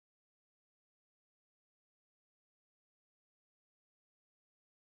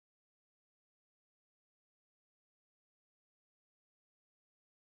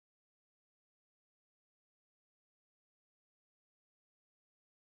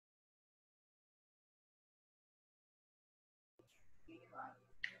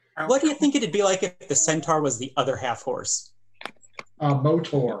What do you think it'd be like if the centaur was the other half horse?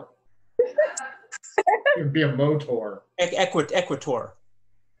 Motor. It would be a motor. Equitor.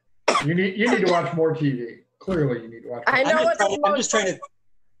 You need to watch more TV. Clearly, you need to watch more. I'm just trying to.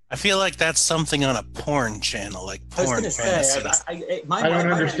 I feel like that's something on a porn channel, like porn fantasy. I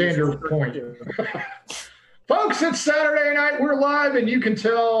don't understand your point. Folks, it's Saturday night. We're live, and you can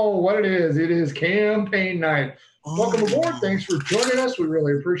tell what it is. It is campaign night. Welcome aboard. Thanks for joining us. We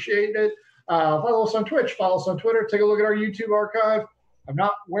really appreciate it. Follow us on Twitch. Follow us on Twitter. Take a look at our YouTube archive. I'm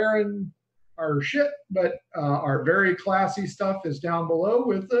not wearing our shit, but our very classy stuff is down below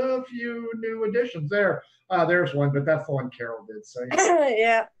with a few new additions there. There's one, but that's the one Carol did. So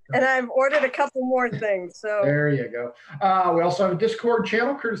yeah, and I've ordered a couple more things. So there you go. We also have a Discord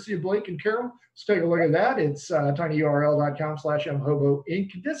channel courtesy of Blake and Carol. So take a look at that. It's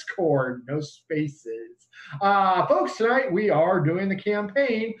tinyurl.com/mhoboinc Discord. No spaces. Folks, tonight we are doing the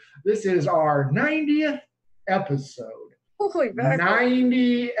campaign. This is our 90th episode. Holy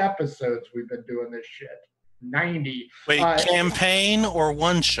 90 episodes we've been doing this shit. 90. Wait, campaign or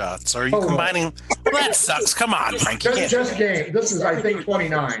one-shots? Are you combining? Well, that sucks. Come on, Frank. Just game. This is, I think,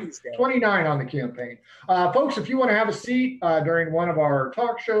 29. 29 on the campaign. Folks, if you want to have a seat during one of our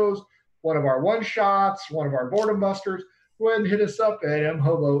talk shows, one of our one-shots, one of our boredom busters, go ahead and hit us up at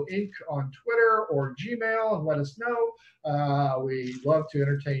mhoboinc on Twitter or Gmail and let us know. We love to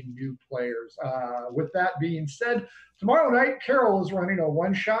entertain new players. With that being said, tomorrow night, Carol is running a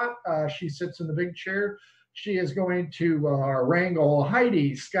one-shot. She sits in the big chair. She is going to wrangle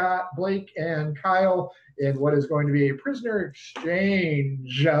Heidi, Scott, Blake, and Kyle in what is going to be a prisoner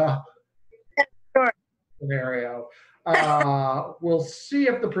exchange scenario. We'll see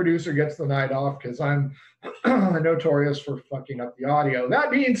if the producer gets the night off because I'm notorious for fucking up the audio.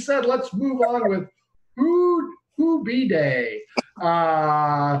 That being said, let's move on with Who Be Day.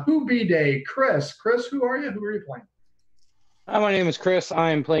 Who Be Day? Chris, who are you? Who are you playing? Hi, my name is Chris.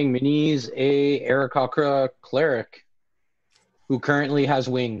 I am playing Miniz, a Aarakocra cleric who currently has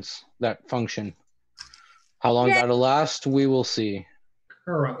wings that function. How long that'll last, we will see.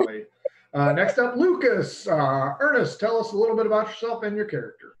 Currently. Next up, Lucas. Ernest, tell us a little bit about yourself and your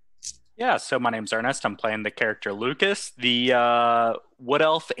character. Yeah, so my name's Ernest. I'm playing the character Lucas, the Wood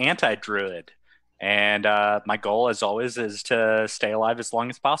Elf anti-druid. And my goal, as always, is to stay alive as long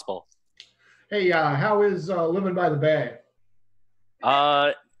as possible. Hey, how is living by the bay?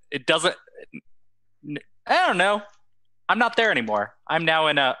 It doesn't... I don't know. I'm not there anymore. I'm now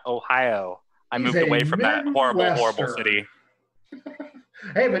in Ohio. I moved away from that horrible city.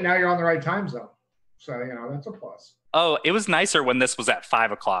 Hey, but now you're on the right time zone. So, that's a plus. Oh, it was nicer when this was at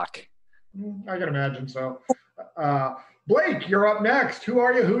 5 o'clock. I can imagine so. Blake, you're up next. Who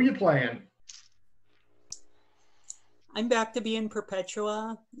are you? Who are you playing? I'm back to being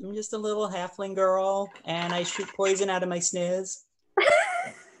Perpetua. I'm just a little halfling girl, and I shoot poison out of my sniz.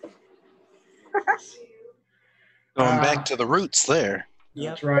 Going back to the roots there.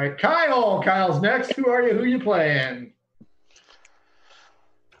 That's right. Kyle's next. Who are you? Who are you playing?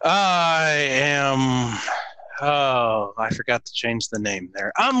 I am... Oh, I forgot to change the name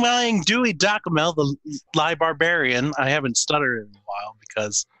there. I'm playing Dewey Docamel, the Lie Barbarian. I haven't stuttered in a while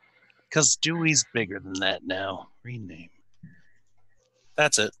because Dewey's bigger than that now. Rename.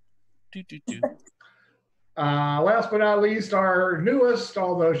 That's it. Last but not least, our newest,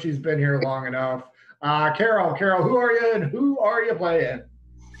 although she's been here long enough, Carol. Carol, who are you and who are you playing?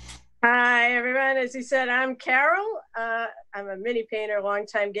 Hi, everyone. As you said, I'm Carol. I'm a mini painter,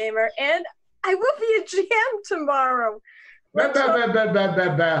 longtime gamer, and I will be a GM tomorrow.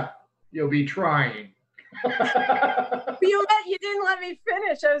 You'll be trying. You didn't let me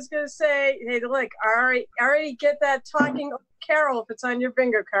finish. I was going to say, hey, look, I already get that talking Carol if it's on your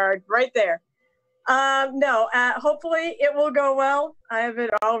bingo card right there. Hopefully it will go well. I have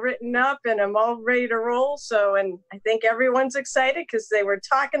it all written up and I'm all ready to roll. So, and I think everyone's excited because they were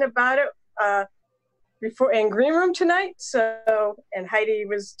talking about it before in green room tonight. So, and Heidi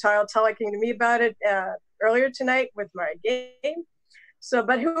was talking to me about it earlier tonight with my game. So,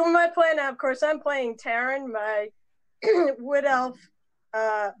 but who am I playing now? Of course, I'm playing Taryn, my wood elf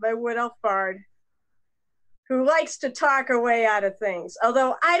bard, who likes to talk her way out of things.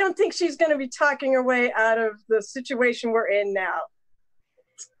 Although I don't think she's going to be talking her way out of the situation we're in now.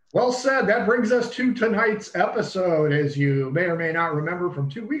 Well said. That brings us to tonight's episode. As you may or may not remember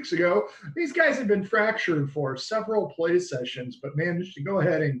from 2 weeks ago, these guys had been fractured for several play sessions, but managed to go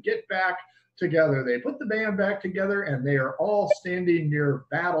ahead and get back together. They put the band back together, and they are all standing near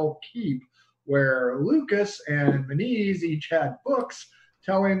Batel Keep, where Lucas and Miniz each had books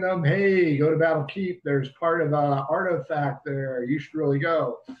telling them, hey, go to Batel Keep. There's part of an artifact there. You should really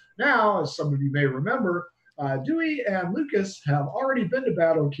go. Now, as some of you may remember, Dewey and Lucas have already been to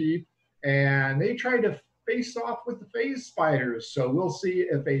Batel Keep, and they tried to face off with the phase spiders. So we'll see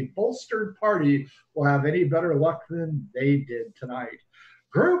if a bolstered party will have any better luck than they did tonight.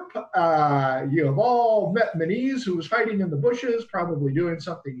 Group, you have all met Meniz, who was hiding in the bushes, probably doing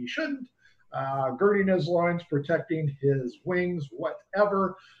something he shouldn't, girding his loins, protecting his wings,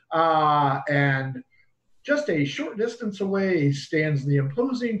 whatever. And just a short distance away stands the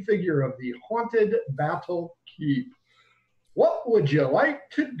imposing figure of the haunted Batel Keep. What would you like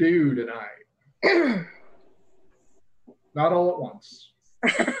to do tonight? Not all at once.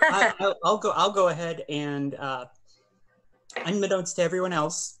 I'll go ahead and unbeknownst to everyone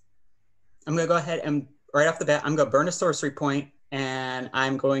else, I'm going to go ahead and right off the bat, I'm going to burn a sorcery point, and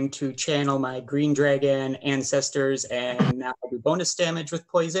I'm going to channel my green dragon ancestors, and now I'll do bonus damage with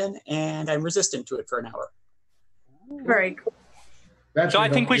poison, and I'm resistant to it for an hour. Very cool. So I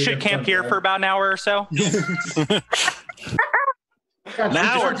think we should camp here for about an hour or so. An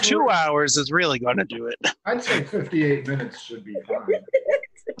hour, 2 hours is really going to do it. I'd say 58 minutes should be fine.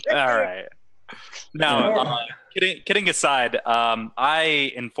 All right. Now, kidding aside,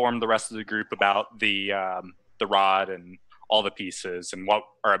 I informed the rest of the group about the rod and all the pieces and what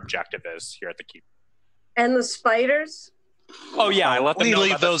our objective is here at the keep. And the spiders? Oh yeah, I let them know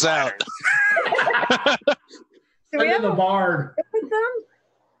leave about those out. Do we have the bard with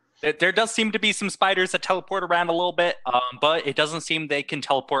them? There does seem to be some spiders that teleport around a little bit, but it doesn't seem they can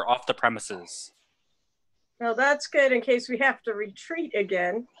teleport off the premises. Well, that's good in case we have to retreat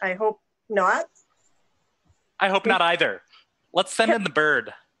again. I hope not. I hope not either. Let's send in the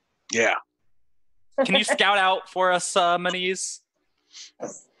bird. Yeah. Can you scout out for us, Meniz?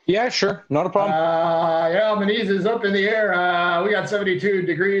 Yeah, sure. Not a problem. Yeah, Meniz is up in the air. We got 72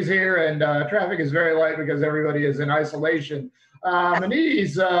 degrees here, and traffic is very light because everybody is in isolation.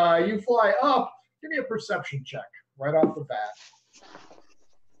 Meniz, you fly up. Give me a perception check right off the bat.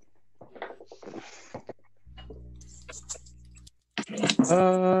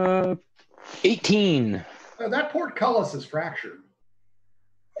 18. That portcullis is fractured.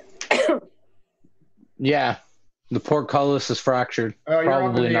 Yeah, the portcullis is fractured. Oh, you're Probably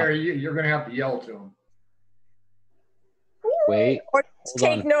up in the not. air. You're going to have to yell to him. Wait. Or Hold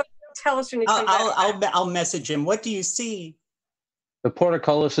take on. note. Tell us when you come back. I'll message him. What do you see? The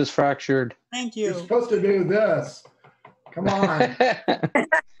portcullis is fractured. Thank You're you. supposed to do this. Come on.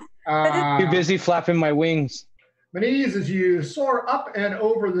 Too busy flapping my wings. Meniz, as you soar up and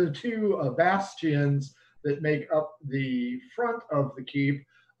over the two bastions that make up the front of the keep,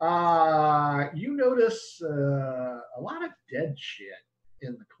 you notice a lot of dead shit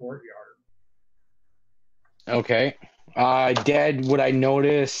in the courtyard. Okay. Dead, would I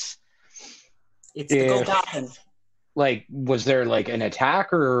notice? It's the Golgothan. Like, was there like an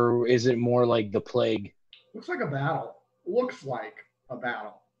attack, or is it more like the plague? Looks like a battle. Looks like a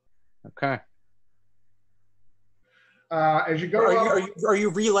battle. Okay. As you go up, Are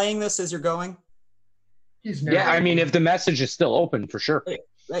you relaying this as you're going? he's Yeah, I narrating. mean, if the message is still open, for sure.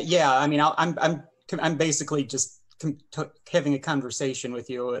 Yeah, I mean, I'm basically just having a conversation with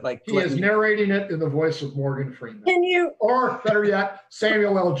you. Like He is narrating it in the voice of Morgan Freeman. Can you? Or better yet,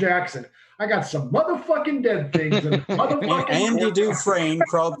 Samuel L. Jackson. I got some motherfucking dead things in the motherfucking Andy courtyard. Dufresne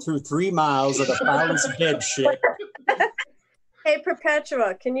crawled through 3 miles of the foulest dead shit. Hey,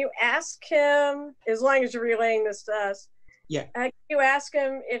 Perpetua, can you ask him, as long as you're relaying this to us, Yeah. can you ask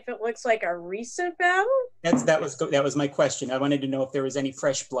him if it looks like a recent battle? That was my question. I wanted to know if there was any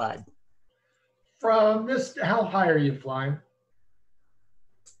fresh blood. From this, how high are you flying?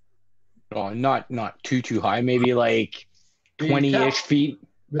 Oh, not too high. Maybe like The 20-ish tower- feet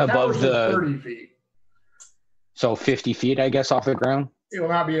The above tower's at the. 30 feet. So 50 feet, I guess, off the ground. You will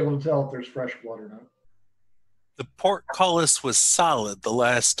not be able to tell if there's fresh blood or not. The portcullis was solid the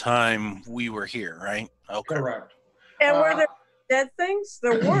last time we were here, right? Okay. Correct. And were there dead things?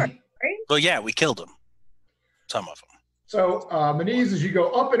 There were. Well, yeah, we killed them. Some of them. So, Meniz, as you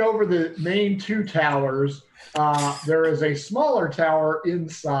go up and over the main two towers, there is a smaller tower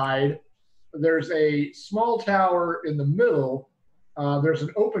inside. There's a small tower in the middle. There's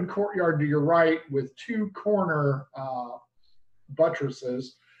an open courtyard to your right with 2 corner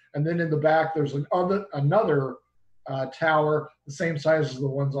buttresses. And then in the back, there's another tower the same size as the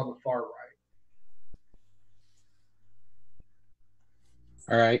ones on the far right.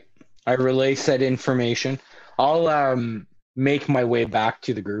 All right. I relay said information. I'll make my way back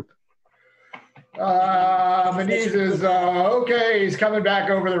to the group. Meniz is okay. He's coming back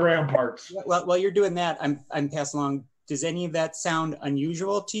over the ramparts. While you're doing that, I'm passing along Does any of that sound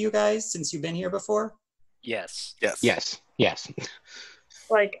unusual to you guys since you've been here before? Yes. Yes.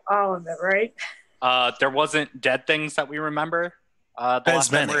 Like all of it, right? There wasn't dead things that we remember the As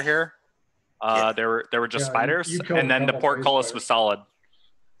last time we many. were here. Yeah. There were just Yeah, spiders, you killed and a then the couple portcullis spiders. was solid.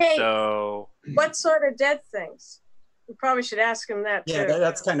 Hey, So what sort of dead things? We probably should ask him that too. Yeah,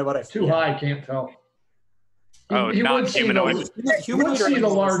 that's kind of what I Too high, can't tell. He not would see humanoid. he would see the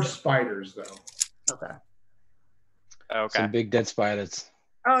large spiders, though. Okay. Okay. Some big dead spiders.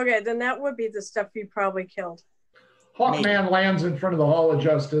 Okay, then that would be the stuff you probably killed. Hawkman lands in front of the Hall of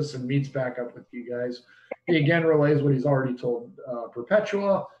Justice and meets back up with you guys. He again relays what he's already told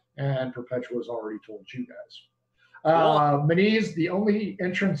Perpetua, and Perpetua's already told you guys. Maniz, the only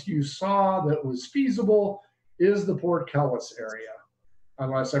entrance you saw that was feasible is the portcullis area,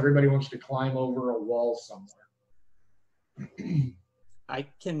 unless everybody wants to climb over a wall somewhere. I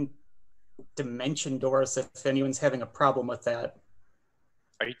can dimension Doris if anyone's having a problem with that.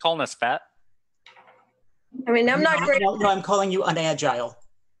 Are you calling us fat? I mean, I'm not great. No, I'm calling you unagile.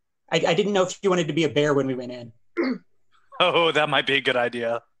 I didn't know if you wanted to be a bear when we went in. Oh, that might be a good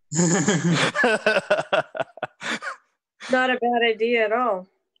idea. Not a bad idea at all.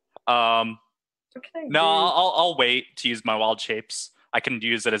 What can I No, do? I'll wait to use my wild shapes. I can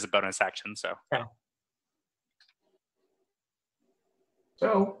use it as a bonus action. So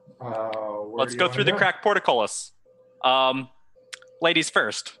So, let's go through the crack portcullis. Ladies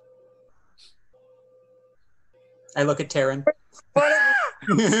first. I look at Taryn.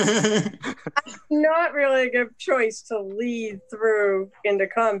 Not really a good choice to lead through into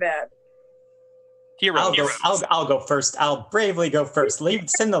combat. I'll go first. I'll bravely go first.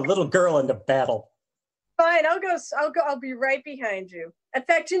 Send the little girl into battle. Fine, I'll go. I'll be right behind you. In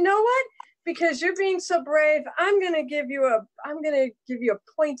fact, you know what? Because you're being so brave, I'm gonna give you a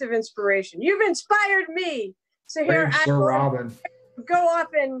point of inspiration. You've inspired me. So here Brave I Sir will Robin. go off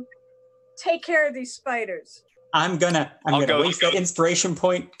and take care of these spiders. I'm gonna waste that inspiration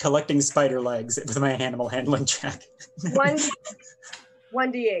point collecting spider legs with my animal handling check.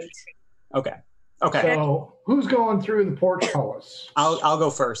 1d8. Okay. So, who's going through the portcullis? I'll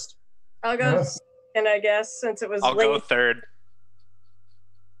go first. I'll go second, I guess, since it was I'll late. go third.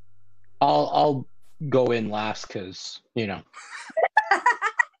 I'll go in last because I'm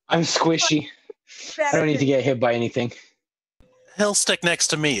squishy. I don't need to get hit by anything. He'll stick next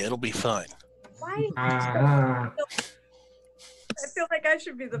to me. It'll be fine. Why? Uh-huh. I feel like I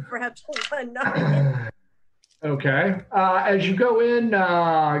should be the fragile one. Not Okay. As you go in,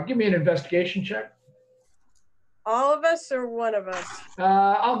 give me an investigation check. all of us or one of us?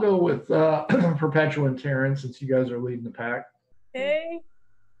 I'll go with Perpetua and Taryn since you guys are leading the pack. Okay.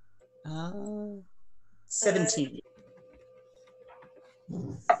 17.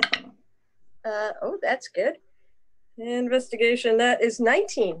 Oh, that's good. Investigation, that is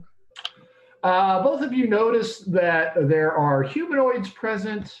 19. Both of you notice that there are humanoids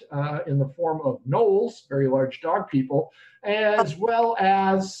present in the form of gnolls, very large dog people, as well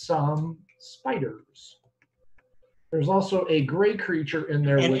as some spiders. There's also a gray creature in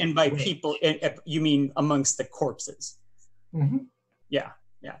there. And by wings. people, you mean amongst the corpses? Mm-hmm. Yeah.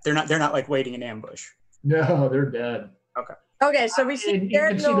 They're not like waiting in ambush. No, they're dead. Okay, so we see And you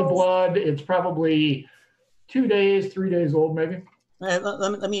can see the blood. It's probably 2 days, 3 days old, maybe.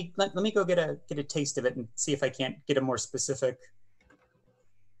 Let me go get a taste of it and see if I can't get a more specific.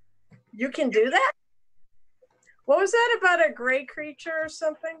 You can do that? What was that about a gray creature or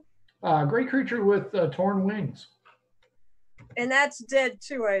something? Gray creature with torn wings. And that's dead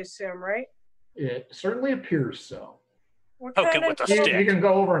too, I assume, right? It certainly appears so. What Poke kind it of with a stick. You can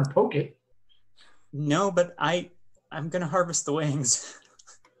go over and poke it. No, but I'm gonna harvest the wings.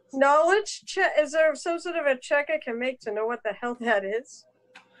 knowledge check? Is there some sort of a check I can make to know what the hell that is?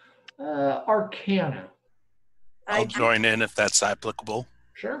 Arcana. I'll join in if that's applicable.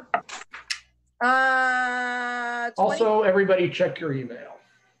 Sure. 20? Also, everybody check your email.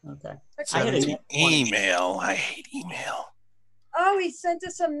 Okay. Okay. I had a Email. I hate email. Oh, he sent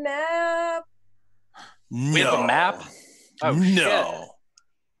us a map. No. We have a map? Oh, no.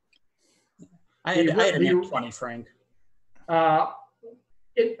 I had a net 20, Frank.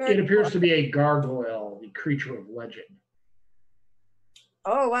 It appears to be a gargoyle, the creature of legend.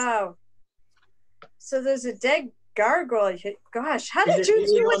 Oh, wow. So there's a dead gargoyle. Gosh, how did you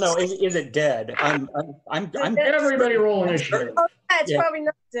do it? No, is it dead? I'm Everybody roll initiative. Oh, yeah, it's Yeah. probably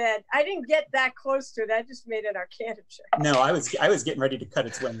not dead. I didn't get that close to it. I just made an arcana check. No, I was getting ready to cut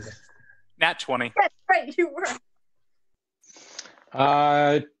its wings. Nat 20. That's right, you were.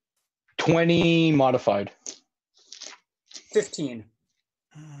 20 modified. 15.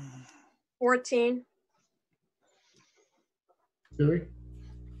 14. Dewey?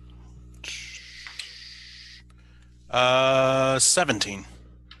 17.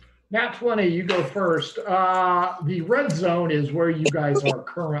 Nat 20, you go first. The red zone is where you guys are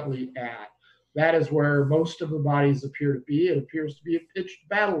currently at. That is where most of the bodies appear to be. It appears to be a pitched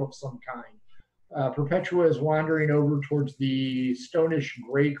battle of some kind. Perpetua is wandering over towards the stonish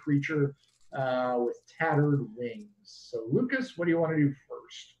gray creature with tattered wings. So, Lucas, what do you want to do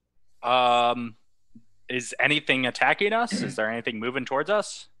first? Is anything attacking us? Is there anything moving towards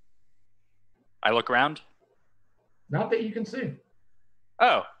us? I look around. Not that you can see.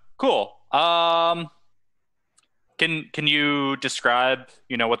 Oh, cool. Can you describe,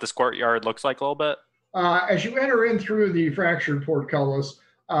 what this courtyard looks like a little bit? As you enter in through the fractured portcullis,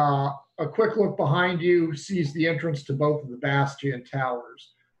 a quick look behind you sees the entrance to both of the bastion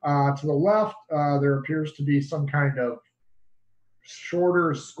towers. To the left, there appears to be some kind of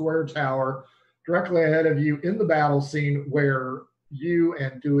shorter square tower directly ahead of you in the battle scene where you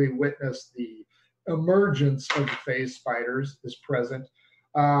and Dewey witnessed the emergence of the phase spiders is present.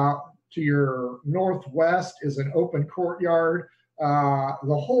 To your northwest is an open courtyard. The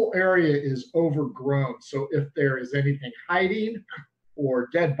whole area is overgrown. So if there is anything hiding or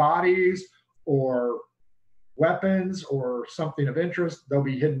dead bodies or weapons or something of interest, they'll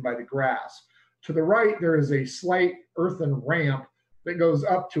be hidden by the grass. To the right, there is a slight earthen ramp that goes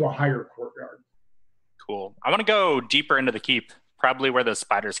up to a higher courtyard. Cool. I want to go deeper into the keep, probably where the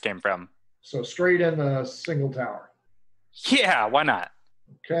spiders came from. So straight in the single tower. Yeah, why not?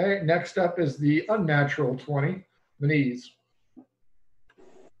 Okay, next up is the unnatural 20, Manise.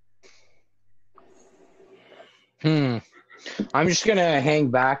 I'm just going to hang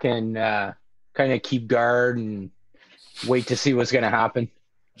back and kind of keep guard and wait to see what's going to happen.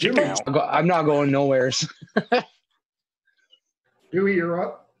 I'm not going nowheres. Dewey, you're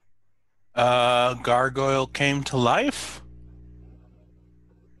up. Gargoyle came to life?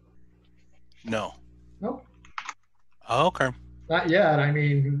 No. Nope. Oh, okay. Not yet. I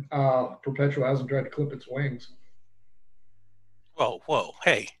mean, Perpetua hasn't tried to clip its wings. Whoa.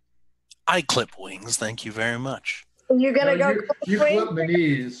 Hey, I clip wings. Thank you very much. You gonna go? You clip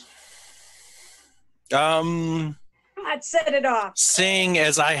Manise. I'd set it off. Seeing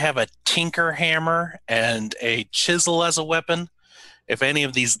as I have a tinker hammer and a chisel as a weapon, if any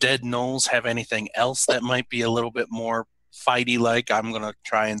of these dead gnolls have anything else that might be a little bit more fighty-like, I'm going to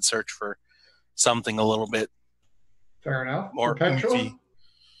try and search for something a little bit Fair enough. more Perpetua?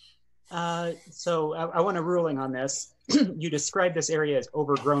 oomphy. So I want a ruling on this. You described this area as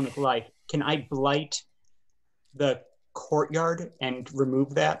overgrown with life. Can I blight the courtyard and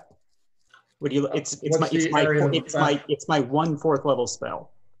remove that? Would you? It's my 1/4 level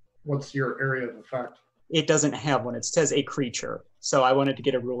spell. What's your area of effect? It doesn't have one. It says a creature. So I wanted to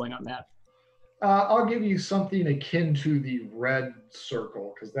get a ruling on that. I'll give you something akin to the red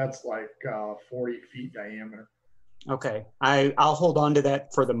circle because that's like 40 feet diameter. Okay, I'll hold on to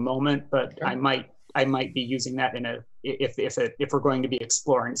that for the moment, but Okay. I might be using that if we're going to be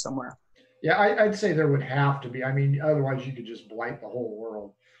exploring somewhere. Yeah, I'd say there would have to be. I mean, otherwise you could just blight the whole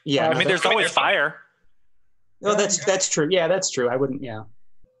world. Yeah, I mean, there's always fire. Oh, that's true. Yeah, that's true. I wouldn't. Yeah,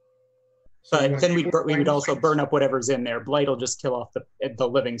 So you but wanna then keep we would also wings? burn up whatever's in there. Blight will just kill off the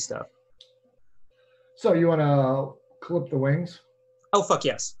living stuff. So you want to clip the wings? Oh fuck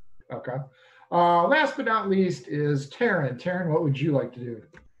yes. Okay. Last but not least is Taryn. Taryn, what would you like to do?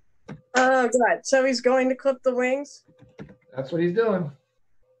 Oh god! So he's going to clip the wings. That's what he's doing.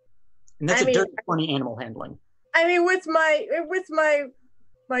 And that's I a mean- dirty 20 animal handling. I mean, with my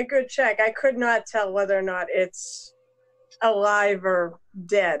good check, I could not tell whether or not it's alive or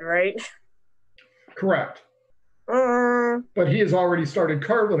dead, right? Correct. All But he has already started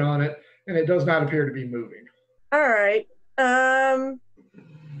carving on it, and it does not appear to be moving. right.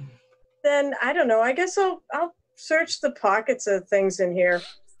 Then I don't know. I guess I'll search the pockets of things in here.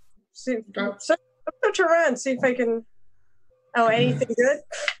 See, search around, see if I can. Oh, anything good?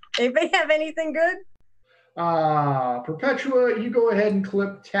 Anybody have anything good? Perpetua, you go ahead and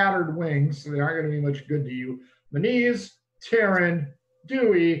clip tattered wings. So they aren't going to be much good to you. Manise, Taryn,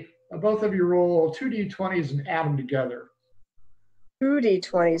 Dewey, both of you roll 2d20s and add them together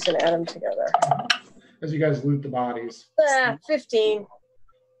 2d20s and add them together. as you guys loot the bodies. 15.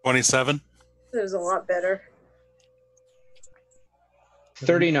 27. It was a lot better.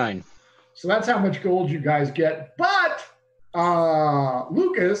 39. So that's how much gold you guys get. But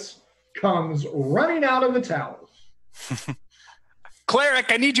Lucas comes running out of the tower.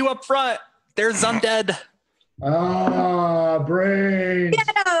 Cleric, I need you up front. There's undead. Brains.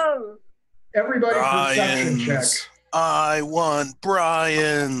 Get him! Everybody perception check. Brian's. I want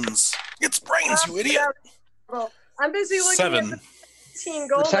Brian's. It's brains, you idiot. I'm busy looking 7. at the 15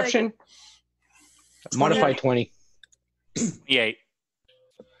 gold. Perception. Modify 20. 28.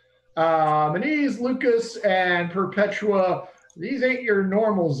 Manise, Lucas, and Perpetua. These ain't your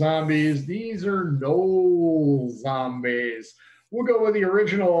normal zombies. These are no zombies. We'll go with the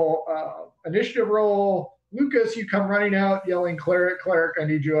original initiative roll. Lucas, you come running out yelling, Cleric, Cleric, I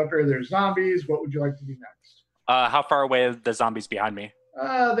need you up here. There's zombies. What would you like to do next? How far away are the zombies behind me?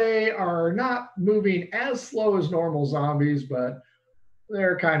 They are not moving as slow as normal zombies, but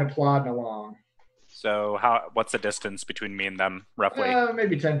they're kind of plodding along. So what's the distance between me and them, roughly?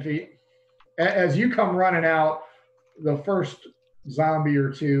 Maybe 10 feet. As you come running out, the first zombie or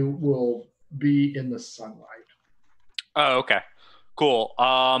two will be in the sunlight. Oh, okay. Cool.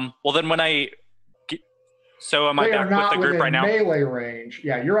 Well, then when so am I back with the group right now? Melee range.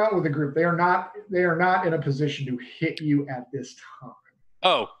 Yeah, you're out with the group. They are not in a position to hit you at this time.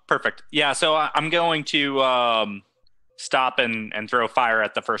 Oh, perfect. Yeah, so I'm going to stop and throw fire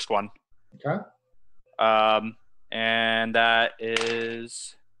at the first one. Okay. And that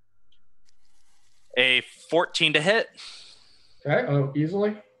is a 14 to hit. Okay. Oh,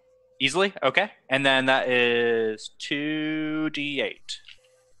 easily? Easily? Okay. And then that is 2d8. Give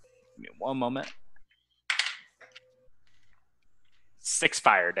me one moment. 6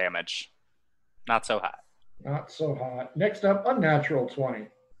 fire damage. Not so hot. Not so hot. Next up, unnatural 20.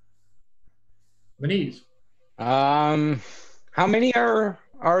 Manise. How many are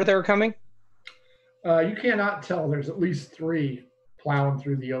there coming? You cannot tell. There's at least 3 plowing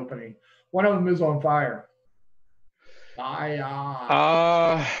through the opening. One of them is on fire.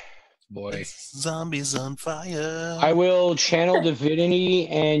 Fire. Boy. Zombies on fire. I will channel divinity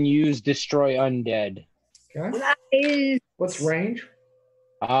and use destroy undead. Okay. Nice. What's range?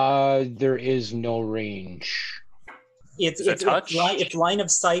 There is no range. It's line of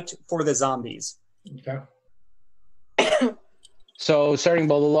sight for the zombies. Okay. So, starting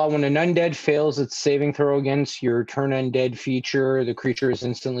below the law, when an undead fails its saving throw against your turn undead feature, the creature is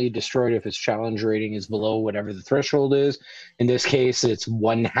instantly destroyed if its challenge rating is below whatever the threshold is. In this case, it's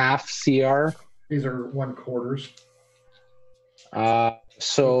 1/2 CR. These are 1/4.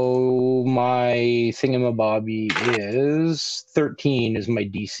 So my thingamabobby is 13 is my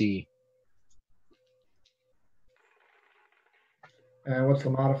DC. And what's the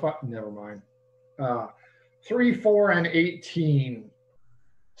modifier? Never mind. 3, 4, and 18.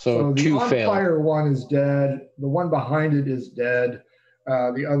 So the 2 on fail. fire one is dead. The one behind it is dead.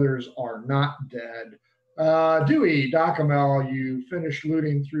 The others are not dead. Dewey, Docamel, you finish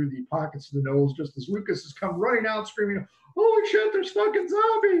looting through the pockets of the gnolls just as Lucas has come running out screaming, holy shit, there's fucking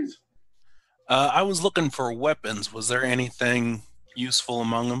zombies! I was looking for weapons. Was there anything useful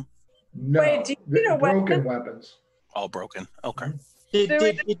among them? No, Wait, do you know broken weapons. All broken. Okay.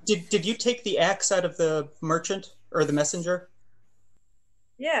 Did you take the axe out of the merchant or the messenger?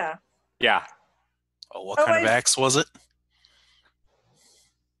 Yeah. Yeah. Oh, what kind of axe was it?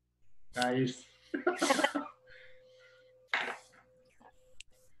 Nice.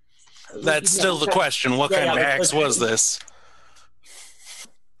 That's still the question. What kind of axe was this?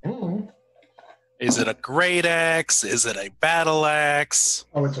 Mm-hmm. Is it a great axe? Is it a battle axe?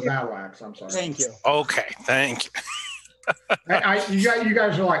 Oh, it's a battle axe. I'm sorry. Thank you. Okay, thank you. You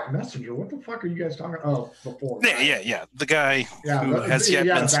guys are like, messenger, what the fuck are you guys talking about? Oh, before. Yeah. The guy who has yet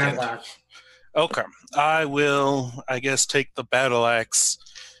been skinned. Okay. I will, I guess, take the battle axe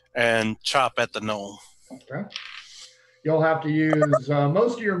and chop at the gnoll. Okay. You'll have to use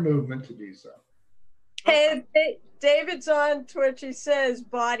most of your movement to do so. Hey, David's on Twitch. He says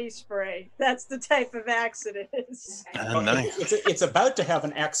body spray. That's the type of axe it is. Nice. It's about to have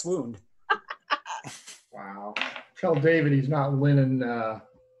an axe wound. Wow. Tell David he's not winning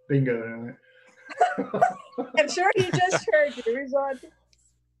bingo tonight. I'm sure he just heard you. He's on. So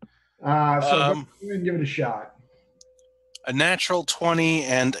go ahead and give it a shot. A natural 20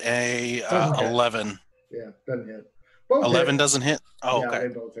 and a 11. Yeah, doesn't hit. Both 11 hit. doesn't hit? Oh, yeah, okay.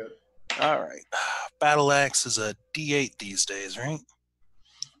 they both hit. All right. Battle axe is a D8 these days, right?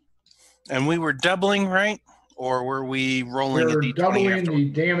 And we were doubling, right? Or were we rolling a You're D20 doubling after? the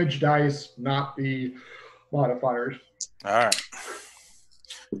damage dice, not the modifiers. All right.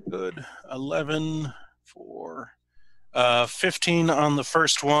 Good. 11 for 15 on the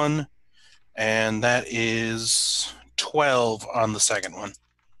first one, and that is 12 on the second one.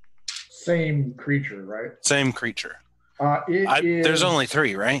 Same creature, right? Same creature. There's There's only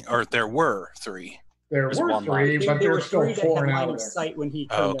 3, right? Or there were 3. There There's were one 3, There but they're were still 3 that had pouring out line of of there. sight when he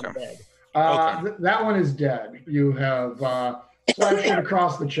Oh, turned okay. them dead. That one is dead. You have slashed it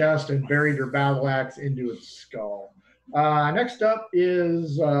across the chest and buried your battle axe into its skull. Next up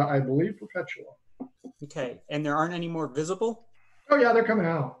is, I believe, Perpetua. Okay, and there aren't any more visible? Oh yeah, they're coming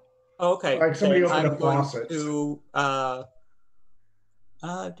out. Oh, okay. Like somebody Then opened I'm a going faucet.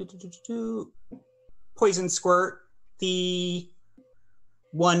 to poison squirt the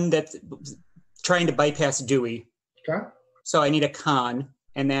one that's trying to bypass Dewey. Okay. So I need a con,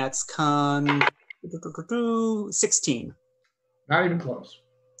 and that's con 16. Not even close.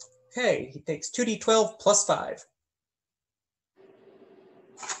 Okay, he takes 2d12 plus 5.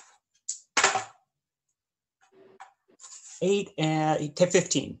 8 and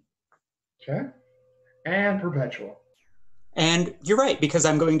 15. Okay. And perpetual. And you're right, because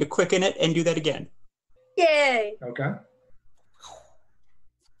I'm going to quicken it and do that again. Yay! Okay.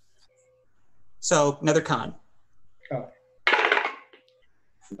 So another con. Oh.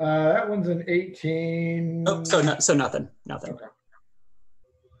 That one's an 18. Oh, so nothing. Okay.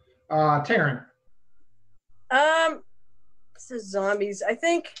 Taryn. This is zombies. I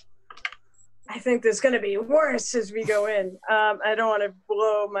think there's going to be worse as we go in. I don't want to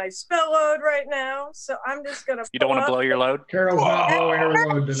blow my spell load right now, so I'm just going to. You don't want to blow your load? Carol's not blowing her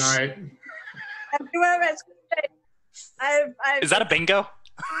load tonight. Is that a bingo?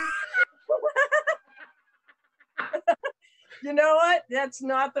 You know what? That's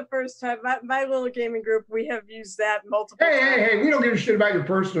not the first time. My little gaming group, we have used that multiple times. Hey, we don't give a shit about your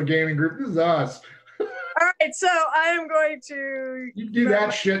personal gaming group. This is us. All right, so I am going to. You do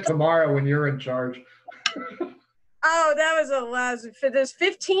that shit tomorrow when you're in charge. Oh, that was a lousy. Does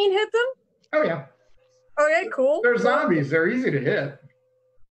 15 hit them? Oh, yeah. Okay, cool. They're zombies. They're easy to hit.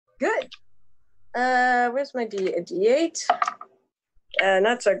 Good. Where's my D8?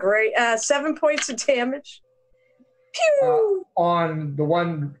 Not so great. 7 points of damage. Pew! On the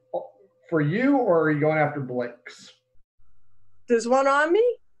one for you, or are you going after Blake's? There's one on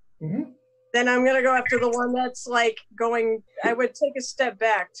me? Mm-hmm. Then I'm gonna go after the one that's like going. I would take a step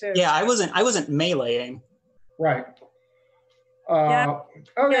back too. Yeah, I wasn't meleeing. Right. Yeah.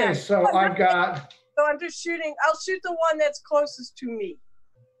 Okay, Yeah. so I've got. So I'm just shooting. I'll shoot the one that's closest to me.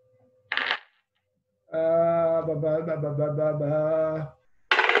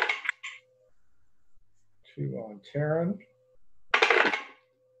 Two on Taryn.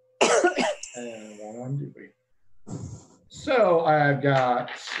 And one on Dewey. So I've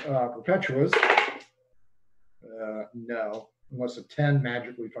got Perpetua's. No, unless a 10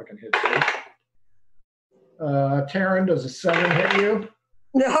 magically fucking hits you. Taryn, does a 7 hit you?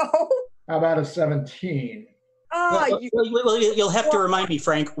 No. How about a 17? Oh, well, you'll have to remind me,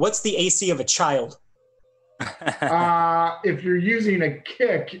 Frank. What's the AC of a child? If you're using a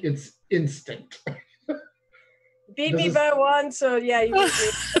kick, it's instant. Beat me by 1, so yeah, you can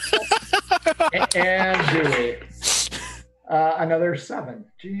do. And Dewey. Another 7.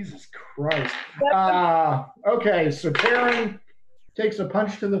 Jesus Christ. Okay, so Taryn takes a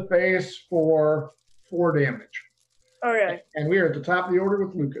punch to the face for 4 damage. Okay. And we are at the top of the order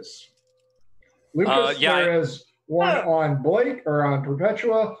with Lucas. Lucas, there is 1 on Blake, or on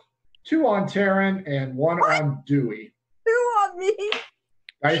Perpetua, 2 on Taryn, and 1 on Dewey. 2 on me.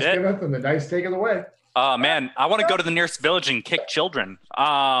 Dice giveth, and the dice taketh away. Oh, man, I want to go to the nearest village and kick children.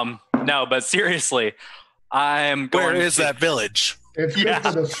 No, but seriously, I'm going. Where is that village? It's good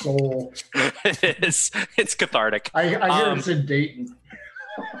for the soul. It is. It's cathartic. I hear it's in Dayton.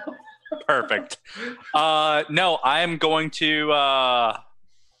 Perfect. No, I'm going to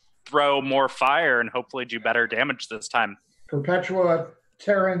throw more fire and hopefully do better damage this time. Perpetua,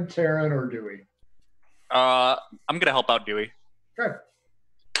 Taryn, or Dewey? I'm going to help out Dewey. Okay.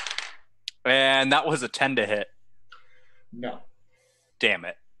 And that was a 10 to hit. No. Damn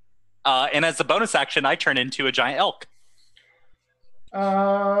it. And as a bonus action, I turn into a giant elk. You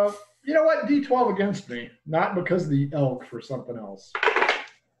know what? D12 against me. Not because of the elk, for something else.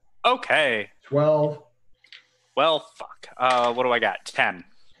 Okay. 12. Well, fuck. What do I got? 10.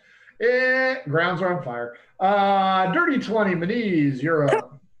 Grounds are on fire. Dirty 20, Maniz, you're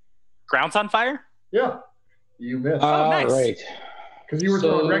up. Ground's on fire? Yeah. You missed. Nice. Right. Because you were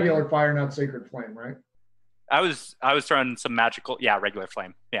throwing regular fire, not sacred flame, right? I was throwing some magical, regular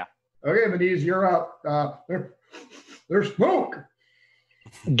flame. Yeah. Okay, Maniz, you're up. There's smoke.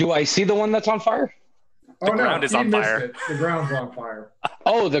 Do I see the one that's on fire? The ground is on fire. It. The ground's on fire.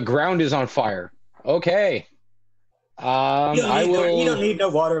 Oh, the ground is on fire. Okay. You don't need no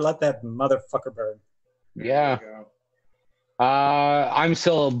water. Let that motherfucker burn. Yeah. I'm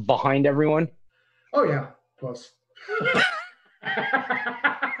still behind everyone. Oh yeah. Plus. What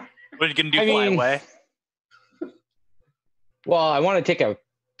are you gonna do? Fly away? Well, I want to take a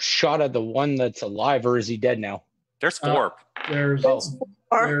shot at the one that's alive, or is he dead now? There's 4.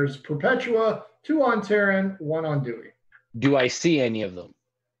 There's Perpetua, 2 on Taryn, 1 on Dewey. Do I see any of them?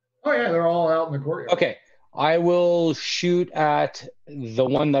 Oh yeah, they're all out in the courtyard. Okay. I will shoot at the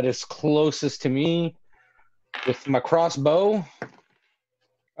one that is closest to me with my crossbow.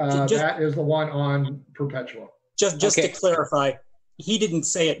 That is the one on Perpetua. Just Okay. to clarify, he didn't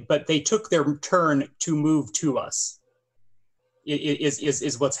say it, but they took their turn to move to us.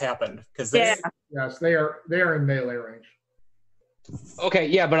 Is what's happened because Yeah. Yes, they are in melee range. Okay,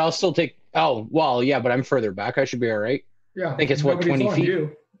 yeah, but I'll still take. Oh, well, yeah, but I'm further back. I should be all right. Yeah, I think it's what, nobody's 20 on feet?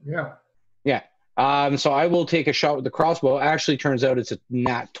 You. Yeah. So I will take a shot with the crossbow. Actually, turns out it's a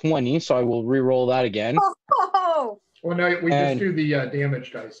nat 20, so I will re-roll that again. Oh, Well, no, we And- just do the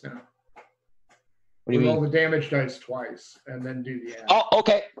damage dice now. What do We you roll mean? the damage dice twice and then do the add. Oh,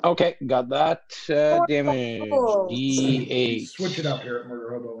 okay, got that. Damage D8. Switch it up here at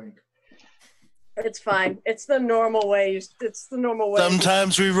Murder Hobo Inc. it's fine. It's the normal way. It's the normal way.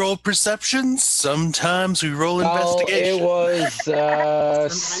 Sometimes we roll perceptions. Sometimes we roll Well, investigation. it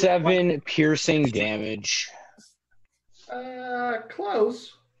was 7 piercing damage.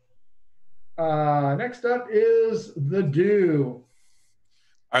 Close. Next up is the Dew.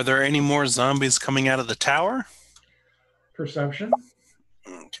 Are there any more zombies coming out of the tower? Perception.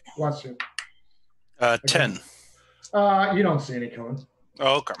 Okay. Bless you. 10. You don't see any coming.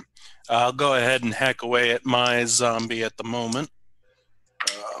 Oh, okay. I'll go ahead and hack away at my zombie at the moment.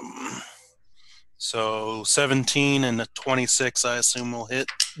 So 17 and a 26, I assume, will hit.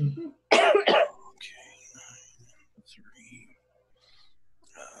 Mhm. Okay, 3.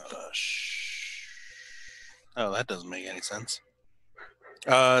 Oh, that doesn't make any sense.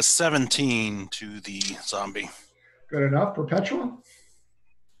 17 to the zombie. Good enough. Perpetua.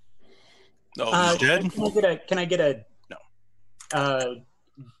 Oh, he's dead? Can I get a No.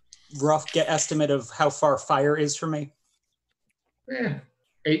 Rough estimate of how far fire is from me?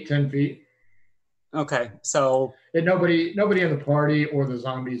 8-10 feet. Okay, so And nobody in the party or the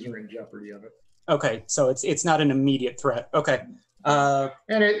zombies are in jeopardy of it. it's not an immediate threat. Okay. And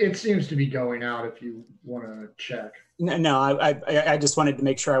it seems to be going out if you want to check. No, I just wanted to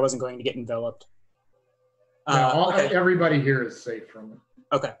make sure I wasn't going to get enveloped. Okay. Everybody here is safe from it,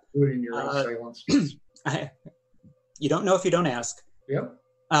 Okay. including your assailants. You don't know if you don't ask. Yep.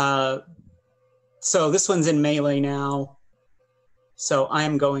 So this one's in melee now. So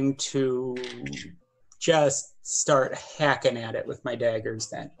I'm going to just start hacking at it with my daggers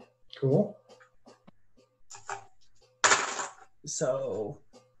then. Cool. So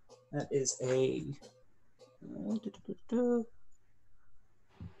that is a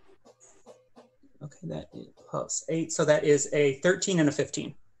okay, that is plus 8. So that is a 13 and a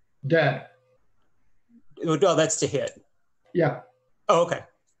 15. Dead. Oh, that's to hit. Yeah. Oh, okay.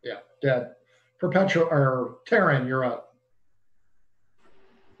 Yeah. Dead. Perpetua or Terran, you're up.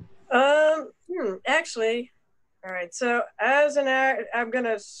 Actually, all right. So as an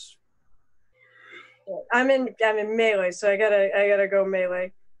I'm in melee, so I gotta go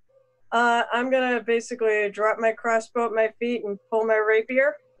melee. I'm gonna basically drop my crossbow at my feet and pull my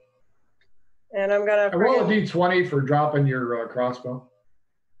rapier, and I'm gonna I roll a d20 for dropping your crossbow.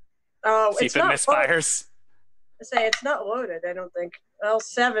 Oh, See it's if it not misfires. I say it's not loaded. I don't think. Well,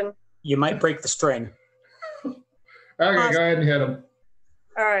 7. You might break the string. Okay, go ahead and hit him.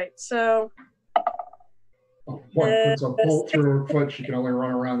 All right. So One puts a bolt through her foot. She can only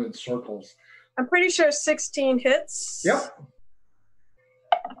run around in circles. I'm pretty sure 16 hits. Yep.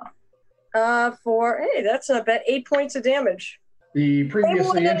 That's not bad. 8 points of damage. The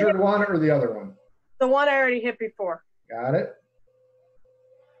previously injured one or the other one? The one I already hit before. Got it.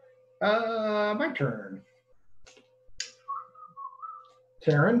 My turn.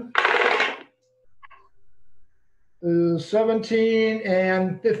 Taryn. 17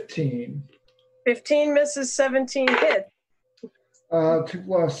 and 15. 15 misses, 17 hits. 2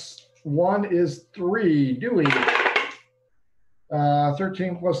 plus 1 is 3. Dewey.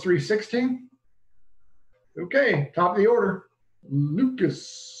 13 plus 3, 16. Okay, top of the order.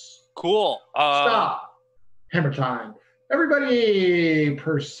 Lucas. Cool. Stop. Hammer time. Everybody,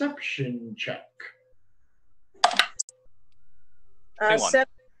 perception check.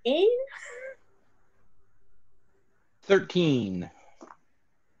 17? 13.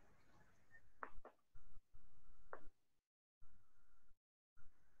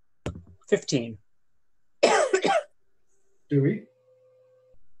 $15. Dewey.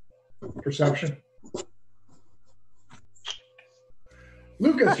 Perception.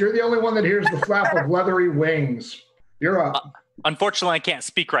 Lucas, you're the only one that hears the flap of leathery wings. You're up. Unfortunately, I can't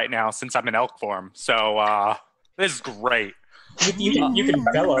speak right now since I'm in elk form. So this is great. You can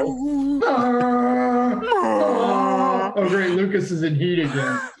bellow. Oh, great! Lucas is in heat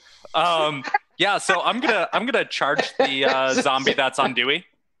again. Yeah, so I'm gonna charge the zombie that's on Dewey.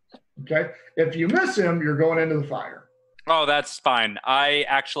 Okay. If you miss him, you're going into the fire. Oh, that's fine. I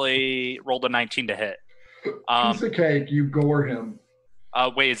actually rolled a 19 to hit. Piece of cake. You gore him.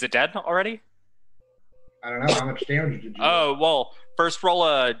 Wait, is it dead already? I don't know how much damage did you do. Oh, well, first roll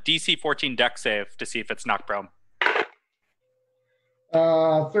a DC 14 deck save to see if it's knocked prone.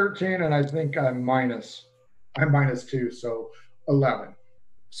 13, and I think I'm minus. I'm -2, so 11.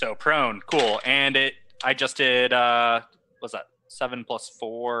 So prone, cool. And I just did, what's that? 7 plus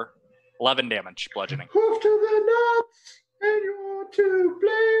 4, 11 damage, bludgeoning. Hoof to the nuts, and you're to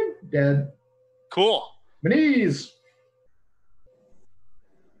blame. Dead. Cool. Knees.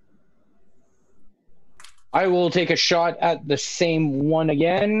 I will take a shot at the same one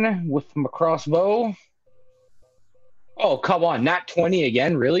again with my crossbow. Oh, come on. Nat 20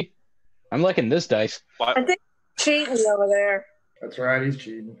 again? Really? I'm liking this dice. What? I think cheating over there. That's right. He's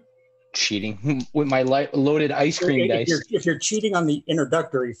cheating. Cheating with my loaded ice cream dice. If you're cheating on the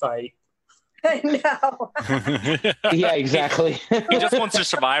introductory fight. I know. Yeah, exactly. He just wants to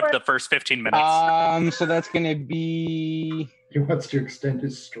survive the first 15 minutes. So that's going to be... He wants to extend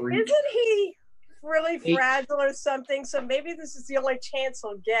his streak. Isn't he really fragile or something? So maybe this is the only chance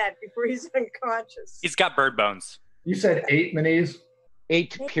he'll get before he's unconscious. He's got bird bones. You said 8 minis.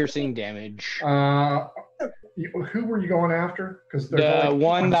 8 piercing damage. Who were you going after? Because The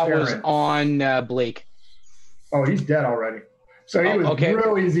one that was on Blake. Oh, he's dead already. So he was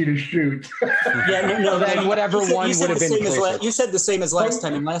real easy to shoot. Yeah, no, then whatever one would have been closer. You said the same as last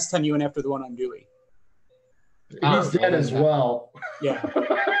time, and last time you went after the one on Dewey. He's dead as well. Yeah.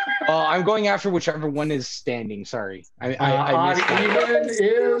 I'm going after whichever one is standing. Sorry. I missed that. Even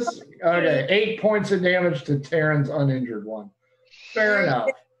is 8 points of damage to Terran's uninjured one. Fair enough.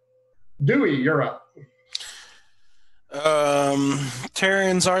 Dewey, you're up.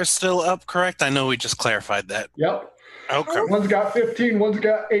 Terrans are still up, correct? I know we just clarified that. Yep. Okay. One's got 15, one's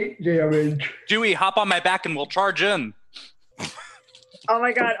got 8 damage. Dewey, hop on my back and we'll charge in. Oh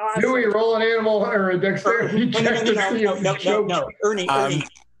my God! Awesome. Dewey, roll an animal or a dexterity check to see if you choke. No. Ernie,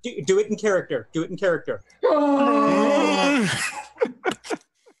 do it in character. Do it in character.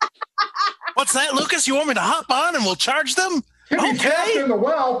 What's that, Lucas? You want me to hop on and we'll charge them? Timmy's trapped in the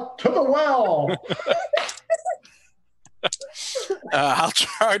well. To the well. I'll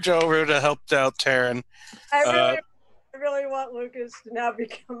charge over to help out Terran. I really want Lucas to now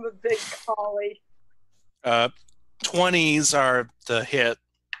become a big collie. 20s are the hit.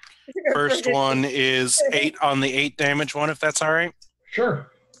 First one is 8 on the 8 damage one, if that's all right.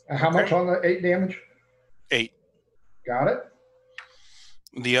 Sure. How much on the 8 damage? 8. Got it.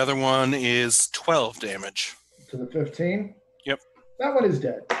 The other one is 12 damage. To the 15? Yep. That one is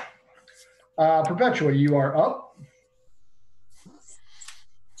dead. Perpetua, you are up.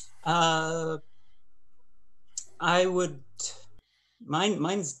 I would.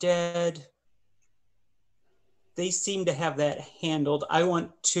 Mine's dead. They seem to have that handled. I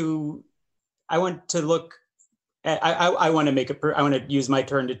want to look. I want to make I want to use my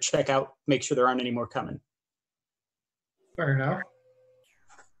turn to check out, make sure there aren't any more coming. Fair enough.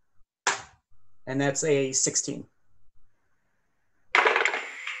 And that's a 16.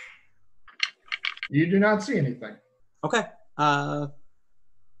 You do not see anything. Okay.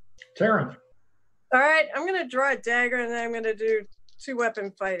 Terran. All right, I'm gonna draw a dagger and then I'm gonna do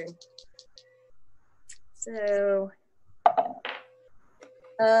 2-weapon fighting. So,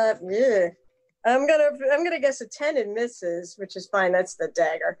 yeah. I'm gonna guess a 10 and misses, which is fine. That's the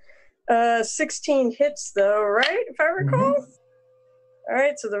dagger. 16 hits though, right? If I recall. Mm-hmm. All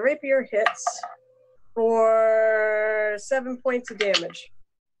right, so the rapier hits for 7 points of damage.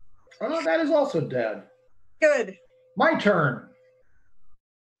 Oh, that is also dead. Good. My turn.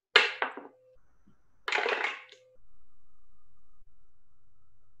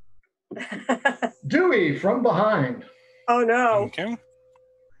 Dewey from behind. Oh no. Okay.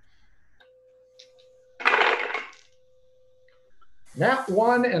 Nat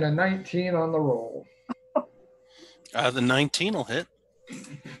 1 and a 19 on the roll. The 19 will hit.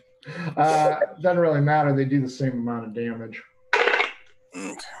 Doesn't really matter. They do the same amount of damage.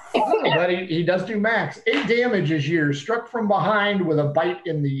 Oh, but he does do max. 8 damage as you're struck from behind with a bite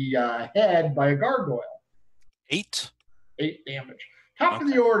in the head by a gargoyle. 8? 8 damage. Top of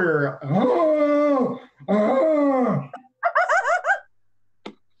the order. Oh.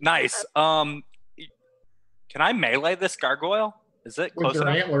 Nice. Can I melee this gargoyle? Is it close with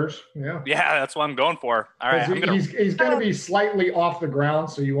your enough? antlers? Yeah. Yeah, that's what I'm going for. All right. He's going to be slightly off the ground,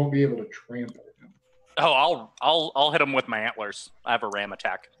 so you won't be able to trample him. Oh, I'll hit him with my antlers. I have a ram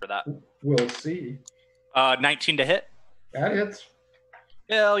attack for that. We'll see. 19 to hit. That hits.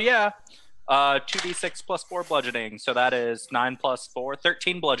 Hell yeah. 2d6 plus 4 bludgeoning. So that is 9 plus 4,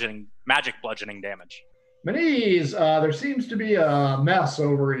 13 bludgeoning, magic bludgeoning damage. Maniz, there seems to be a mess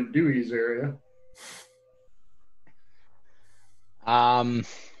over in Dewey's area.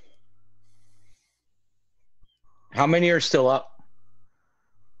 How many are still up?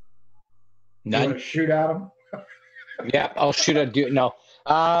 You want None. to shoot at him? Yeah, I'll shoot at Dewey. No.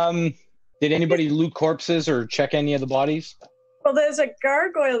 Did anybody loot corpses or check any of the bodies? Well, there's a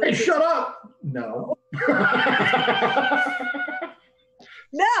gargoyle. Hey, shut up! No.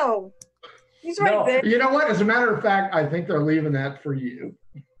 No. He's right No. there. You know what? As a matter of fact, I think they're leaving that for you.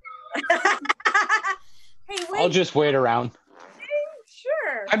 Hey, wait. I'll just wait around.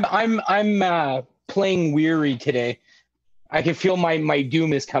 Sure. I'm playing weary today. I can feel my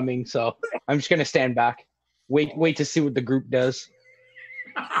doom is coming, so I'm just gonna stand back. Wait to see what the group does.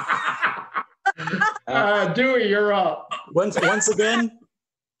 Dewey, you're up. Once again,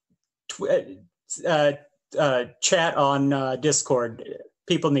 chat on Discord.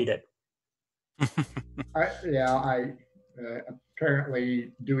 People need it.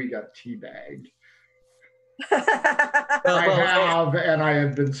 Apparently Dewey got teabagged. Well, And I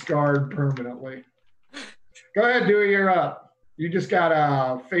have been scarred permanently. Go ahead, Dewey, you're up. You just got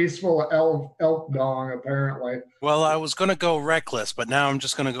a face full of elk dong, apparently. Well, I was going to go reckless, but now I'm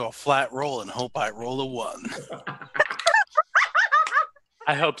just going to go a flat roll and hope I roll a 1.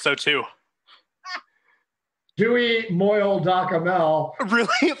 I hope so too. Dewey Moyle Docamel.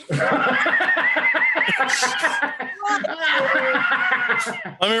 Really?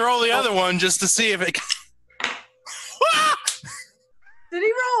 Let me roll the other one just to see if it. Did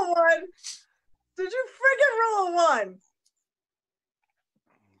he roll a 1? Did you friggin' roll a 1?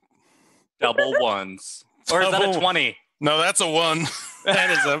 Double ones. Or is that a 20? No, that's a 1.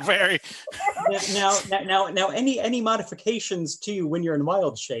 That is a very. now, any modifications to when you're in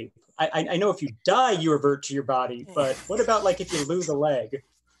wild shape? I know if you die, you revert to your body, but what about like if you lose a leg?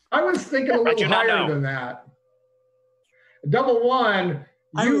 I was thinking a little higher than that. Double 1,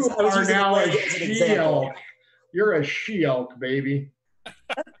 you are now a she-elk. You're a she-elk, baby.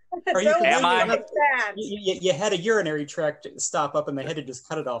 Or you, Am I? you had a urinary tract stop up and they had to just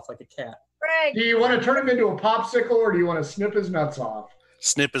cut it off like a cat. Frank. Do you want to turn him into a popsicle or do you want to snip his nuts off?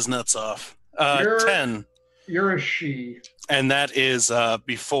 Snip his nuts off. You're- 10. You're a she. And that is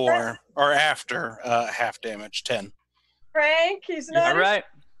before or after half damage. 10. Frank, he's not. All right.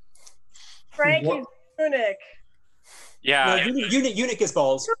 Frank, he's eunuch. Yeah. No, eunuch is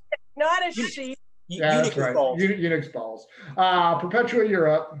balls. Not a sheep. Yeah, Eunuch that's is right. balls. Eunuch's balls. Perpetua, you're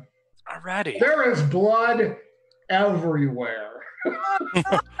up. Alrighty. There is blood everywhere.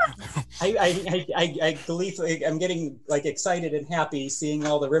 I believe I'm getting like excited and happy seeing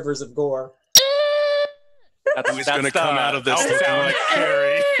all the rivers of gore. Who's going to come out of this looking like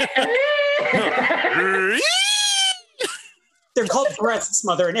Carrie? They're called breasts,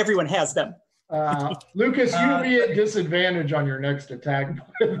 mother, and everyone has them. Lucas, you'll be at disadvantage on your next attack,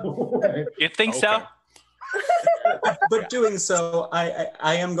 by the way. You think so? But doing so,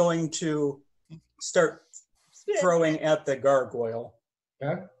 I am going to start throwing at the gargoyle.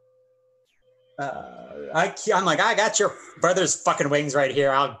 Okay. I'm like, I got your brother's fucking wings right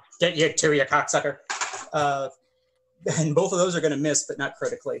here. I'll get you too, you cocksucker. And both of those are going to miss, but not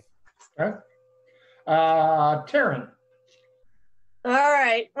critically. Okay. Taryn. All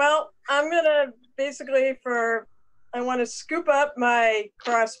right. Well, I'm going to basically I want to scoop up my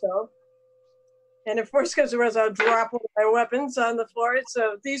crossbow. And of course, because otherwise I'll drop one of my weapons on the floor.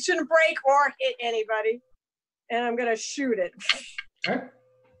 So these shouldn't break or hit anybody. And I'm going to shoot it. Okay.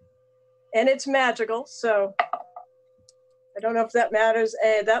 And it's magical, so I don't know if that matters.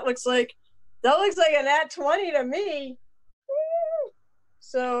 That looks like a nat 20 to me. Woo!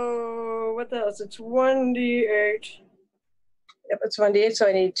 So what else? It's 1d8. Yep, it's 1d8, so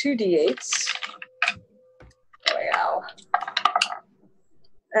I need 2d8s. Wow.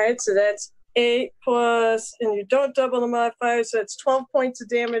 All right, so that's 8 plus, and you don't double the modifier, so it's 12 points of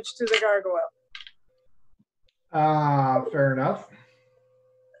damage to the gargoyle. Fair enough.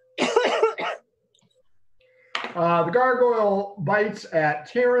 The gargoyle bites at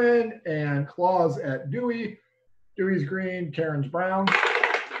Taryn and claws at Dewey. Dewey's green, Taryn's brown.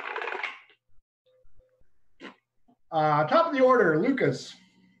 Top of the order, Lucas.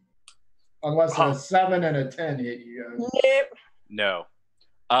 Unless a 7 and a 10 hit you guys. Yep. No.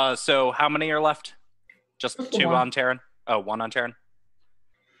 So how many are left? Just Just the 2 one. on Taryn? Oh, 1 on Taryn?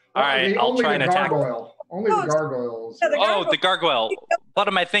 All right, I'll only try the and attack. gargoyle. Only the gargoyles. Yeah, the Oh, the gargoyle. What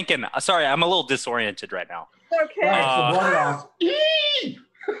am I thinking? Sorry, I'm a little disoriented right now. Okay. Right, so blood loss. Eee!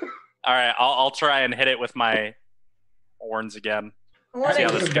 All right, I'll try and hit it with my horns again. I wanna- See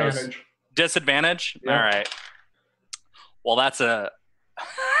how this goes. Disadvantage. Disadvantage? Yeah. All right. Well, that's a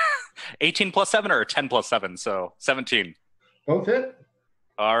 18 plus 7 or a 10 plus 7, so 17. Both hit?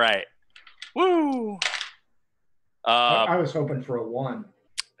 All right. Woo! I was hoping for a 1.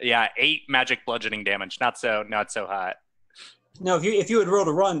 Yeah, 8 magic bludgeoning damage. Not so hot. No, if you had rolled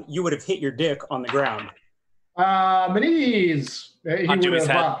a run, you would have hit your dick on the ground. Maniz. He On Dewey's would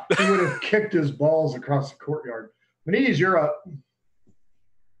have kicked his balls across the courtyard. Maniz, you're up.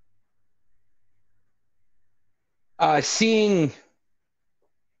 Seeing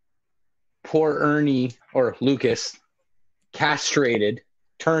poor Ernie or Lucas castrated,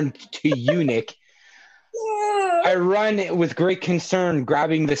 turned to eunuch, I run with great concern,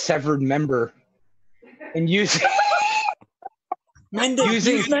 grabbing the severed member and using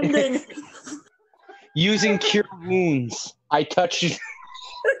using cure wounds. I touch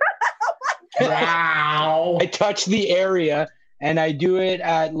Wow. I touch the area and I do it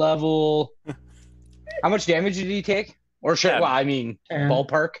at level. How much damage did he take? Or should, well, I mean, 10.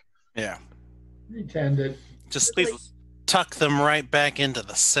 ballpark. Yeah. He tended. Just tuck them right back into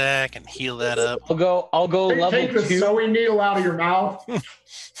the sack and heal that up. I'll go level Take the 2. sewing needle out of your mouth.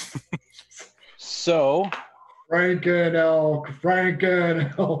 So Frankenelk. They're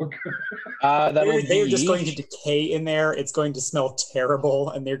just going to decay in there. It's going to smell terrible,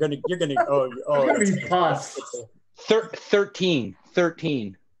 and you're gonna It's gonna be pus. 13.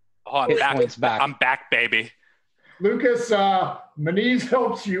 Oh, I'm Hit back. points back. I'm back, baby. Lucas, Maniz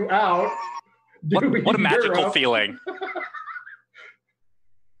helps you out. Dewey, What a magical you're up. feeling.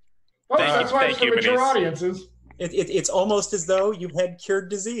 Oh, that's why it's for Thank you, mature Maniz. audiences. It's almost as though you've had cured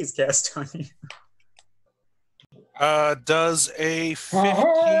disease cast on you. Does a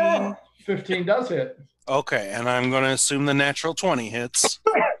 15? 15 does hit. Okay, and I'm going to assume the natural 20 hits.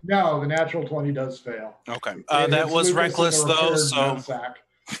 No, the natural 20 does fail. Okay, It that hits was Lucas in reckless the though. repaired So nutsack.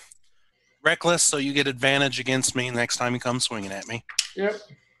 reckless, so you get advantage against me next time you come swinging at me. Yep.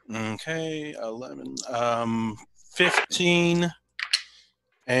 Okay, 11, 15,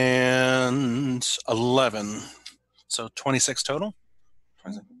 and 11. So 26 total?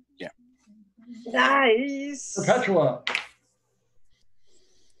 26. Yeah. Nice. Perpetua.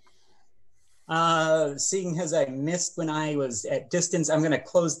 Seeing as I missed when I was at distance, I'm going to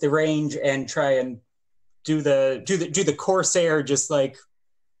close the range and try and do the Corsair, just like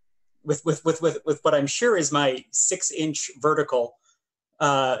with what I'm sure is my 6-inch vertical.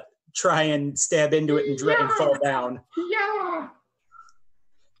 Try and stab into it and fall down. Yeah.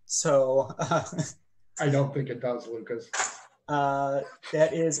 So I don't think it does, Lucas. that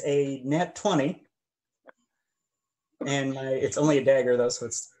is a nat 20, and it's only a dagger though, so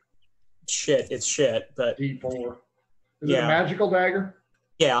it's shit. It's shit, but D4. Is it a magical dagger?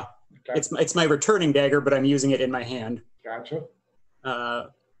 Yeah, Okay. it's my returning dagger, but I'm using it in my hand. Gotcha.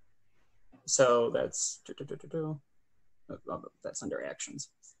 So that's that's under actions.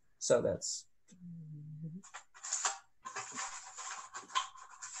 So that's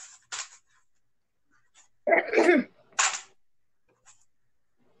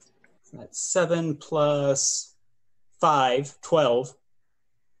that's 7 plus 5, 12.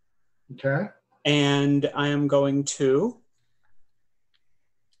 Okay. And I am going to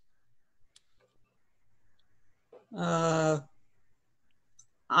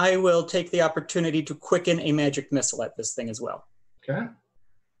I will take the opportunity to quicken a magic missile at this thing as well. Okay.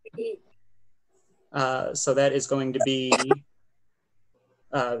 So that is going to be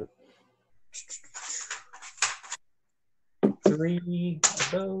 3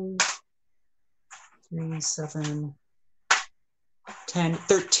 of those. 3, 7, 10,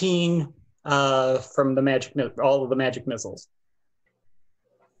 13 from the magic, all of the magic missiles.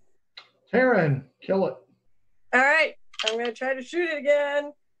 Taryn, kill it. All right, I'm gonna try to shoot it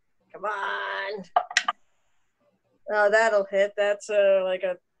again. Come on. Oh, that'll hit. That's like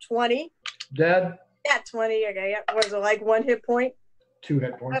a 20. Dead. Yeah, 20. Okay, yeah. Was it like 1 hit point? 2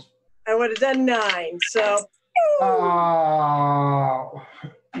 hit points. I would have done 9. So.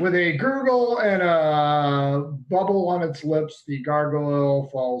 With a gurgle and a bubble on its lips, the gargoyle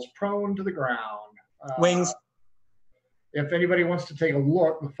falls prone to the ground. Wings. If anybody wants to take a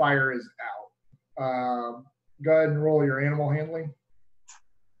look, the fire is out. Go ahead and roll your animal handling.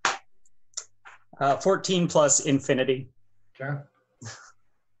 14 plus infinity. Okay.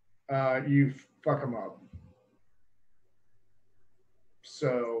 You fuck them up.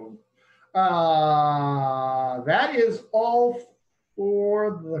 So that is all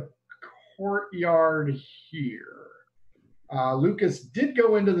for the courtyard here. Lucas did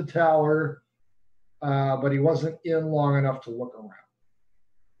go into the tower, but he wasn't in long enough to look around.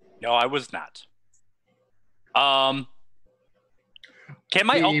 No, I was not. Can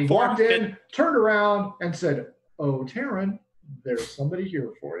my He elk form walked fit? in, turned around, and said, "Oh, Taryn, there's somebody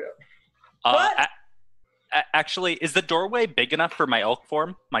here for you." What? Actually, is the doorway big enough for my elk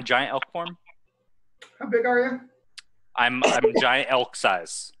form? My giant elk form? How big are you? I'm giant elk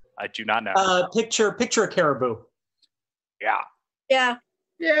size. I do not know. Picture a caribou. Yeah. Yeah.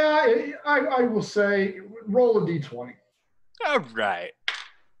 Yeah, I will say roll a d20. All right.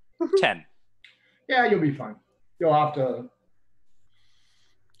 10. Yeah, you'll be fine. You'll have to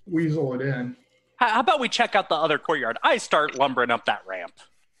weasel it in. How about we check out the other courtyard? I start lumbering up that ramp.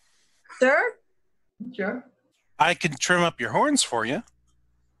 Sir? Okay. I can trim up your horns for you.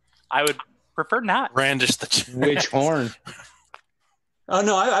 I would prefer not. Brandish the Which horn? Oh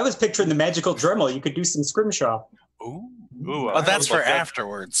no, I was picturing the magical Dremel. You could do some scrimshaw. Ooh. Ooh, Oh, that's for look good.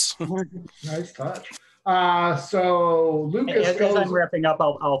 afterwards. Nice touch. So Lucas As goes. I'm wrapping up,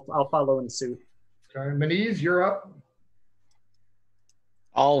 I'll follow in suit. Okay, Maniz, you're up.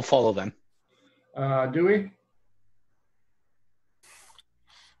 I'll follow them. Dewey.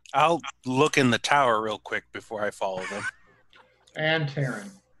 I'll look in the tower real quick before I follow them. And Taryn.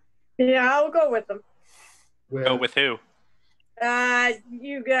 Yeah, I'll go with them. Go with who?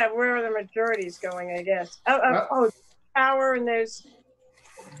 You got where the majority's going, I guess. Tower, and there's.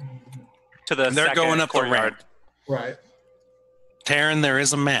 To the And they're second going up the courtyard. ramp. Right. Taryn, there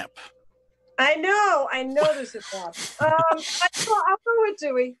is a map. I know this is bad. I'll go with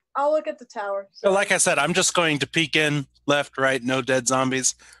Dewey. I'll look at the tower. So like I said, I'm just going to peek in, left, right, no dead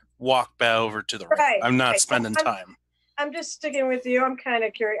zombies, walk back over to the right. Right, I'm not right. spending time. I'm just sticking with you. I'm kind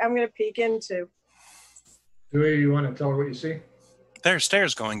of curious. I'm going to peek into. Dewey, you want to tell her what you see? There's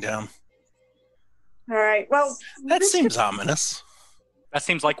stairs going down. All right. Well, That seems ominous. That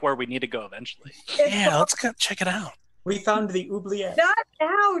seems like where we need to go eventually. Yeah, let's go check it out. We found the oubliette. Not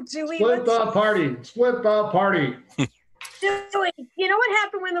now, Dewey. Split the party. Split the party. Dewey, you know what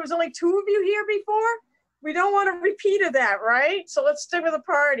happened when there was only two of you here before? We don't want a repeat of that, right? So let's stick with the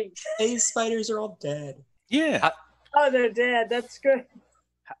party. These spiders are all dead. Yeah. Oh, they're dead. That's good.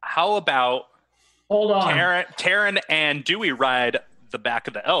 How about Hold on. Taryn and Dewey ride the back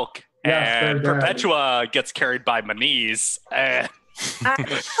of the elk, Yes, and they're dead. Perpetua gets carried by Maniz. Yeah,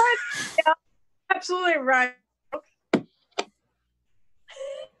 absolutely right.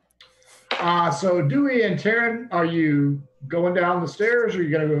 So Dewey and Taryn, are you going down the stairs or are you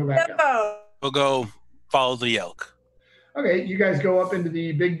going to go back up? No. We'll go follow the elk. Okay, you guys go up into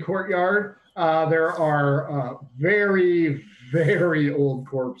the big courtyard. There are very, very old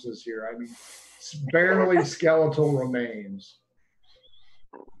corpses here. I mean, barely skeletal remains.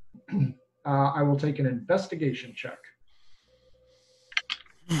 I will take an investigation check.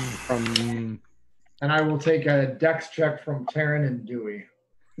 From And I will take a dex check from Taryn and Dewey.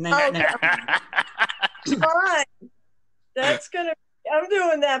 Oh, fine. That's gonna. I'm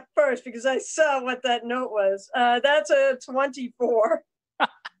doing that first because I saw what that note was. That's a 24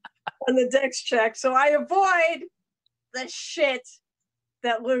 on the dex check, so I avoid the shit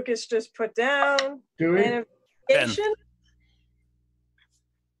that Lucas just put down. Dewey, And investigation.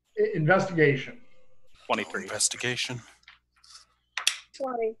 investigation. 23. Investigation.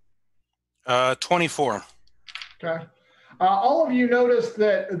 20. 24. Okay. All of you notice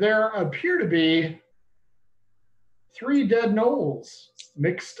that there appear to be 3 dead gnolls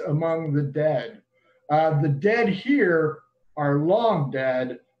mixed among the dead. The dead here are long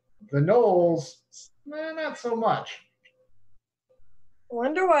dead. The gnolls, not so much.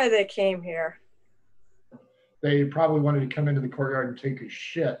 Wonder why they came here. They probably wanted to come into the courtyard and take a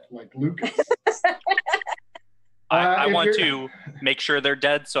shit like Lucas. I if want you're- to make sure they're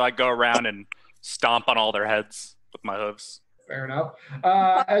dead, so I go around and stomp on all their heads with my hooves. Fair enough.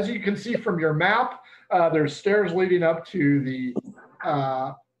 As you can see from your map, there's stairs leading up to the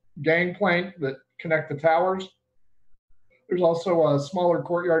gangplank that connect the towers. There's also a smaller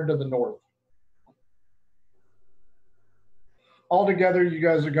courtyard to the north. Altogether, you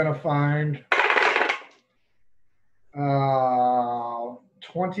guys are going to find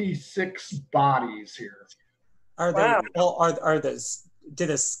 26 bodies here. Are Wow. they? Well, are those?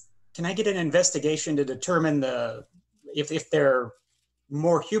 Can I get an investigation to determine if they're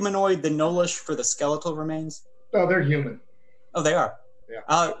more humanoid than gnollish for the skeletal remains? Oh, they're human. Oh, they are.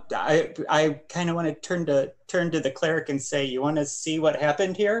 Yeah. I kind of want to turn to the cleric and say, "You want to see what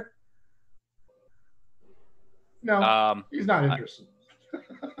happened here?" No, he's not interested.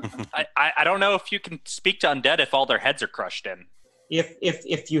 I don't know if you can speak to undead if all their heads are crushed in.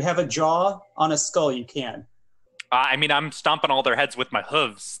 If you have a jaw on a skull, you can. I mean, I'm stomping all their heads with my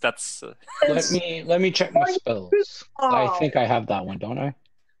hooves. That's let me check my spells. I think I have that one, don't I?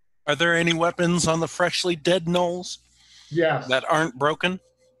 Are there any weapons on the freshly dead gnolls? Yes. that aren't broken?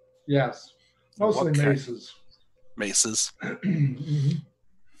 Yes. Mostly Okay. maces. Maces. Mhm.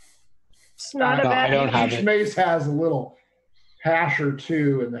 It's not a No, bad I don't have Each it. mace has a little hash or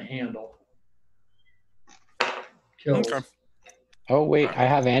two in the handle. Kills. Okay. Oh wait, I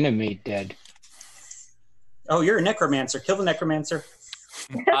have animate dead. Oh, you're a necromancer. Kill the necromancer.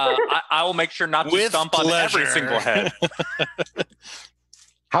 I will make sure not to With stomp on every pleasure. single head.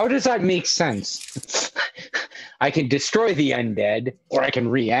 How does that make sense? I can destroy the undead, or I can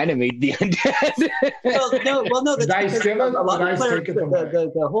reanimate the undead. No. The That's dice because give it, a lot the of dice clerics, take it away.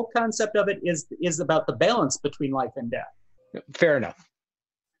 the whole concept of it is about the balance between life and death. Fair enough.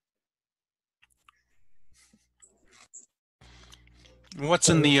 What's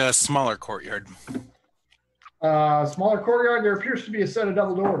in the smaller courtyard? Smaller courtyard, there appears to be a set of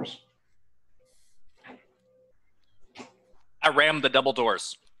double doors. I rammed the double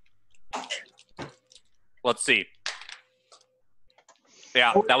doors. Let's see.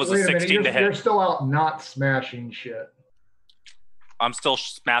 Yeah, that was a Wait minute, 16 to You're hit. still out not smashing shit. I'm still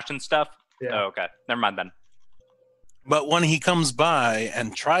smashing stuff? Yeah. Oh, okay. Never mind then. But when he comes by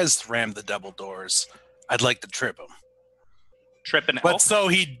and tries to ram the double doors, I'd like to trip him. Trip and But elk? so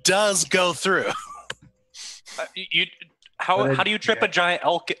he does go through. How do you trip a giant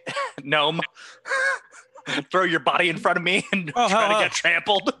elk gnome? Throw your body in front of me and try to get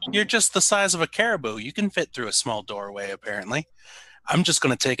trampled? You're just the size of a caribou. You can fit through a small doorway, apparently. I'm just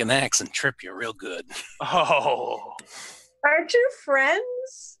going to take an axe and trip you real good. Oh. Aren't you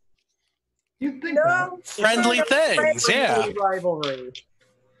friends? You'd think No. Friendly things, yeah. Rivalry.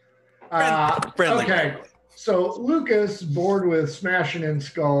 Friendly. Okay. So Lucas, bored with smashing in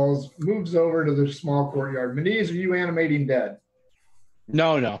skulls, moves over to the small courtyard. Maniz, are you animating dead?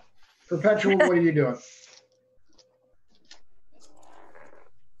 No. Perpetual, what are you doing?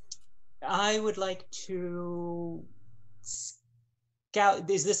 I would like to scout.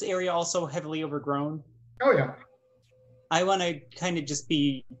 Is this area also heavily overgrown? Oh, yeah. I want to kind of just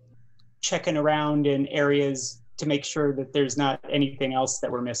be checking around in areas to make sure that there's not anything else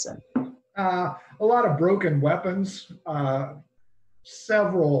that we're missing. A lot of broken weapons,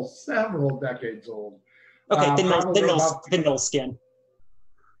 several decades old. Okay, thin probably knoll skin.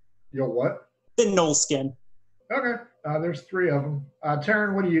 Yo, what? Thin knoll skin. Okay, there's 3 of them.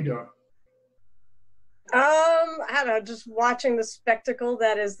 Taryn, what are you doing? I don't know, just watching the spectacle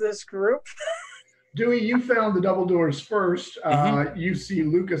that is this group. Dewey, you found the double doors first. You see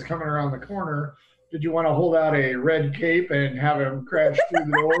Lucas coming around the corner. Did you want to hold out a red cape and have him crash through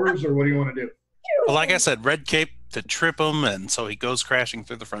the doors, or what do you want to do? Well, like I said, red cape to trip him, and so he goes crashing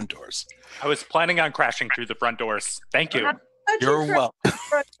through the front doors. I was planning on crashing through the front doors. Thank you. You're welcome.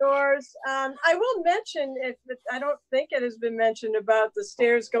 Front doors. I will mention, I don't think it has been mentioned about the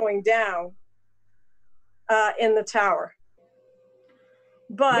stairs going down in the tower.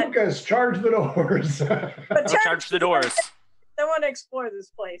 But Lucas, charge the doors. I'll charge the doors. I want to explore this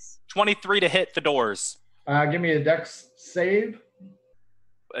place. 23 to hit the doors. Give me a dex save.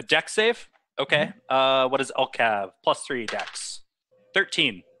 A dex save? Okay. What does elk have? +3 dex.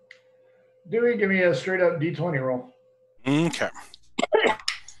 13. Dewey, give me a straight up D20 roll. Okay.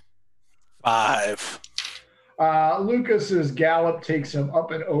 5. Lucas's gallop takes him up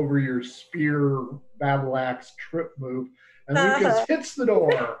and over your spear battle axe trip move, and Lucas hits the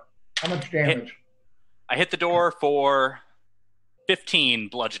door. How much damage? I hit the door for 15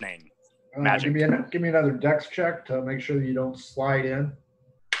 bludgeoning. Magic. Give me another dex check to make sure that you don't slide in.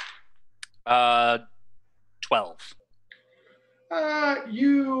 12.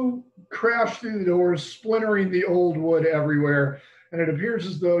 You crash through the doors, splintering the old wood everywhere, and it appears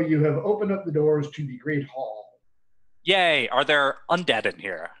as though you have opened up the doors to the Great Hall. Yay. Are there undead in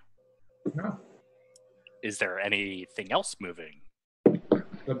here? No. Is there anything else moving?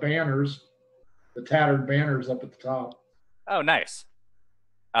 The banners, the tattered banners up at the top. Oh, nice.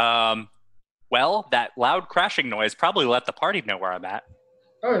 Well, that loud crashing noise probably let the party know where I'm at.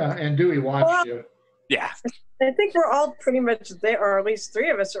 Oh, yeah, and Dewey watched you. Yeah. I think we're all pretty much there, or at least 3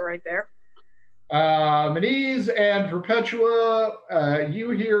 of us are right there. Maniz and Perpetua,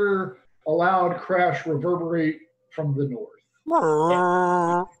 you hear a loud crash reverberate from the north.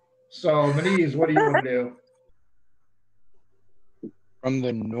 So, Maniz, what do you want to do? From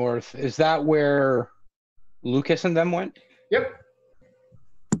the north. Is that where Lucas and them went? Yep.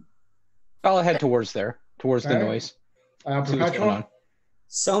 I'll head towards there, towards the Okay. noise. See what's going Perpetua? on.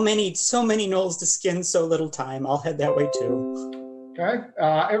 So many knolls to skin, so little time. I'll head that way too. Okay.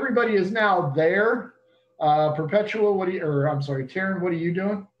 Everybody is now there. Perpetua, Taryn, what are you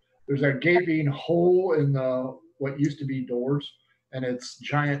doing? There's a gaping hole in the what used to be doors, and it's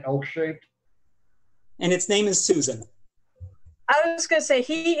giant elk shaped. And its name is Susan. I was gonna say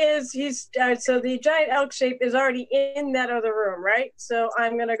he's so the giant elk shape is already in that other room, right? So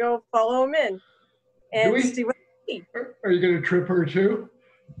I'm gonna go follow him in and Dewey? see what. Are you gonna trip her too?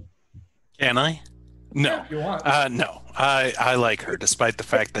 Can I? No. Yeah, if you want. No. I like her, despite the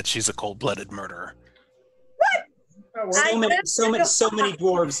fact that she's a cold-blooded murderer. That works. So many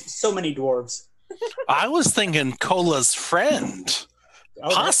dwarves. So many dwarves. I was thinking Cola's friend. Oh,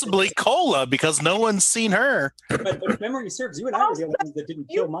 Possibly Cola, because no one's seen her. But if memory serves, you and I were the only ones that didn't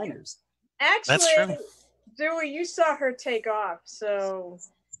kill miners. Actually, That's true. Dewey, you saw her take off, so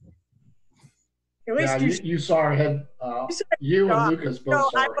at least Yeah, you saw her head. You and Lucas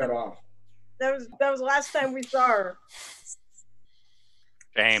both saw her head off. That was the last time we saw her.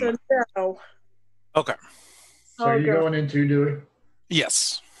 Shame. So no. Okay. So are you going into Dewey?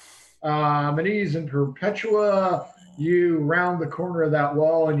 Yes. Manise and Perpetua, you round the corner of that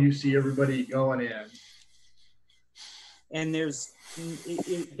wall and you see everybody going in. And there's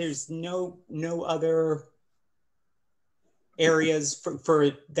no other areas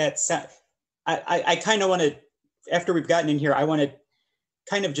for that sound. I kind of want to, after we've gotten in here, I want to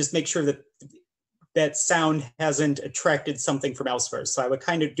kind of just make sure that sound hasn't attracted something from elsewhere. So I would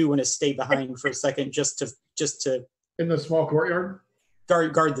kind of do want to stay behind for a second just to In the small courtyard?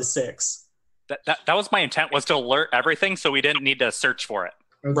 guard the 6. That was my intent, was to alert everything so we didn't need to search for it.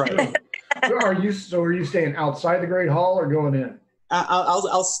 That's Right. true. Are you staying outside the Great Hall or going in?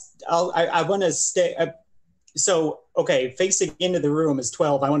 I want to stay. Okay, facing into the room is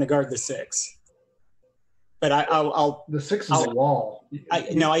 12. I want to guard the 6. But I'll The 6 is a wall.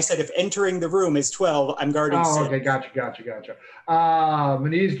 No, I said if entering the room is 12, I'm guarding 6. Oh, okay, gotcha.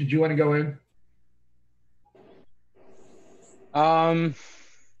 Manise, did you want to go in?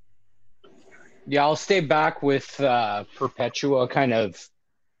 Yeah, I'll stay back with Perpetua, kind of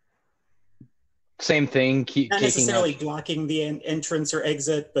same thing. Keep Not taking necessarily blocking the entrance or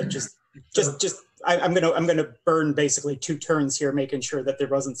exit, but I'm gonna burn basically 2 turns here, making sure that there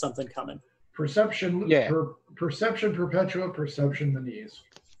wasn't something coming. Perception, Yeah. Perception, Perpetua, Perception, Manise.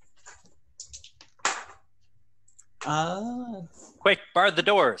 Quick, bar the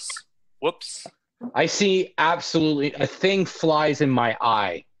doors. Whoops. I see absolutely a thing flies in my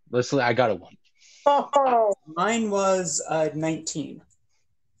eye. I got a 1. Oh, Mine was 19.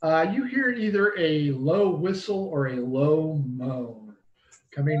 You hear either a low whistle or a low moan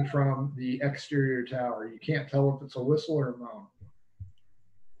coming from the exterior tower. You can't tell if it's a whistle or a moan.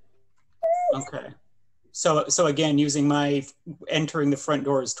 Okay. So again, using my entering the front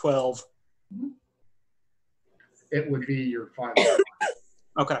door is 12. It would be your final.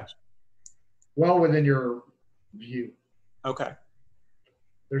 Okay. Well within your view. Okay.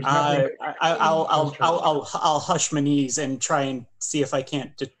 There's nothing. I'll hush my knees and try and see if I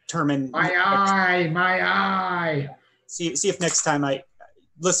can't determine. My eye. See if next time I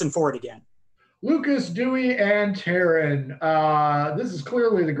listen for it again. Lucas, Dewey, and Taryn. This is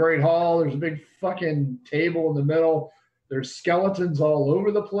clearly the Great Hall. There's a big fucking table in the middle. There's skeletons all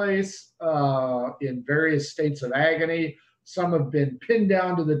over the place in various states of agony. Some have been pinned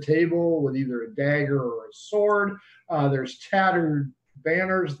down to the table with either a dagger or a sword. There's tattered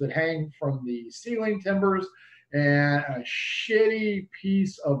banners that hang from the ceiling timbers and a shitty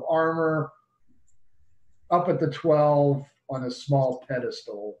piece of armor up at the 12 on a small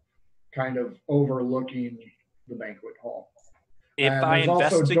pedestal, kind of overlooking the banquet hall. If and I there's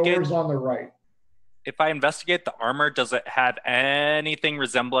also investigate, doors on the right. if I investigate the armor, does it have anything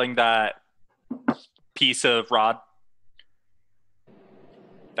resembling that piece of rod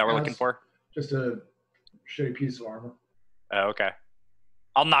that we're looking for? Just a shitty piece of armor. Oh, okay.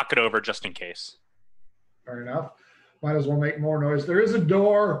 I'll knock it over just in case. Fair enough. Might as well make more noise. There is a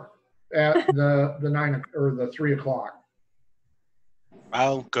door at the 9 or the 3 o'clock.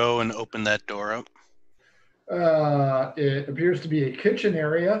 I'll go and open that door up. It appears to be a kitchen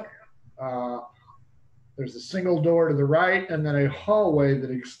area. There's a single door to the right and then a hallway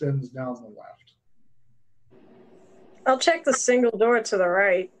that extends down the left. I'll check the single door to the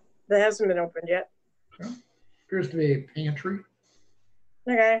right that hasn't been opened yet. Okay. Appears to be a pantry.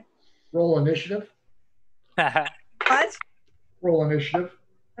 Okay. Roll initiative. What? Roll initiative.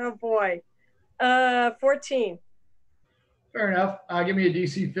 Oh boy. 14. Fair enough. Give me a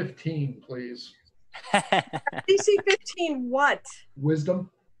DC 15, please. DC 15 what? Wisdom.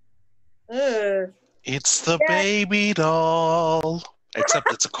 Ugh. It's the baby doll.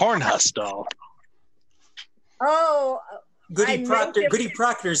 Except it's a corn husk doll. Oh, Goody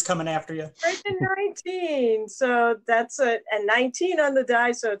Proctor's coming after you. right to 19. So that's a 19 on the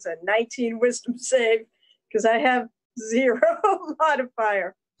die. So it's a 19 wisdom save because I have 0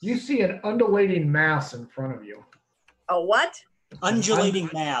 modifier. You see an undulating mass in front of you. A what? undulating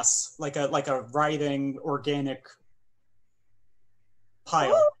mass, like a writhing organic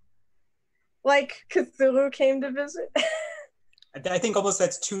pile. Like Cthulhu came to visit. I think almost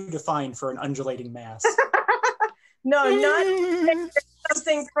that's too defined for an undulating mass. No, not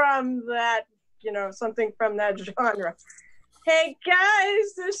something from that, something from that genre. Hey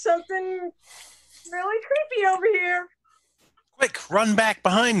guys, there's something really creepy over here. Quick, run back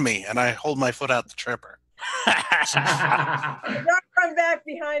behind me, and I hold my foot out the tripper. I don't run back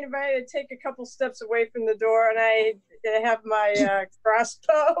behind him. I take a couple steps away from the door, and I have my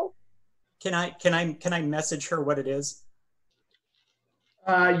crossbow. Can I message her what it is?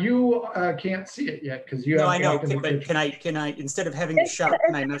 You can't see it yet because you. No, I know. But can I instead of having to shout,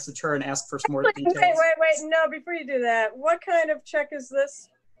 can I message her and ask for some more details? Wait. No, before you do that, what kind of check is this?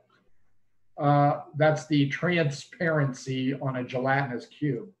 That's the transparency on a gelatinous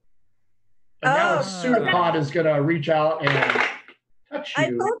cube. And now a pseudopod is going to reach out and touch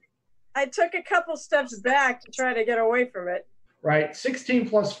you. I took a couple steps back to try to get away from it. Right. 16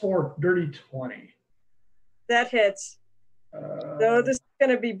 plus 4, dirty 20. That hits. No, this is going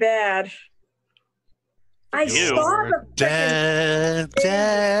to be bad. I saw the dead.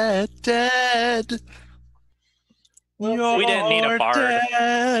 We didn't need a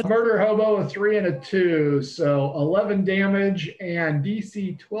bard. Murder hobo, a 3 and a 2. So 11 damage and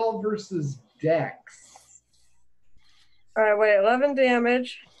DC 12 versus Dex. All right, wait, 11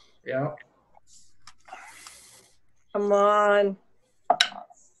 damage. Yeah. Come on.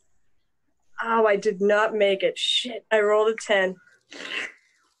 Oh, I did not make it. Shit, I rolled a 10.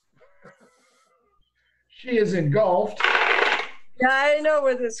 She is engulfed. Yeah, I know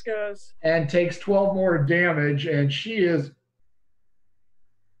where this goes. And takes 12 more damage, and she is...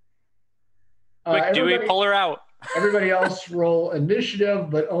 Quick, Dewey, pull her out. Everybody else roll initiative,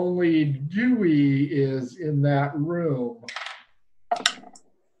 but only Dewey is in that room.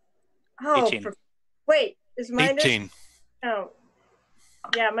 Oh, 18. Wait, is my 18. Oh.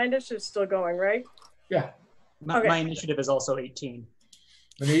 Yeah, my initiative's still going, right? Yeah. My initiative is also 18.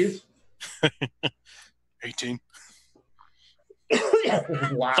 Manise? 18.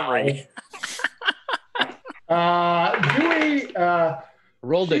 Wow. 3. Dewey...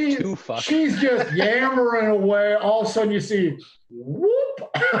 Rolled a 2, fuck. She's just yammering away. All of a sudden you see,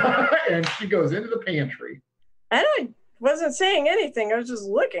 whoop, and she goes into the pantry. I wasn't saying anything. I was just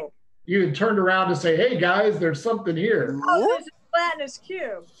looking. You had turned around to say, hey, guys, there's something here. Oh, there's a gelatinous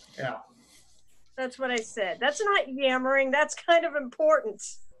cube. Yeah. That's what I said. That's not yammering. That's kind of important.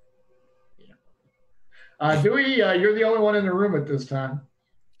 Dewey, you're the only one in the room at this time.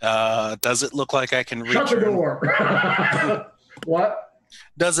 Does it look like I can reach Shut the her? door. What?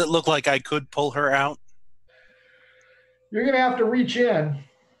 Does it look like I could pull her out? You're going to have to reach in.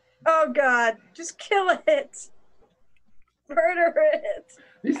 Oh, God. Just kill it. Murder it.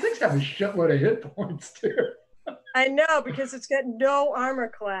 These things have a shitload of hit points, too. I know, because it's got no armor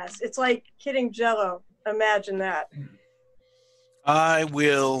class. It's like hitting Jello. Imagine that. I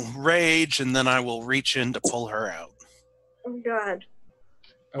will rage, and then I will reach in to pull her out. Oh, God.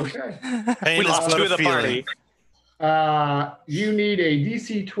 Okay. Pain We is lost but two a of the feeling. party. You need a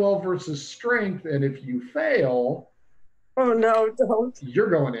DC 12 versus strength, and if you fail, Oh, no, don't. you're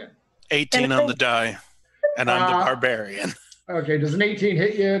going in. 18 on the die, and I'm the barbarian. Okay, does an 18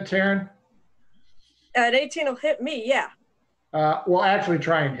 hit you, Taryn? At 18 will hit me, yeah. Well, actually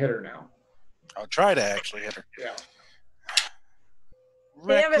try and hit her now. I'll try to actually hit her. Yeah.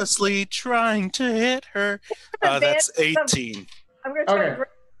 Recklessly trying to hit her. That's 18. I'm going to try Okay.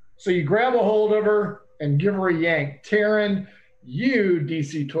 So you grab a hold of her and give her a yank. Taryn, you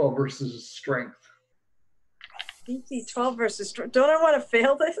DC 12 versus strength. DC 12 versus... Don't I want to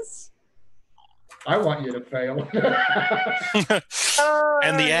fail this? I want you to fail.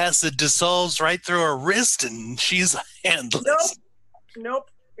 And the acid dissolves right through her wrist, and she's handless.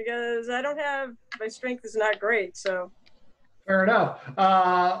 Nope. Because I don't have... My strength is not great, so... Fair enough.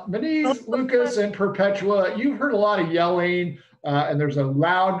 Manise, Lucas, and Perpetua, you've heard a lot of yelling, and there's a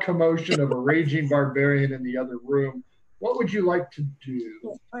loud commotion of a raging barbarian in the other room. What would you like to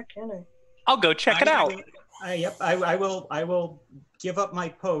do? Why can't I? I'll go check it out. I will give up my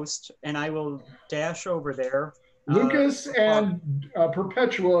post, and I will dash over there. Lucas and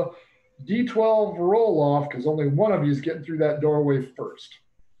Perpetua, D12 roll off, because only one of you is getting through that doorway first.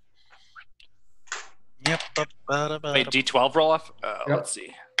 Yep. Wait, D12 roll off? Yep. Let's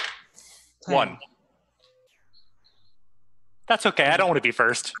see. 1. That's okay. I don't want to be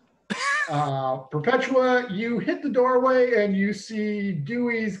first. Perpetua, you hit the doorway and you see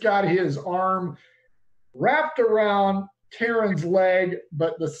Dewey's got his arm wrapped around Terran's leg,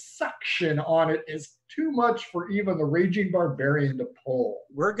 but the suction on it is too much for even the Raging Barbarian to pull.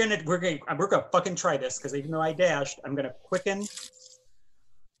 We're gonna fucking try this, because even though I dashed, I'm gonna quicken.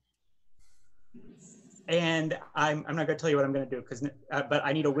 And I'm not gonna tell you what I'm gonna do, because but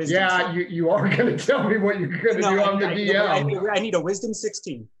I need a wisdom. Yeah, you are gonna tell me what you're gonna do on the DM. I need a wisdom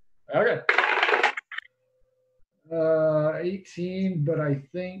 16. Okay. 18, but I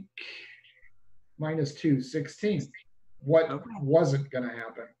think -2, 16. What wasn't gonna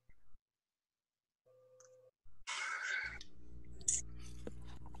happen?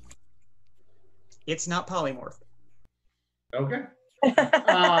 It's not polymorph. Okay.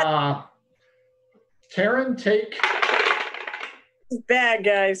 Terran, take. Bad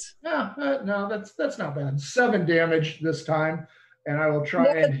guys. No, that's not bad. 7 damage this time, and I will try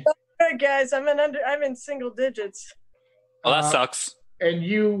and. Good guys, I'm in single digits. Oh, that sucks. And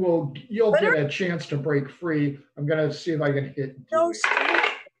you'll get a chance to break free. I'm gonna see if I can hit Dewey. No,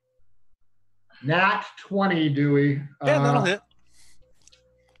 Nat 20, Dewey. Yeah, that'll hit.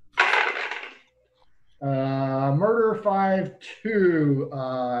 Murder 5-2,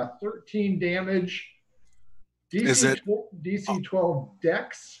 13 damage. DC 12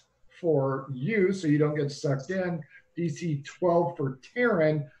 Dex for you, so you don't get sucked in. DC 12 for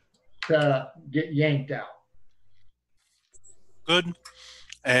Terran to get yanked out. Good.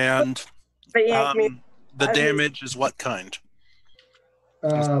 And the damage is what kind?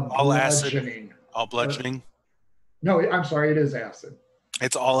 All acid? All bludgeoning? No, I'm sorry, it is acid.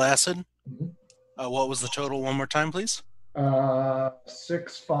 It's all acid? Mm-hmm. What was the total one more time, please?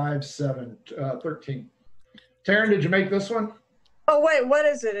 6, 5, 7, 13. Taryn, did you make this one? Oh, wait, what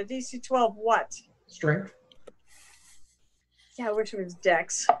is it? A DC 12 what? Strength. Yeah, I wish it was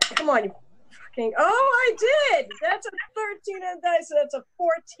Dex. Come on, you fucking... Oh, I did! That's a 13 and dice, so that's a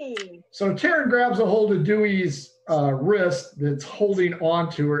 14. So Taryn grabs a hold of Dewey's wrist that's holding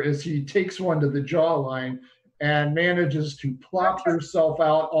onto her as he takes one to the jawline and manages to plop herself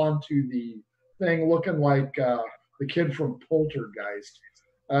out onto the thing looking like the kid from Poltergeist.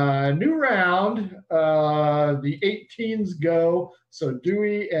 New round, the 18s go, so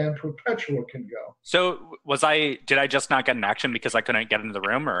Dewey and Perpetua can go. So did I just not get an action because I couldn't get into the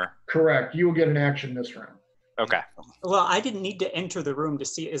room, or? Correct. You will get an action this round. Okay. Well, I didn't need to enter the room to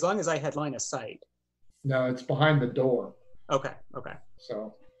see, as long as I had line of sight. No, it's behind the door. Okay.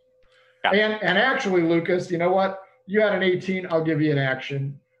 So, Got it. and actually, Lucas, you know what? You had an 18. I'll give you an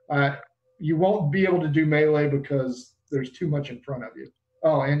action. You won't be able to do melee because there's too much in front of you.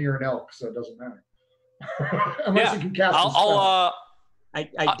 Oh, and you're an elk, so it doesn't matter. Unless you can cast a spell.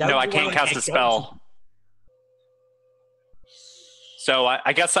 No, I can't cast a spell. So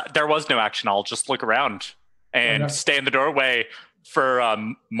I guess there was no action. I'll just look around and stay in the doorway for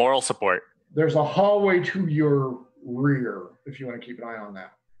moral support. There's a hallway to your rear if you want to keep an eye on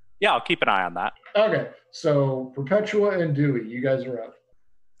that. Yeah, I'll keep an eye on that. Okay, so Perpetua and Dewey, you guys are up.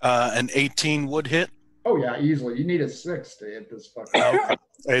 An 18 would hit. Oh yeah, easily. You need a 6 to hit this fucking. Okay.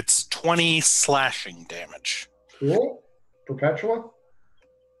 It's 20 slashing damage. Cool. Perpetua?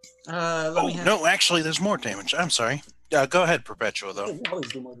 No, actually, there's more damage. I'm sorry. Go ahead, Perpetua, though. I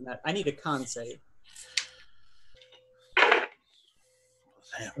always do more than that. I need a con save.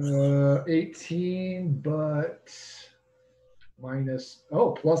 18, but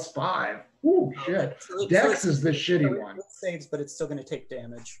 +5. Ooh, shit. Dex is the shitty one. It saves, but it's still going to take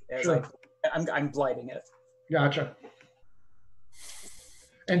damage. Sure. I'm blighting it. Gotcha.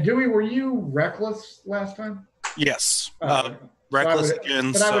 And Dewey, were you reckless last time? Yes. Okay. Reckless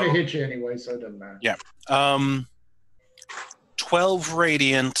again. But I would have hit you anyway, so it doesn't matter. Yeah. 12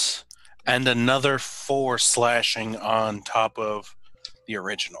 radiant and another 4 slashing on top of the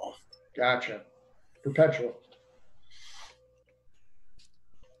original. Gotcha. Perpetual.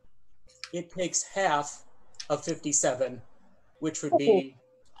 It takes half of 57, which would be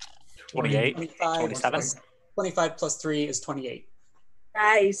 28, 27. 25 plus 3 is 28.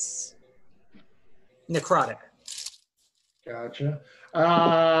 Nice. Necrotic. Gotcha.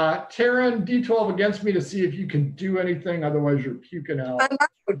 Taryn, D12 against me to see if you can do anything. Otherwise, you're puking out. I'm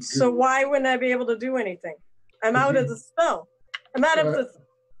out. So why wouldn't I be able to do anything? I'm out of the spell. I'm out of the...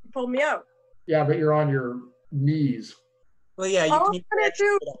 You pulled me out. Yeah, but you're on your knees. Well, yeah. All I'm going to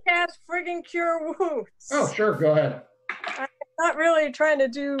do is cast friggin' Cure Wounds. Oh, sure. Go ahead. I'm not really trying to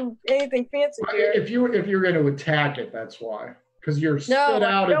do anything fancy here. If you're going to attack it, that's why. Because you're spit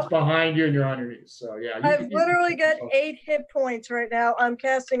out, it's behind you, and you're on your knees. So, yeah. I've literally got 8 hit points right now. I'm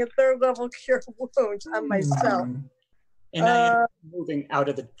casting a 3rd level Cure Wounds on myself. And I am moving out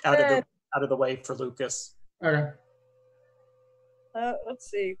of the way for Lucas. Okay. Let's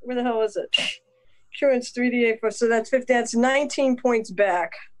see. Where the hell is it? Current's 3d8, so that's 50. That's 19 points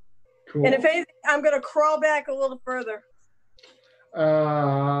back. Cool. And if anything, I'm going to crawl back a little further.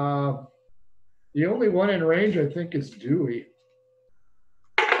 The only one in range, I think, is Dewey.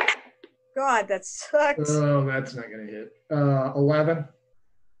 God, that sucks. Oh, that's not going to hit. 11.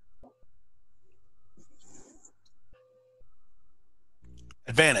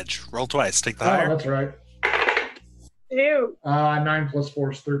 Advantage. Roll twice. Take the Oh, higher. that's right. Ew. 9 plus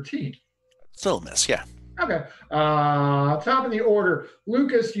 4 is 13. Still a miss, yeah. Okay. Top of the order.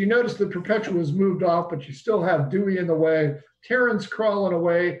 Lucas, you notice the Perpetua was moved off, but you still have Dewey in the way. Terran's crawling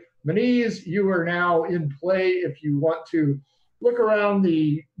away. Maniz, you are now in play if you want to look around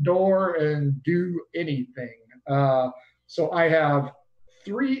the door and do anything. So I have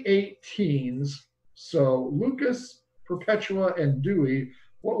 3 18s. So Lucas, Perpetua, and Dewey,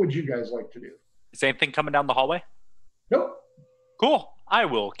 what would you guys like to do? Is anything coming down the hallway? Nope. Cool. I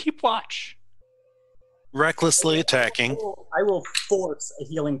will keep watch. Recklessly attacking. I will force a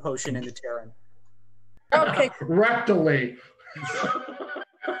healing potion into Terran. Okay. Rectally.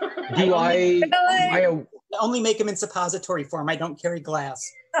 Do I? Only make him in suppository form. I don't carry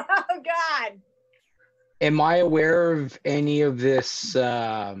glass. Oh, God. Am I aware of any of this?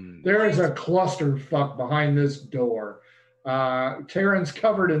 There is a clusterfuck behind this door. Terran's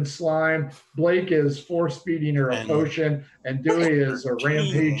covered in slime. Blake is force feeding her a potion, and Dewey is a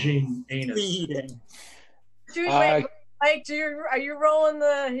rampaging anus. Feeding. Dude, wait, Mike, are you rolling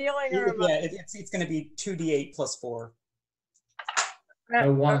the healing? Or Yeah, it's going to be 2d8 plus 4.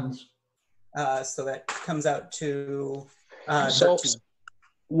 No ones. So that comes out to So 13.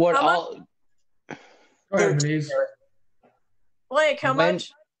 what? How I'll, Go ahead, Maniz. Blake, how When-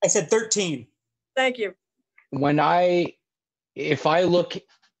 much? I said 13. Thank you. if I look,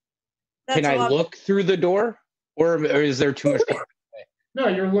 That's can a I lot. look through the door, or is there too much? No,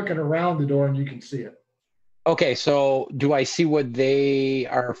 you're looking around the door and you can see it. Okay, so do I see what they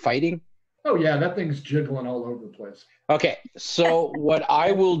are fighting? Oh, yeah, that thing's jiggling all over the place. Okay, so what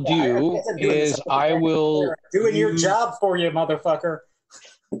I will do I'm doing is something. I will Doing your job for you, motherfucker.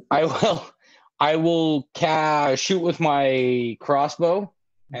 I will shoot with my crossbow,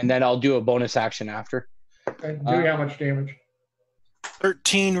 and then I'll do a bonus action after. Okay, Dewey, how much damage?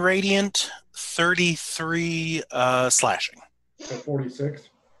 13 radiant, 33 slashing. So 46.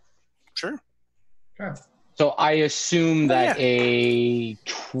 Sure. Okay. So I assume that a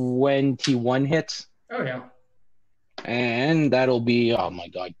 21 hits, Oh, yeah. and that'll be, oh my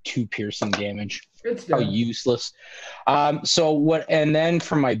god, 2 piercing damage. It's How dead. useless. So what? And then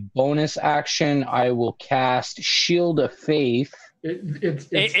for my bonus action, I will cast Shield of Faith. It's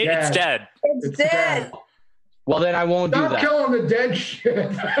It's dead. dead. It's dead. Well, then I won't do Stop that. killing the dead shit.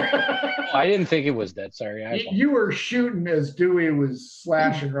 I didn't think it was dead. Sorry. You were shooting as Dewey was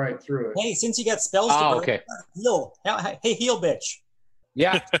slashing right through it. Hey, since you got spells to Oh, burn, okay. heal. Hey, heal, bitch.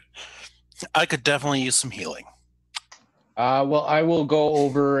 Yeah. I could definitely use some healing. Well, I will go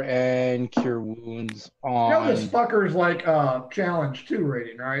over and cure wounds You know on. this fucker's like challenge 2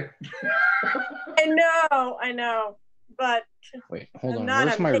 rating, right? I know. But Wait, hold on. Not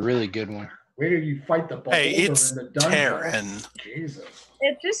Where's a my big- really good one? Where do you fight the beholder Hey, it's in the dungeon? Terran. Jesus.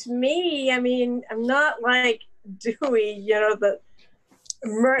 it's just me. I mean, I'm not like Dewey, the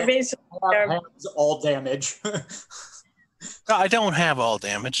basically. It's all damage. No, I don't have all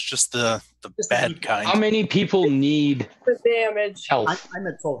damage, just the Just the bad people. How kind. many people need The damage. health? I'm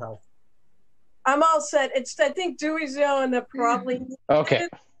at full health. I'm all set. I think Dewey's the one that probably. Okay.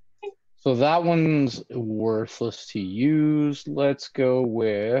 So that one's worthless to use. Let's go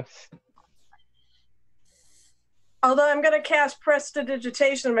with. Although I'm going to cast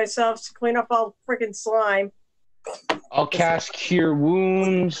Prestidigitation on myself to clean up all freaking slime. I'll cast Cure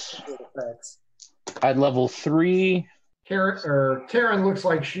Wounds Effects. at level 3. Terran looks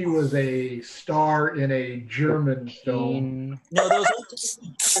like she was a star in a German film. 15. No, those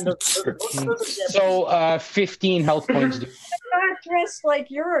are So 15 health points. I'm not dressed like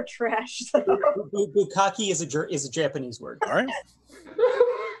Eurotrash, though. Bukaki is a Japanese word. All right.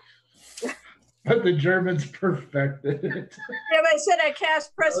 But the Germans perfected it. Yeah, but I said I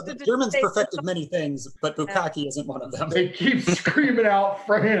cast The Prestidigitation. Germans perfected many things, but Bukaki isn't one of them. They keep screaming out,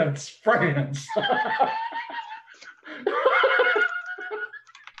 France, France.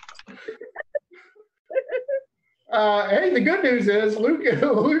 Hey, the good news is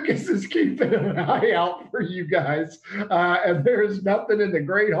Lucas is keeping an eye out for you guys, and there's nothing in the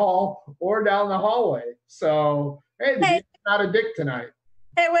Great Hall or down the hallway. So, hey, the dude's not a dick tonight.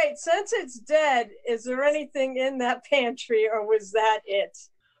 Hey, wait, since it's dead, is there anything in that pantry, or was that it?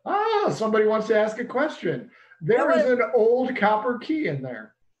 Oh, somebody wants to ask a question. There is an old copper key in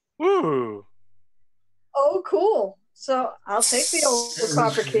there. Ooh. Oh, cool. So I'll take the old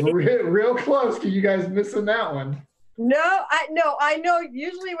copper key. Real close to you guys missing that one. No, I know.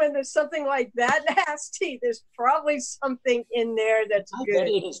 Usually when there's something like that nasty, there's probably something in there that's I good. bet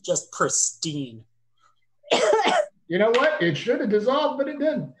it is just pristine. You know what? It should have dissolved, but it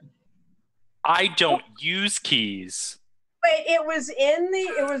didn't. I don't use keys. Wait, it was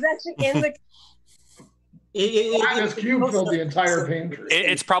actually in the. This cube filled the entire pantry.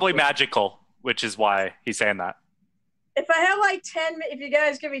 It's probably magical, which is why he's saying that. If I have like 10, if you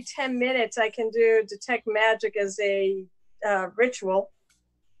guys give me 10 minutes, I can do detect magic as a ritual.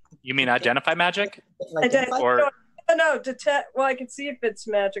 You mean identify magic? No, detect. Well, I can see if it's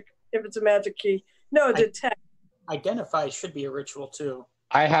magic, if it's a magic key. No, detect. Identify should be a ritual too.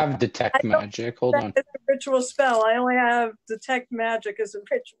 I have detect magic. Hold on. It's a ritual spell. I only have detect magic as a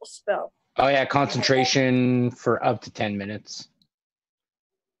ritual spell. Oh yeah, concentration for up to 10 minutes.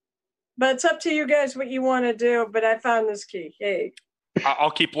 But it's up to you guys what you want to do. But I found this key. Hey. I'll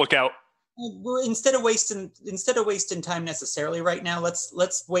keep lookout. Well, instead of wasting time necessarily right now,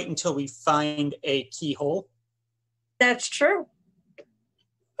 let's wait until we find a keyhole. That's true.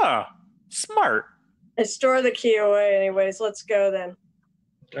 Huh. Smart. I store the key away anyways. Let's go then.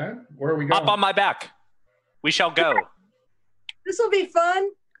 Okay, where are we going? Hop on my back. We shall go. This will be fun.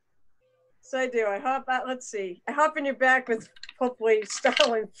 So I do. I hop out. Let's see. I hop in your back with hopefully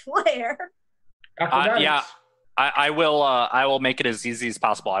style and flair. Yeah, I will. I will make it as easy as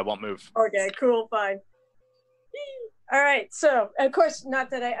possible. I won't move. Okay, cool, fine. All right. So, of course, not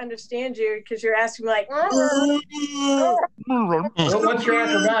that I understand you because you're asking me like. Well, what's your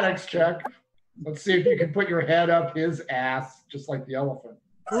acrobatics check? Let's see if you can put your head up his ass, just like the elephant.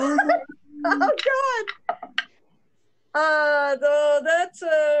 Oh God. Though that's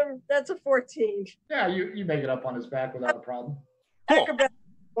a 14. Yeah, you make it up on his back without a problem. Cool. Acrobatics,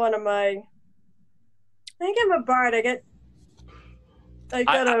 one of my. I think I'm a bard. I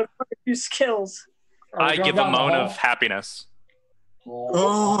got a few skills. I give a moan of happiness.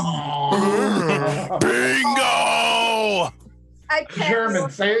 Oh. Bingo! I German,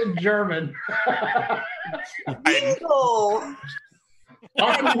 say it in German. Bingo!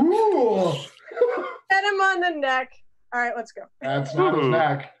 Ooh. Pat him on the neck. All right, let's go. That's not his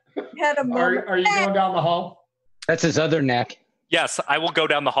neck. Had a moment. Are you going down the hall? That's his other neck. Yes, I will go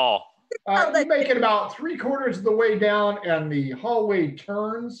down the hall. You make it about 3/4 of the way down, and the hallway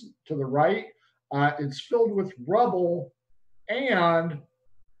turns to the right. It's filled with rubble, and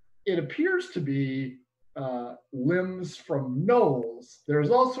it appears to be limbs from gnolls. There's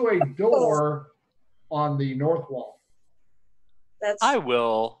also a door on the north wall. I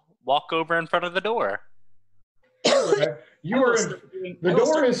will walk over in front of the door. Okay. The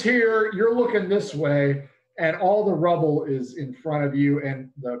door is here. You're looking this way, and all the rubble is in front of you,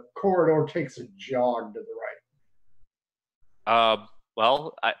 and the corridor takes a jog to the right.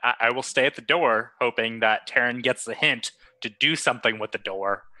 Well, I will stay at the door, hoping that Taryn gets the hint to do something with the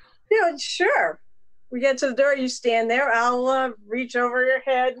door. Yeah, sure. We get to the door. You stand there. I'll reach over your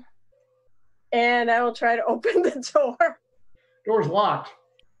head, and I will try to open the door. Door's locked.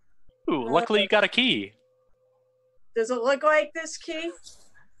 Ooh, luckily you got a key. Does it look like this key?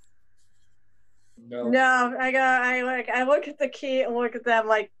 No. No, I look at the key and look at that. I'm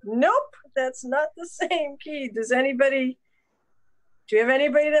like, nope, that's not the same key. Do you have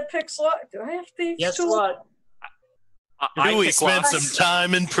anybody that picks lock? Do I have thieves? Guess what? Dewey spent some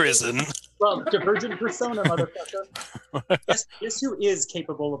time in prison. Well, divergent persona, motherfucker. Guess who is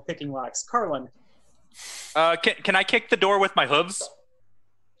capable of picking locks? Carlin. Can I kick the door with my hooves?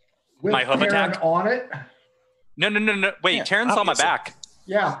 With my hoof Taryn attack? on it? No. Wait, Yeah, Taryn's on my obviously. back.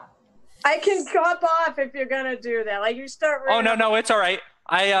 Yeah. I can hop off if you're gonna do that. Like you start. Oh no, it's all right.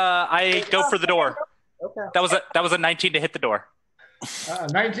 I go for the door. Okay. That was a 19 to hit the door.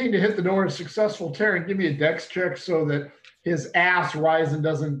 19 to hit the door is successful. Taryn, give me a dex check so that his ass rising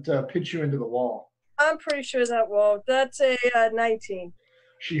doesn't pitch you into the wall. I'm pretty sure that won't. That's a 19.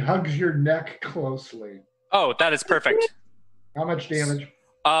 She hugs your neck closely. Oh, that is perfect. How much damage?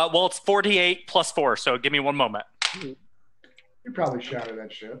 Well, it's 48 plus 4, so give me one moment. You probably shattered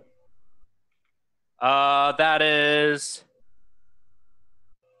that shit. That is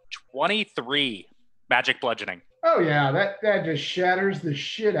 23 magic bludgeoning. Oh yeah, that just shatters the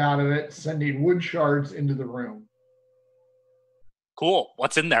shit out of it, sending wood shards into the room. Cool.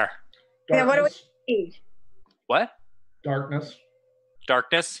 What's in there? Yeah, what do we Darkness. need? What? Darkness.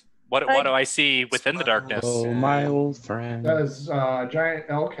 Darkness? What do I see within the darkness? Oh, my old friend. Does giant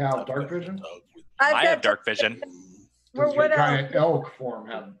elk have dark vision? I have dark vision. Does your What giant elk form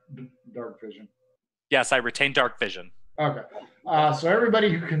have dark vision? Yes, I retain dark vision. Okay. So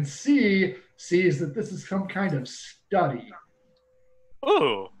everybody who can see sees that this is some kind of study.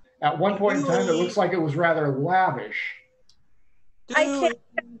 Ooh. At one point in time, it looks like it was rather lavish. I can't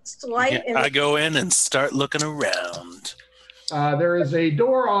cast light in I go in and start looking around. There is a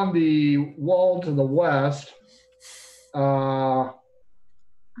door on the wall to the west. Dewey,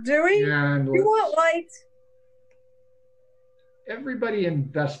 And you want light? everybody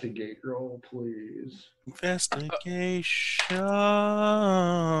investigate roll, please. Investigation.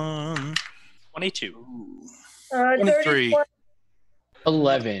 22. 23.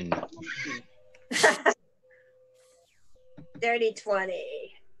 11. Dirty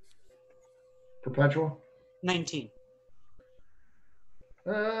 20. Perpetual? 19.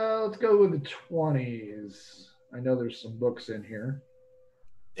 Let's go with the 20s. I know there's some books in here.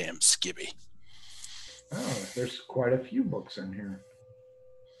 Damn Skibby. Oh, there's quite a few books in here.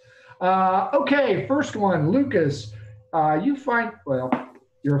 Okay, first one, Lucas. You find, well,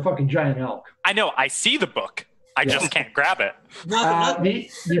 you're a fucking giant elk. I know. I see the book. I Yeah. just can't grab it.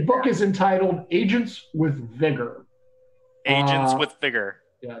 The book is entitled Agents with Vigor. Agents with vigor.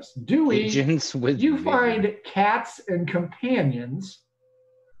 Yes. Dewey, Agents with you vigor. find cats and companions.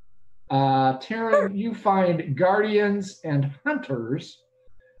 Taryn, you find guardians and hunters.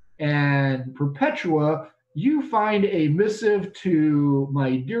 And Perpetua, you find a missive to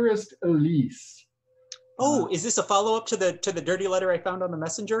my dearest Elise. Oh, is this a follow-up to the dirty letter I found on the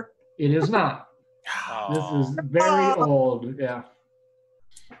messenger? It is not. Oh. This is very old. Yeah.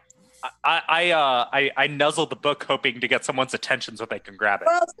 I nuzzle the book hoping to get someone's attention so they can grab it.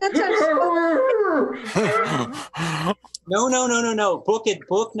 Well, since I'm No. Book it.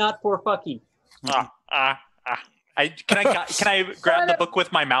 Book not for fucking. Can I grab the book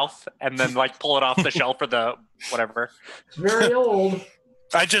with my mouth and then like pull it off the shelf or the whatever? It's very old.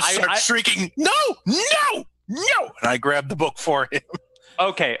 I just start shrieking, no! And I grab the book for him.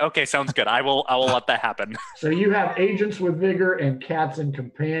 Okay, sounds good. I will let that happen. So you have Agents with Vigor and Cats and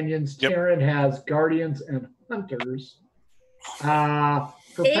Companions. Yep. Taryn has Guardians and Hunters.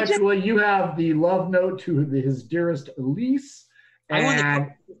 Perpetua, you have the love note to his dearest Elise. I want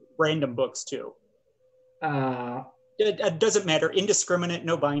And the random books too. It doesn't matter. Indiscriminate,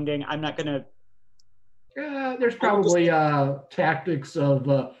 no binding. I'm not gonna. there's probably tactics of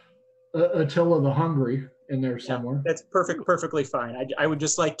Attila the Hungry in there somewhere. That's perfectly fine. I would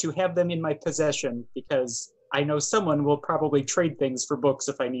just like to have them in my possession because I know someone will probably trade things for books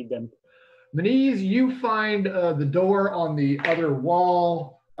if I need them. Maniz, you find the door on the other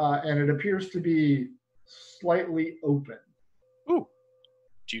wall, and it appears to be slightly open. Ooh.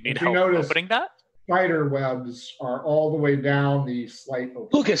 Do you need If you help notice- opening that? Spider webs are all the way down the slight opening.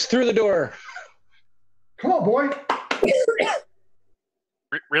 Lucas, through the door. Come on, boy.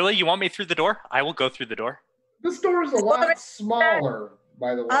 Really? You want me through the door? I will go through the door. This door is a lot smaller,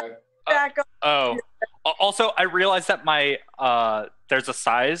 by the way. back up. Oh. Also, I realized that my there's a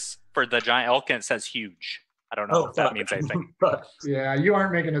size for the giant elk and it says huge. I don't know if that means anything. Yeah, you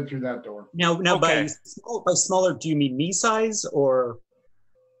aren't making it through that door. Now, Okay. by smaller, do you mean me size or?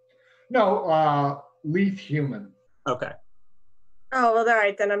 No, Leith human. Okay. Oh, well, all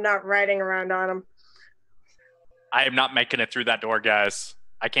right, then I'm not riding around on him. I am not making it through that door, guys.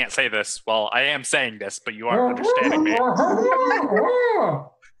 I can't say this. Well, I am saying this, but you aren't understanding me.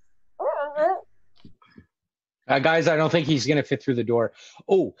 Guys, I don't think he's going to fit through the door.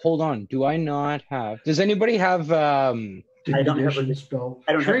 Oh, hold on. Do I not have... Does anybody have... I don't have Diminution a- spell.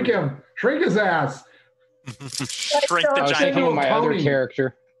 I don't Shrink have him. Shrink his ass. Shrink the I was giant thinking of elk. my other Tony.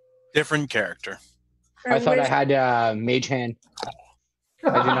 character. Different character. I thought I had Mage Hand. I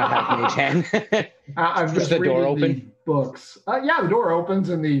do not have Mage Hand. I'm Is just the door reading the open? books. Yeah, the door opens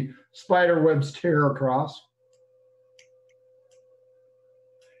and the spider webs tear across.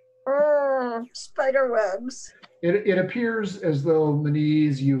 Spider webs. It appears as though,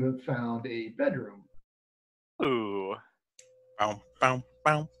 Maniz, you have found a bedroom. Ooh. Bow, bow,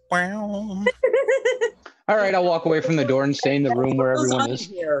 bow, bow. All right, I'll walk away from the door and stay in the room where What's everyone on is.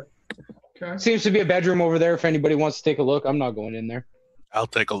 here? Okay. Seems to be a bedroom over there if anybody wants to take a look. I'm not going in there. I'll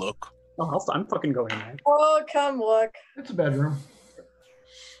take a look. I'm fucking going in there. Oh, come look. It's a bedroom.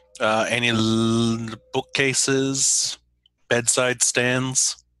 Any bookcases, bedside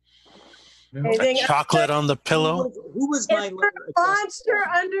stands, No. Anything chocolate on the pillow. Who was my It's letter a monster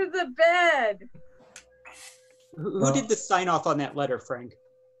under the bed. Who did the sign off on that letter, Frank?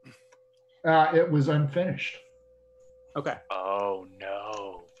 It was unfinished. Okay. Oh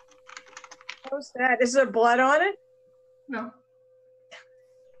no. What's that? Is there blood on it? No.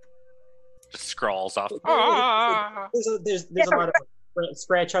 Just scrawls off. There's a lot of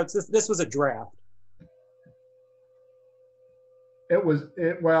scratch outs. This was a draft.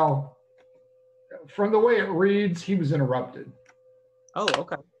 Well, from the way it reads, he was interrupted. Oh,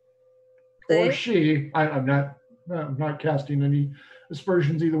 okay. Or she. I'm not casting any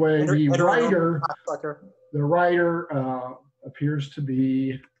aspersions either way. The writer appears to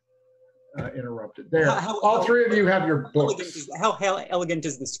be interrupted. There. All three of you have your books. How elegant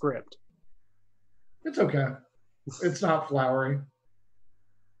is the script? It's okay. It's not flowery.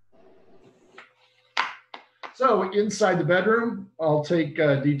 So inside the bedroom, I'll take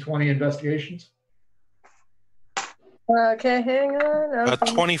D20 investigations. Okay, hang on.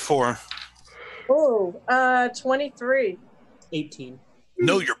 24. Oh, 23. 18.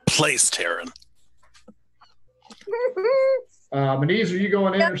 Know your place, Taryn. Manise, are you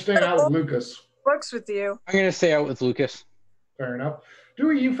going in or staying out with Lucas? Books with you. I'm going to stay out with Lucas. Fair enough.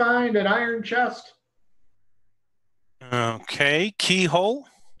 Do you find an iron chest? Okay, keyhole.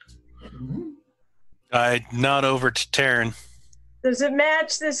 Mm-hmm. I nod over to Taryn. Does it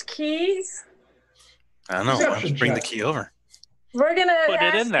match this key? I don't know. Why don't you bring the key over? We're going to put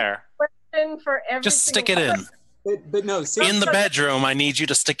it in there. For every Just stick it in. But no, seriously. In the bedroom, I need you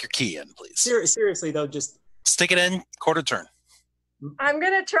to stick your key in, please. Seriously, though, just stick it in, quarter turn. I'm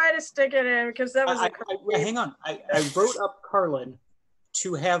going to try to stick it in because that was hang on. I wrote up Carlin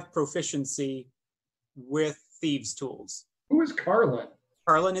to have proficiency with thieves' tools. Who is Carlin?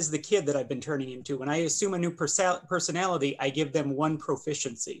 Carlin is the kid that I've been turning into. When I assume a new personality, I give them one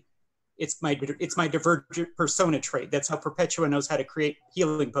proficiency. It's my divergent persona trait. That's how Perpetua knows how to create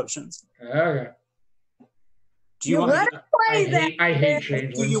healing potions. Okay. Do you want me to, I hate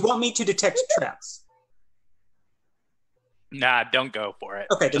changelings. Do you want me to detect traps? Nah, don't go for it.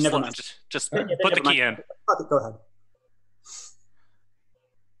 Okay, then never mind. Just put the key in. Okay, go ahead.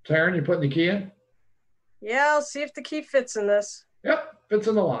 Taryn, you putting the key in? Yeah, I'll see if the key fits in this. Yep, fits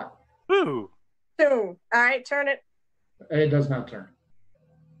in the lock. Ooh. All right, turn it. It does not turn.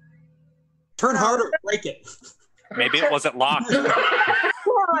 Turn harder, break it. Maybe it wasn't locked.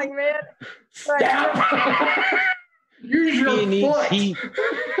 Wrong, man. Use your foot.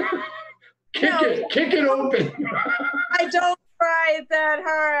 Kick it open. I don't try it that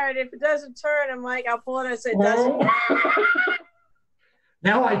hard. If it doesn't turn, I'm like, I'll pull it and say it doesn't.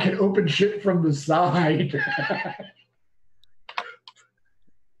 Now I can open shit from the side.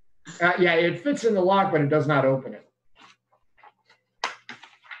 Yeah, it fits in the lock, but it does not open it.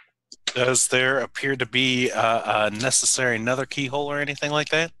 Does there appear to be necessary another keyhole or anything like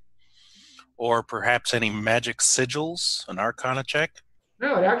that? Or perhaps any magic sigils, an arcana check?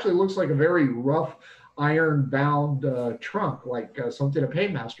 No, it actually looks like a very rough iron-bound trunk, like something a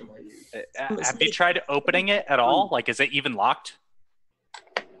paymaster might use. Have you tried opening it at all? Like, is it even locked?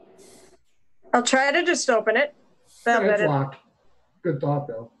 I'll try to just open it. It's locked. Good thought,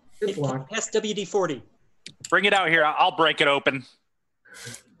 though. It's locked. SWD-40. Bring it out here. I'll break it open.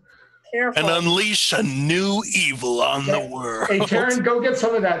 Careful. And unleash a new evil on the world. Hey, Taryn, go get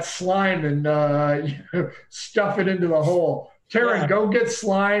some of that slime and stuff it into the hole. Taryn, go get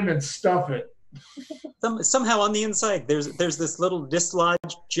slime and stuff it. Somehow on the inside, there's this little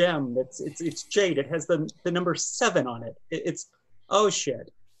dislodged gem. It's jade. It has the number 7 on it. It's oh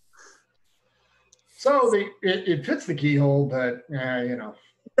shit. So it fits the keyhole, but you know.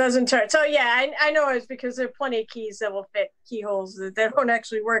 Doesn't turn. So yeah, I know it's because there are plenty of keys that will fit keyholes that they don't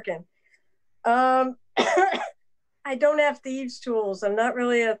actually work in. I don't have thieves' tools. I'm not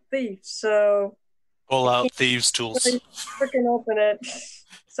really a thief, so pull out thieves' tools. Freaking open it.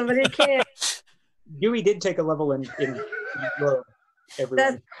 Somebody can. Dewey did take a level in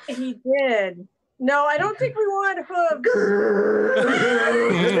everyone. He did. No, I don't think we want hooves.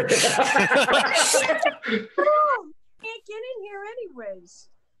 No, can't get in here anyways.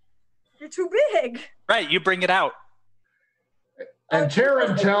 You're too big. Right, you bring it out. And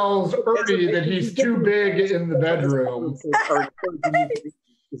Taryn tells Ernie that he's too big in the bedroom.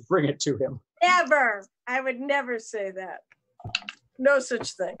 Just bring it to him. Never. I would never say that. No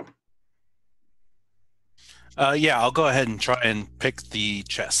such thing. Yeah, I'll go ahead and try and pick the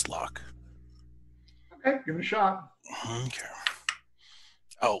chest lock. Okay, give it a shot. Okay.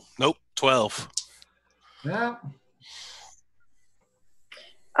 Oh, nope, 12. Yeah.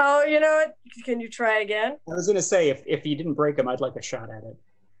 Oh, you know what? Can you try again? I was going to say, if you didn't break him, I'd like a shot at it.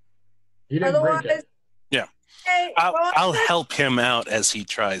 He didn't break it. Yeah. Hey, I'll help him out as he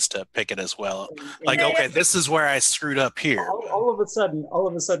tries to pick it as well. Like, okay, this is where I screwed up here. All of a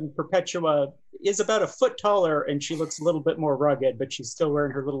sudden, Perpetua is about a foot taller, and she looks a little bit more rugged, but she's still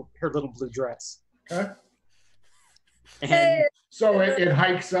wearing her little blue dress. Okay. And so it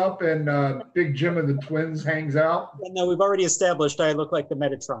hikes up, and Big Jim of the Twins hangs out. No, we've already established I look like the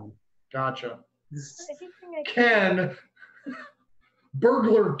Metatron. Gotcha. Ken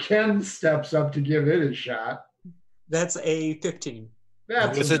Burglar Ken steps up to give it a shot. That's a 15.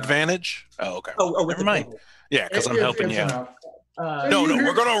 That's With enough. advantage? Oh, okay. Oh, with Never mind. advantage. Yeah, because I'm It's helping you out. enough. No, you hear-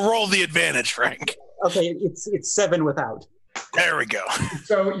 we're going to roll the advantage, Frank. Okay, it's 7 without. There we go.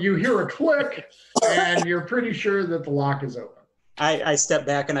 So you hear a click, and you're pretty sure that the lock is open. I step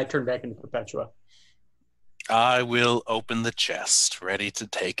back and I turn back into Perpetua. I will open the chest, ready to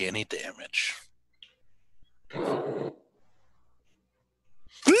take any damage.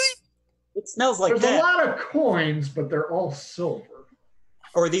 It smells like There's that. a lot of coins, but they're all silver.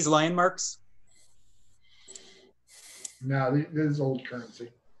 Or are these lion marks? No, this is old currency.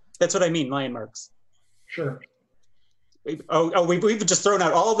 That's what I mean, lion marks. Sure. We've just thrown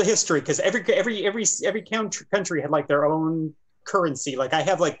out all the history because every country had like their own currency. Like I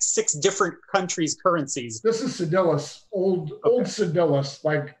have like 6 different countries' currencies. This is Sedillus, old Sedillus,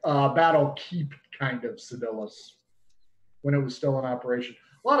 like Batel Keep kind of Sedillus, when it was still in operation.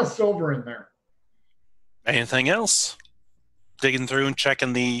 A lot of silver in there. Anything else? Digging through and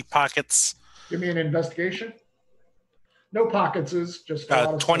checking the pockets. Give me an investigation. No pockets is just a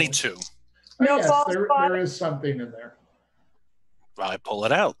lot of 22. silver. No Yes, false there bottom. is something in there. I pull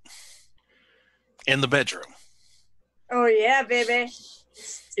it out. In the bedroom. Oh yeah, baby.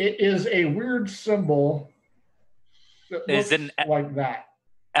 It is a weird symbol that Is looks it an- like that.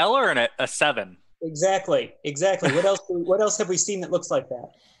 L or a 7? Exactly. What else have we seen that looks like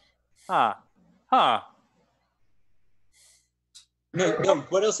that? Huh. No.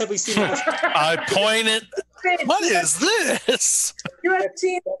 What else have we seen? I point it. What is this? You have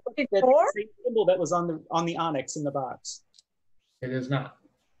seen That before? same symbol that was on the onyx in the box. It is not.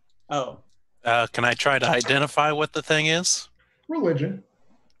 Oh, Can I try to identify what the thing is? Religion.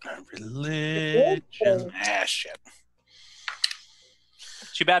 Religion. Shit.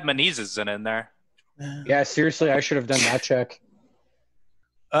 Too bad Maniz isn't in there. Yeah, seriously, I should have done that check.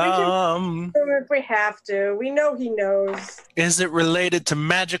 If we have to, we know he knows. Is it related to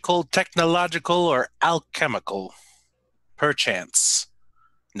magical, technological, or alchemical? Perchance.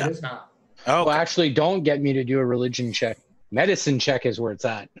 No. It is not. Oh, Well, actually, don't get me to do a religion check. Medicine check is where it's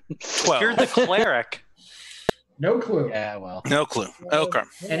at. 12. You're the cleric. No clue. Yeah, well. No clue. Okay.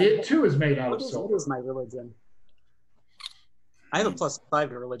 And it too is made out of what silver. is my religion? I have a +5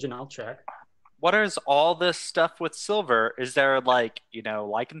 to religion. I'll check. What is all this stuff with silver? Is there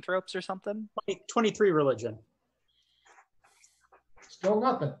lycanthropes or something? 23 religion. Still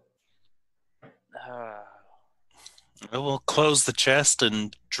nothing. We'll close the chest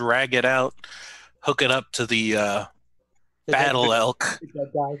and drag it out, hook it up to the battle elk.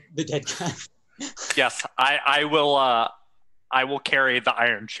 The dead guy. Yes, I will carry the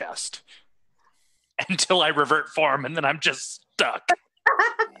iron chest until I revert form, and then I'm just stuck.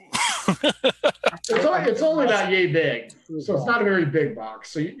 It's only about yay big, so it's not a very big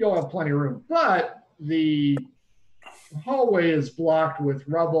box. So you'll have plenty of room. But the hallway is blocked with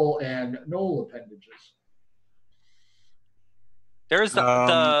rubble and knoll appendages. There's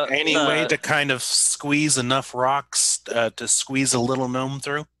Any way to kind of squeeze enough rocks to squeeze a little gnome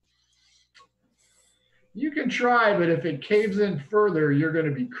through? You can try, but if it caves in further, you're going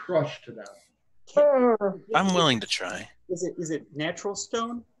to be crushed to death. I'm willing to try. Is it natural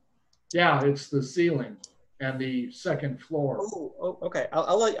stone? Yeah, it's the ceiling and the second floor. Oh, okay.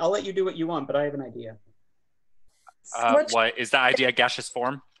 I'll let you do what you want, but I have an idea. What is the idea? Gaseous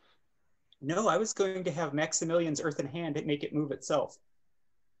form? No, I was going to have Maximilian's earthen hand and make it move itself.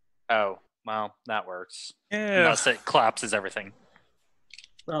 Oh, well, that works. Yeah. Unless it collapses everything.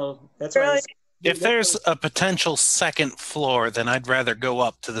 Well, that's right. Really? If there's a potential second floor, then I'd rather go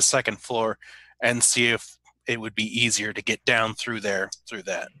up to the second floor and see if it would be easier to get down through that.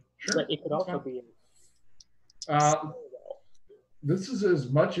 Sure. But it could also be. This is as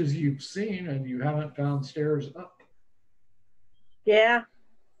much as you've seen, and you haven't found stairs up. Yeah.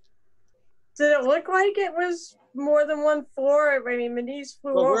 Did it look like it was more than one floor? I mean, Maniz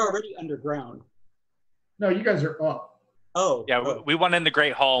flew Well, over. we're already underground. No, you guys are up. Oh, Yeah, oh. we went in the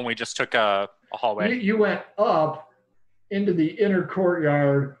Great Hall and we just took a hallway. You went up into the inner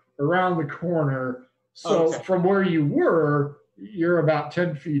courtyard around the corner. So Okay. from where you were, you're about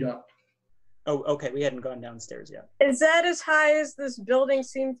 10 feet up. Oh, okay. We hadn't gone downstairs yet. Is that as high as this building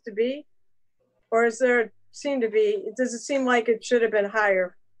seems to be? Or does it seem like it should have been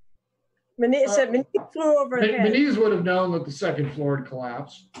higher? Maniz said Maniz flew overhead. Maniz would have known that the second floor had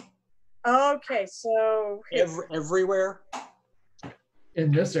collapsed. Okay, so Everywhere.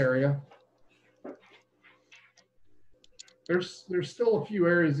 In this area, there's still a few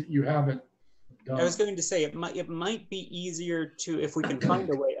areas that you haven't done. I was going to say it might be easier to, if we can find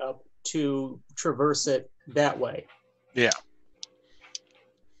a way up, to traverse it that way. Yeah.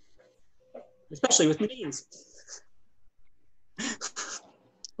 especially with knees.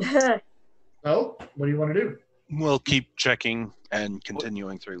 So, what do you want to do? We'll keep checking and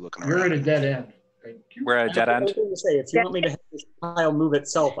continuing through looking You're around. at a dead end. Thank you. We're at a dead I end. was going to say, if you want me to have this pile move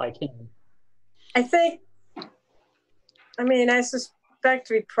itself, I can. I think, I mean, I suspect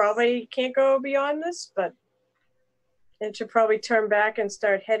we probably can't go beyond this, but it should probably turn back and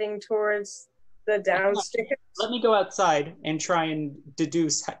start heading towards the downstairs. Let me go outside and try and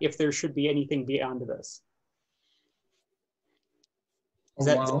deduce if there should be anything beyond this. Does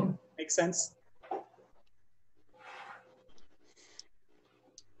that Alone? make sense?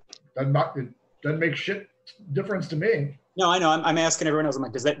 Doesn't make shit difference to me. No, I know. I'm asking everyone else. I'm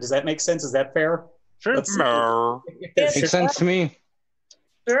like, does that make sense? Is that fair? Sure. Let's see if there Yeah, should- Makes sense to me.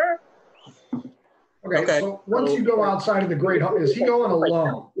 Sure. Okay, so once you go outside of the Great Hall, is he going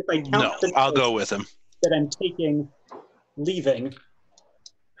alone? If I count No, the I'll notes go with him. that I'm leaving,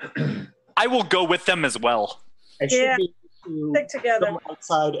 I will go with them as well. I should Yeah. be able Stick to together. go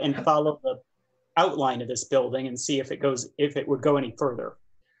outside and follow the outline of this building and see if it would go any further.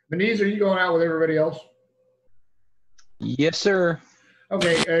 Manise, are you going out with everybody else? Yes, sir.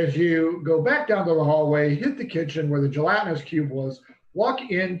 Okay, as you go back down to the hallway, hit the kitchen where the gelatinous cube was, walk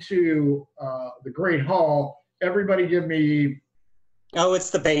into the Great Hall. Everybody give me Oh, it's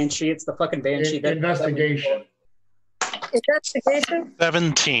the Banshee. It's the fucking Banshee. investigation. Investigation?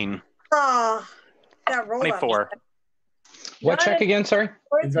 17. Oh, that roll 24. What check again? Sorry.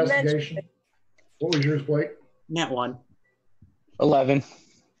 Investigation. What was yours, Blake? Nat one. 11.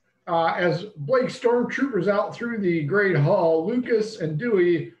 As Blake stormtroopers out through the Great Hall, Lucas and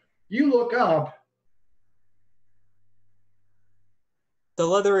Dewey, you look up. The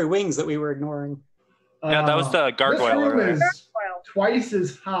leathery wings that we were ignoring. Yeah, that was the gargoyle This room earlier. is Gargoyle. twice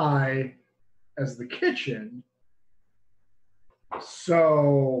as high as the kitchen.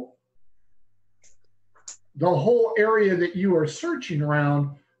 So the whole area that you are searching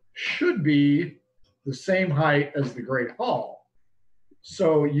around should be the same height as the Great Hall.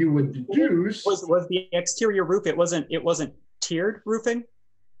 So you would deduce. Was the exterior roof? It wasn't tiered roofing.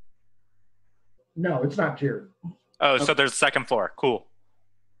 No, it's not tiered. Oh, so there's a second floor. Cool.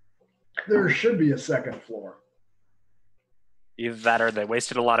 There should be a second floor. Either that or they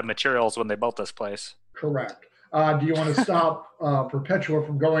wasted a lot of materials when they built this place. Correct. Do you want to stop Perpetua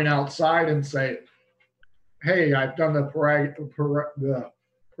from going outside and say, "Hey, I've done I've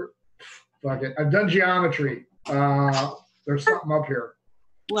done geometry. There's something up here."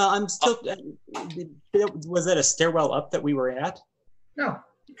 Well, I'm still. Was that a stairwell up that we were at? No.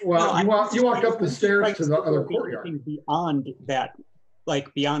 Well, No, you walked up the stairs to the other anything courtyard.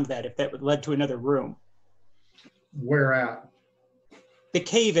 Beyond that, if that led to another room. Where at? The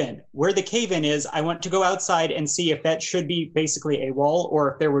cave-in. Where the cave-in is, I want to go outside and see if that should be basically a wall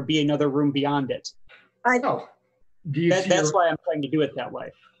or if there would be another room beyond it. Oh. Do you see That's why I'm trying to do it that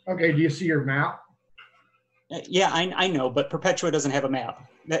way. Okay, do you see your map? Yeah, I know, but Perpetua doesn't have a map.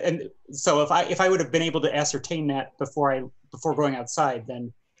 And so if I would have been able to ascertain that before going outside,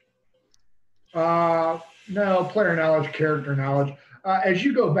 then No, player knowledge, character knowledge. As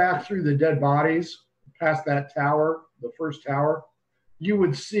you go back through the dead bodies, past that tower, the first tower, you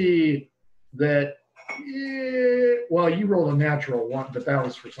would see that, well, you rolled a natural one, but that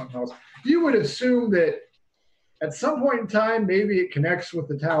was for something else. You would assume that at some point in time, maybe it connects with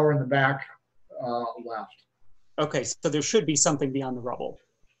the tower in the back left. okay, so there should be something beyond the rubble.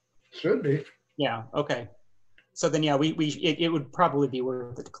 Should be. Yeah, okay. So then, yeah, it would probably be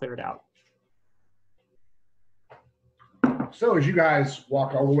worth it to clear it out. So as you guys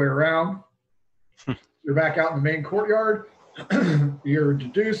walk all the way around, you're back out in the main courtyard. You're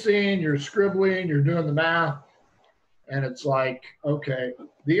deducing, you're scribbling, you're doing the math. And it's like, okay,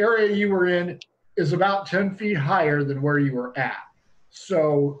 the area you were in is about 10 feet higher than where you were at.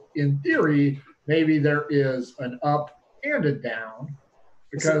 So in theory, maybe there is an up and a down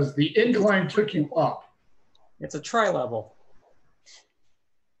because the incline took you up. It's a tri-level.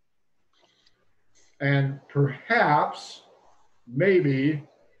 And perhaps, maybe,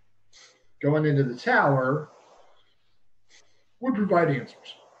 going into the tower would provide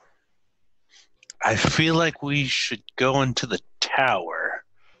answers. I feel like we should go into the tower.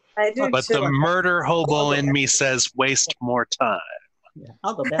 I do But too. the murder hobo in me says waste more time. Yeah,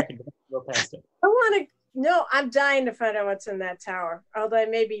 I'll go back and go past it. I want to. No, I'm dying to find out what's in that tower. Although I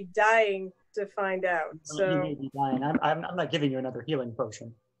may be dying to find out. You So may be dying. I'm not giving you another healing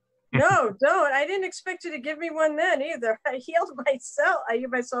potion. no, don't. I didn't expect you to give me one then either. I healed myself. I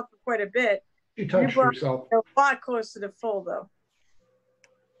healed myself for quite a bit. You touched brought- yourself. A lot closer to full though.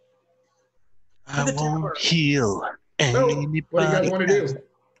 I the tower. won't heal So, anybody. what do you guys want to do?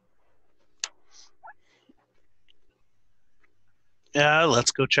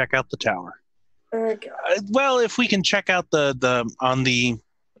 Let's go check out the tower. Oh, God. Well, if we can check out the on the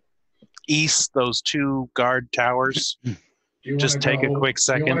east, those 2 guard towers. Do you Just wanna take a go- quick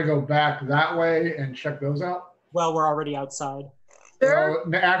Do you want to second. go back that way and check those out? Well, we're already outside. Sure.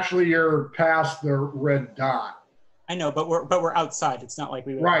 Well, actually, you're past the red dot. I know, but we're outside. It's not like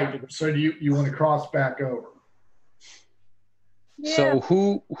we would have to go. Right. So do you want to cross back over? Yeah. So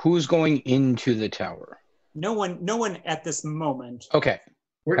who's going into the tower? No one at this moment. Okay.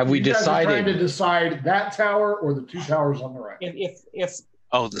 Have we You guys are trying decided? to decide that tower or the 2 towers on the right? If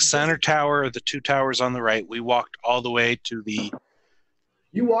Oh, the center tower, the 2 towers on the right. We walked all the way to the.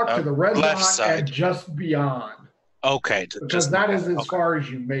 You walk to the red left dot side. and just beyond, Okay, because that is as okay. far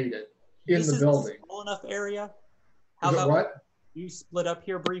as you made it in this the is building. a small enough area. How Is it about what? you split up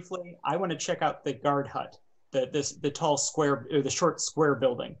here briefly? I want to check out the guard hut, the tall square or the short square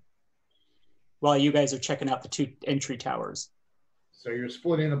building, while you guys are checking out the 2 entry towers. So you're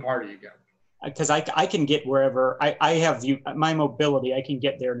splitting the party again. Because I can get wherever I have my mobility. I can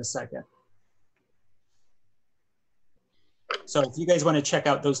get there in a second. So if you guys want to check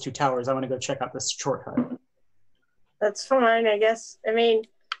out those 2 towers, I want to go check out this short hut. That's fine, I guess. I mean,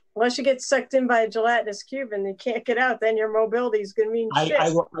 unless you get sucked in by a gelatinous cube and you can't get out, then your mobility is going to mean shit.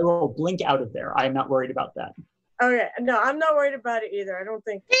 I will blink out of there. I'm not worried about that. Okay, no, I'm not worried about it either. I don't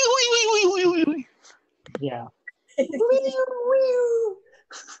think. Yeah.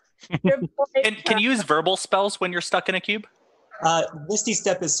 Good point. Can you use verbal spells when you're stuck in a cube? Misty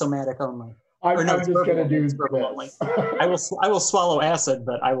Step is somatic only. I'm Or no, just going to do it's verbal only. this. I will swallow acid,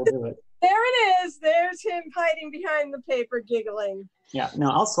 but I will do it. There it is. There's him hiding behind the paper, giggling. Yeah, no,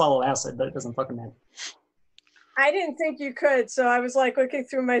 I'll swallow acid, but it doesn't fucking matter. I didn't think you could, so I was like looking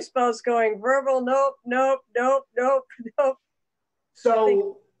through my spells, going verbal. Nope, nope, nope, nope, nope.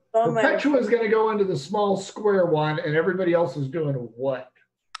 So Oh my. Perpetua is going to go into the small square one, and everybody else is doing what?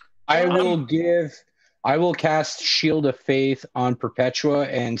 I will cast Shield of Faith on Perpetua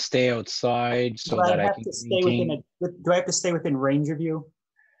and stay outside so Do I that I have can to stay maintain. do I have to stay within range of you?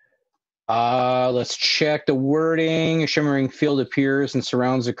 Let's check the wording. A shimmering field appears and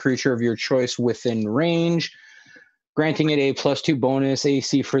surrounds a creature of your choice within range, granting it a +2 bonus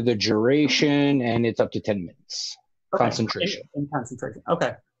AC for the duration, and it's up to 10 minutes. Okay. Concentration. In concentration.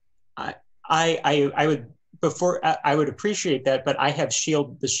 Okay. I would appreciate that, but I have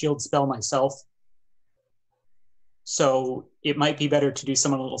the shield spell myself. So it might be better to do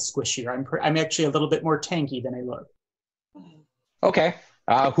someone a little squishier. I'm actually a little bit more tanky than I look. Okay.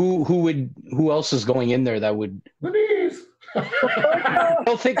 Who else is going in there that would? Louise! I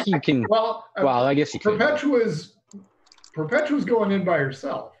don't think you can. Well, I guess you can. Perpetua's going in by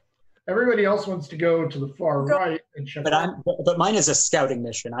herself. Everybody else wants to go to the far right and check out. But mine is a scouting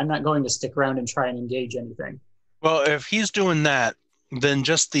mission. I'm not going to stick around and try and engage anything. Well, if he's doing that, then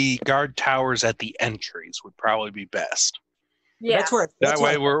just the guard towers at the entries would probably be best. Yeah. That's where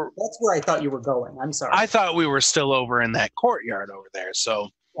I thought you were going. I'm sorry. I thought we were still over in that courtyard over there. So,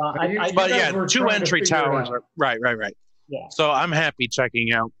 You but guys yeah, were 2 trying to entry figure it towers. out. Right. Yeah. So I'm happy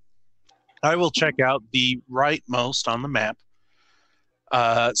checking out. I will check out the rightmost on the map.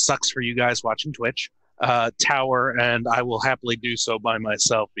 Sucks for you guys watching Twitch. Tower, and I will happily do so by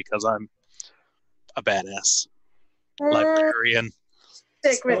myself because I'm a badass librarian.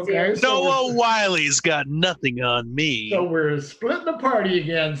 Stick with Okay, you. so Noah Wiley's got nothing on me. So we're splitting the party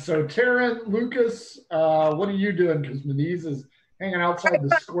again. So Taryn, Lucas, what are you doing? Because Maniz is hanging outside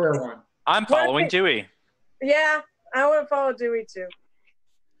the square one. I'm following Dewey. Yeah, I want to follow Dewey too.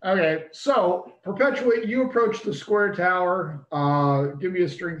 Okay, so Perpetuate, you approach the square tower. Give me a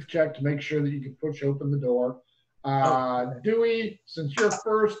strength check to make sure that you can push open the door. Dewey, since you're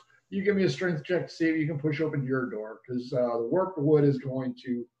first, you give me a strength check to see if you can push open your door, because the work wood is going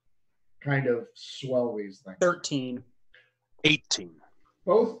to kind of swell these things. 13. 18.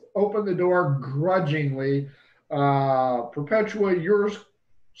 Both open the door grudgingly. Perpetua, yours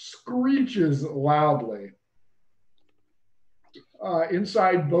screeches loudly.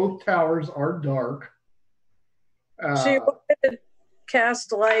 Inside, both towers are dark. So you want to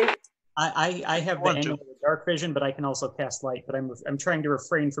cast light? I have the annual dark vision, but I can also cast light. But I'm trying to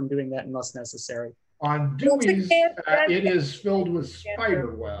refrain from doing that unless necessary. On Dewey's, it is filled with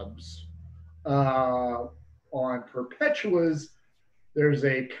spider webs. On Perpetua's, there's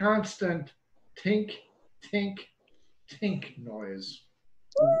a constant tink, tink, tink noise.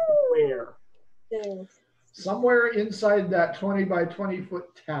 Where? Somewhere inside that 20 by 20 foot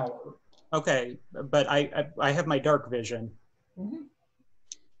tower. Okay, but I have my dark vision. Mm-hmm.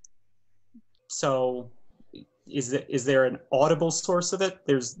 So, is there an audible source of it?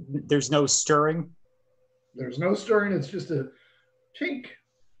 There's no stirring. There's no stirring. It's just a tink,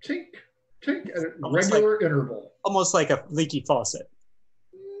 tink, tink at a Almost regular interval. Almost like a leaky faucet.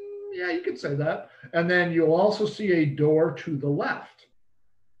 Yeah, you could say that. And then you'll also see a door to the left.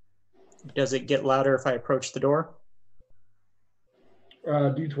 Does it get louder if I approach the door?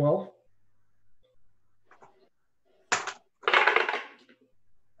 D12.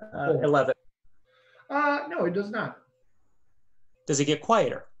 11. No, it does not. Does it get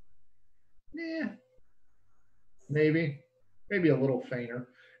quieter? Yeah, maybe a little fainter.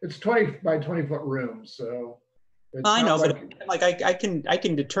 It's 20 by 20 foot room, so it's I know, not but like I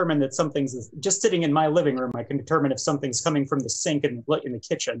can determine that something's just sitting in my living room. I can determine if something's coming from the sink in the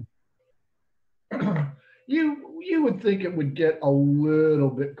kitchen. you would think it would get a little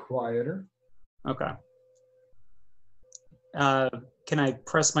bit quieter. Okay. Can I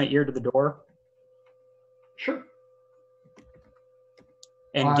press my ear to the door? Sure.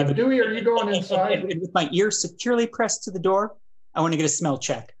 And give it, Dewey, are you going inside? And with my ear securely pressed to the door, I want to get a smell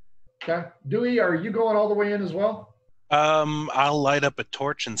check. Okay. Dewey, are you going all the way in as well? I'll light up a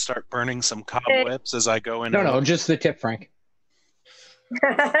torch and start burning some cobwebs as I go in. No, just the tip, Frank.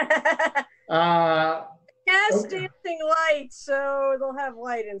 Gas Okay. dancing lights, so they'll have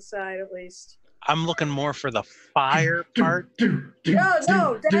light inside at least. I'm looking more for the fire part.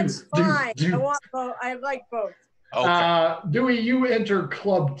 No, that's fine. I want both. I like both. Okay. Dewey, you enter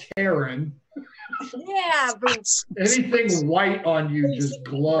Club Terran. Yeah, but Anything white on you just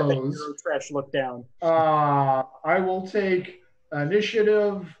glows. Trash look down. I will take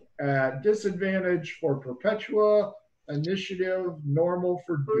initiative at disadvantage for Perpetua, initiative normal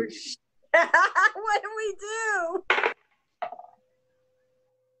for Dewey. what do we do?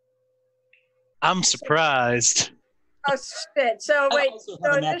 I'm surprised. Oh shit! So I wait, also so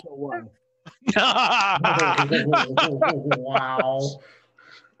have a initiative, natural one. Wow.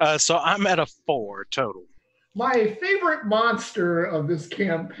 So I'm at a 4 total. My favorite monster of this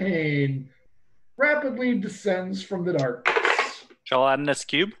campaign rapidly descends from the darkness. Gelatinous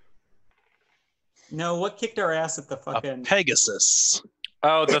cube. No, what kicked our ass at the A fucking? Pegasus.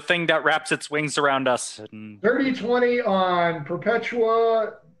 Oh, the thing that wraps its wings around us. Dirty 20 on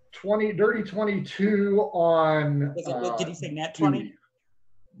Perpetua, dirty 22 on. Did you say nat 20? Dewey.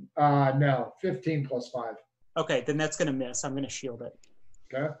 No, 15 plus 5. Okay, then that's gonna miss. I'm gonna shield it.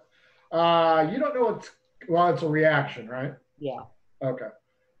 Okay. You don't know what's. Well, it's a reaction, right? Yeah. Okay.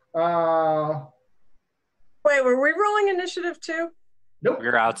 wait, were we rolling initiative too? Nope.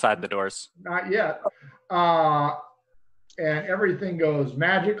 We're outside the doors. Not yet. And everything goes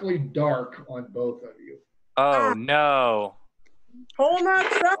magically dark on both of you. Oh no. Pull them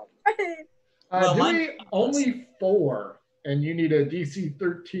outside. Well, Dewey, only 4, and you need a DC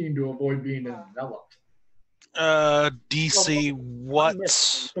 13 to avoid being enveloped. DC what?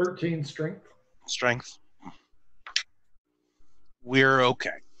 13 strength. Strength. We're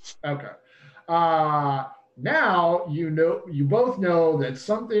okay. Okay. Now you both know that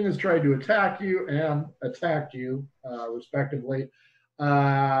something has tried to attack you and attacked you, respectively.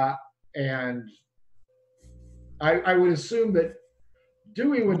 And I would assume that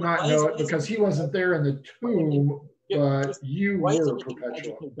Dewey would not know it because he wasn't there in the tomb, but you Why is were it Perpetua.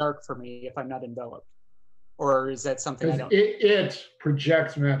 magically dark for me if I'm not enveloped? Or is that something I Because don't? it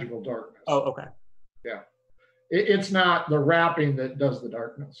projects magical darkness. Oh, okay. Yeah. It's not the wrapping that does the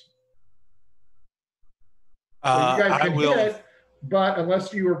darkness. So you guys I can will. hit, but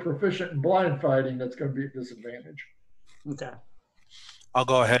unless you were proficient in blind fighting, that's going to be a disadvantage. Okay. I'll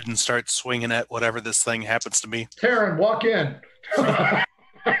go ahead and start swinging at whatever this thing happens to be. Taryn, walk in.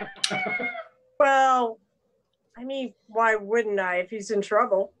 Well, I mean, why wouldn't I if he's in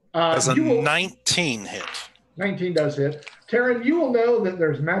trouble? As a You will- 19 hit. 19 does hit. Taryn, you will know that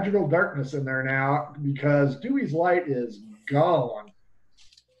there's magical darkness in there now because Dewey's light is gone.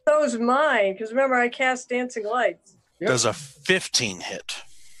 So's mine, because remember I cast dancing lights. Yep. Does a 15 hit.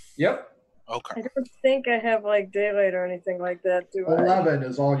 Yep. Okay. I don't think I have like daylight or anything like that, do I? 11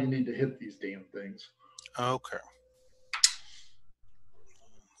 is all you need to hit these damn things. Okay.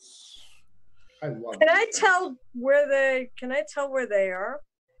 I love Can I these things. tell where they are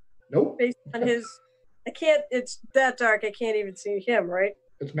Nope. based on his? I can't. It's that dark. I can't even see him. Right?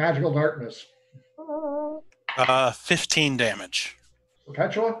 It's magical darkness. Oh. 15 damage.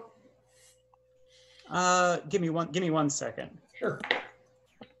 Perpetua? Give me 1 second. Sure.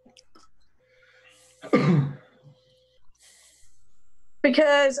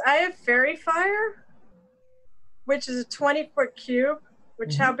 Because I have fairy fire, which is a 20-foot cube.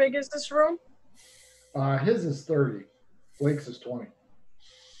 Which how big is this room? His is 30. Blake's is 20.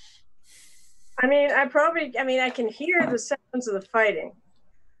 I mean, I can hear the sounds of the fighting.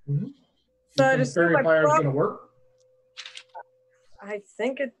 Mm-hmm. So You I think just fairy like fire is going to work? I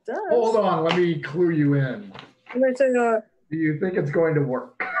think it does. Hold on, let me clue you in. I'm going to say, Do you think it's going to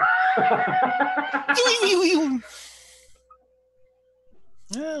work?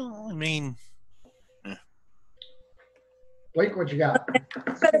 Well, I mean, Blake, what you got?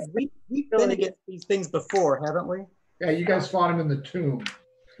 We've been against these things before, haven't we? Yeah, you guys fought him in the tomb.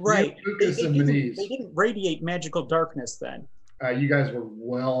 Right. Lucas and Manise. They didn't radiate magical darkness then. You guys were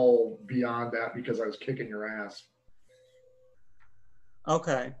well beyond that because I was kicking your ass.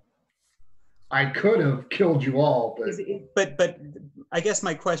 Okay. I could have killed you all, but But I guess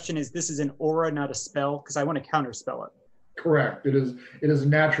my question is, this is an aura, not a spell, because I want to counterspell it. correct. It is a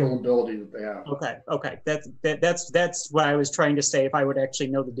natural ability that they have. Okay. That's what I was trying to say, if I would actually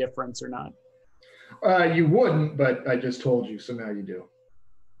know the difference or not. You wouldn't, but I just told you, so now you do.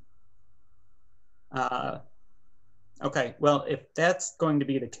 Okay. Well, if that's going to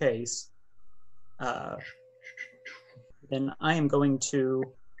be the case, then I am going to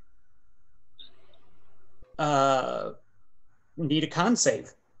need a con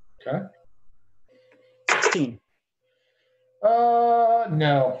save. Okay. 16.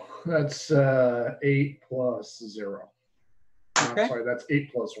 No, that's 8 plus 0. Okay. I'm sorry, that's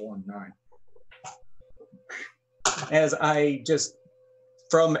 8 plus 1, 9. As I just,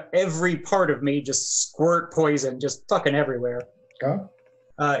 from every part of me, just squirt poison just fucking everywhere. Okay.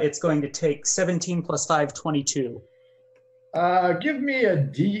 It's going to take 17 plus 5, 22. Give me a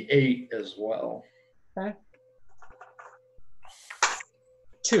D8 as well. Okay.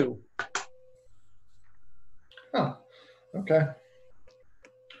 2. Oh, okay.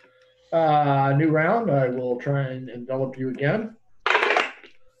 New round. I will try and envelop you again.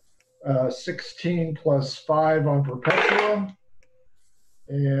 16 plus 5 on Perpetua,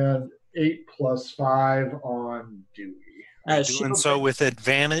 and 8 plus 5 on Dewey. doing so with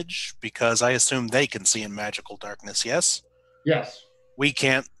advantage because I assume they can see in magical darkness, yes? Yes. We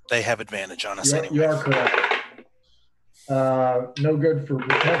can't. They have advantage on us anyway. You are correct. No good for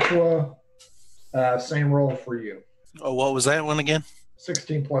Perpetua. Same roll for you. Oh, what was that one again?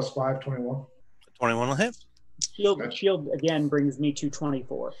 16 plus 5, 21. 21 will hit. Shield again brings me to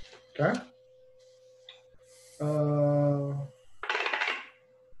 24. Okay.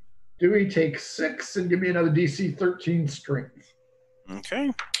 Dewey takes 6 and give me another DC 13 strength.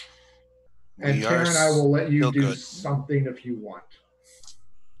 Okay. And Taryn, I will let you do good. something if you want.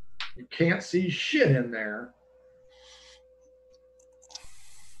 You can't see shit in there.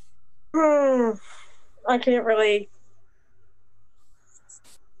 I can't really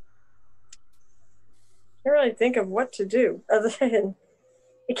think of what to do other than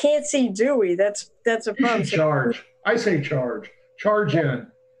I can't see Dewey. That's a You problem. should charge. I say charge. Charge in.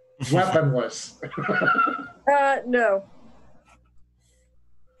 Weaponless. No.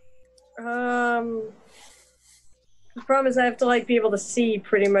 The problem is I have to be able to see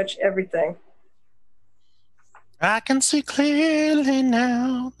pretty much everything. I can see clearly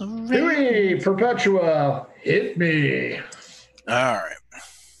now. Dewey, Perpetua, hit me. All right.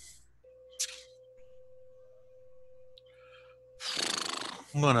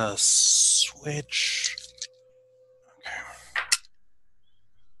 I'm gonna switch.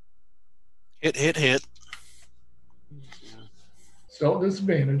 Okay. Hit. Still at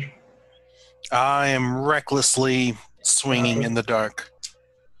disadvantage. I am recklessly swinging in the dark.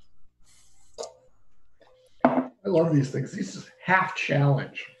 I love these things. These is half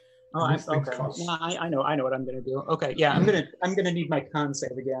challenge. Oh, These things okay. cost- Yeah, I know what I'm gonna do. Okay, yeah, I'm gonna need my con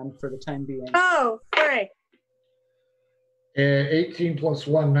save again for the time being. Oh, right. 18 plus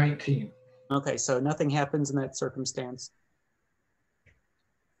 1, 19. Okay, so nothing happens in that circumstance.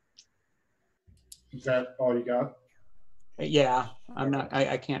 Is that all you got? Yeah,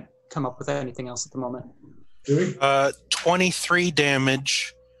 I can't come up with anything else at the moment. Dewey? 23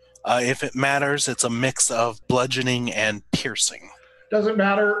 damage. If it matters, it's a mix of bludgeoning and piercing. Doesn't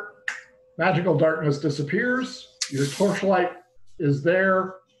matter. Magical darkness disappears. Your torchlight is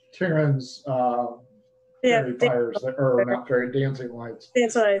there. Taryn's fairy fires, or not fairy, dancing lights.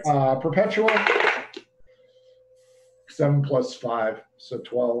 Dancing lights. Perpetual. 7 plus 5, so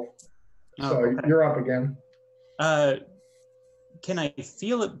 12. So okay. you're up again. Can I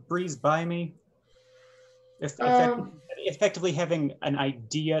feel it breeze by me? Effectively having an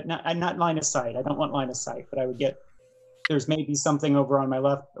idea, not line of sight. I don't want line of sight, but I would get. There's maybe something over on my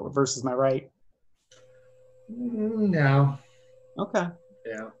left versus my right. No. Okay.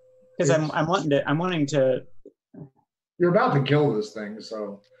 Yeah. Because I'm wanting to. You're about to kill this thing,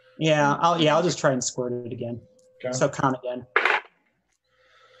 so. Yeah, I'll just try and squirt it again. Okay. So count again.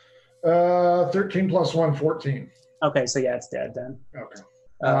 13 plus 1, 14. Okay, so yeah, it's dead then. Okay.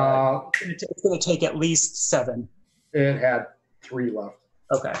 It's going to take at least 7. It had. 3 left.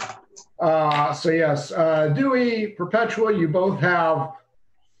 Okay. So yes, Dewey, Perpetua, you both have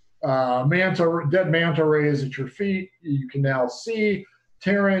dead manta rays at your feet. You can now see.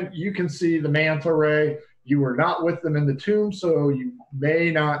 Taryn, you can see the manta ray. You were not with them in the tomb, so you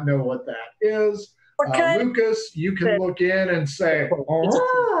may not know what that is. Lucas, you can look in and say,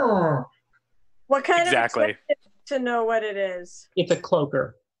 oh. What kind Exactly. of to know what it is? It's a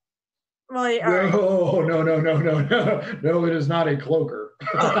cloaker. Well, all right. No, it is not a cloaker.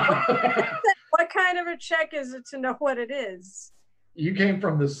 What kind of a check is it to know what it is? You came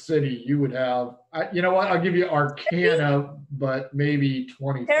from the city. You would have, you know what? I'll give you Arcana, but maybe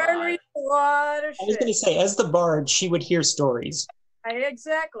 25. Karen reads a lot of I was going to shit. say, as the bard, she would hear stories.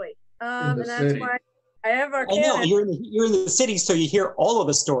 Exactly. In And the that's city. why I have I know, Arcana. you're in the city, so you hear all of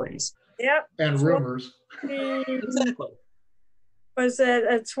the stories. Yep. And rumors. Exactly. Was it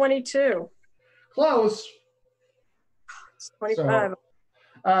a 22? Close. It's 25.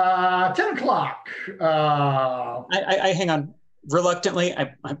 So, 10 o'clock. I hang on. Reluctantly,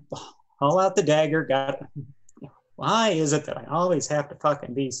 I pull out the dagger. Why is it that I always have to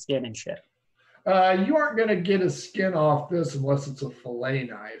fucking be skinning shit? You aren't going to get a skin off this unless it's a fillet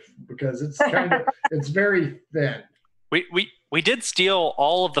knife because it's kind of it's very thin. We did steal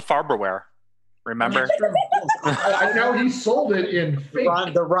all of the Farberware. Remember? I know he sold it in fake.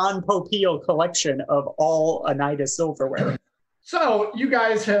 The Ron Popeil collection of all Oneida silverware. So you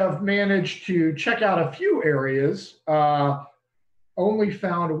guys have managed to check out a few areas. Only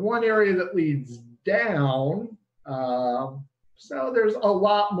found one area that leads down. So there's a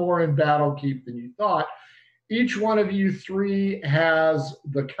lot more in Batel Keep than you thought. Each one of you 3 has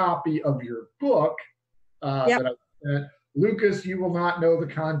the copy of your book. Yep. That I sent. Lucas, you will not know the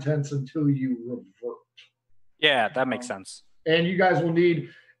contents until you revert. Yeah, that makes sense. And you guys will need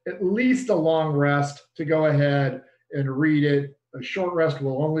at least a long rest to go ahead and read it. A short rest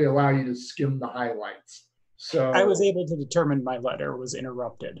will only allow you to skim the highlights. So I was able to determine my letter was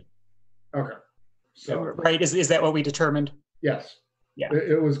interrupted. Okay. So Right? Is that what we determined? yes. Yeah.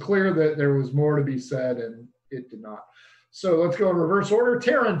 It was clear that there was more to be said, and it did not. So let's go in reverse order.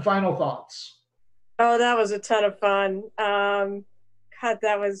 Taryn, final thoughts. Oh, that was a ton of fun. God,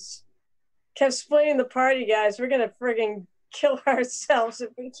 that was kept splitting the party, guys. We're gonna friggin' kill ourselves if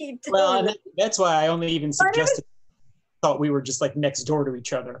we keep doing Well, it. that's why I only even suggested. Thought we were just like next door to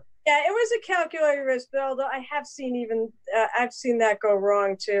each other. Yeah, it was a calculated risk, but although I have seen I've seen that go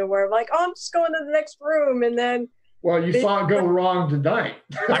wrong too, where like, oh, I'm just going to the next room, and then Well, you saw it go wrong tonight.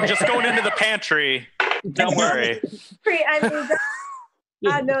 I'm just going into the pantry. Don't worry. I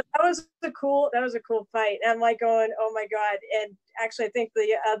mean, no, that was a cool fight. And I'm like going, oh my god! And actually, I think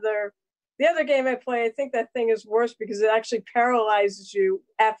the other game I play, I think that thing is worse because it actually paralyzes you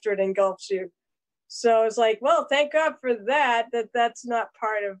after it engulfs you. So it's like, well, thank God for that. That's not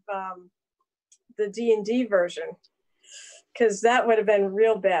part of the D&D version, because that would have been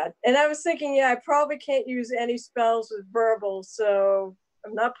real bad. And I was thinking, yeah, I probably can't use any spells with verbal, so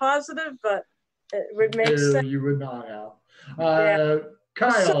I'm not positive, but it would make sense. You would not have.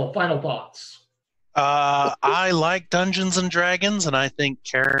 Kyle, final thoughts. I like Dungeons and Dragons, and I think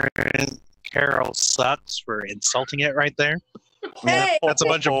Carol sucks for insulting it right there. Hey! That's a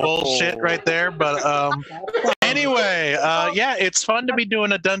bunch of bullshit right there. But anyway, yeah, it's fun to be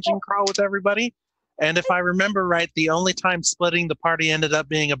doing a dungeon crawl with everybody. And if I remember right, the only time splitting the party ended up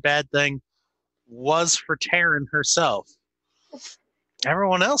being a bad thing was for Taryn herself.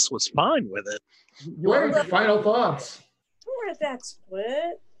 Everyone else was fine with it. Blake, final thoughts. Where's that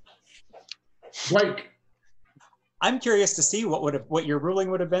split? Blake. I'm curious to see what your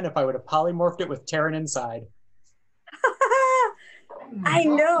ruling would have been if I would have polymorphed it with Taryn inside. I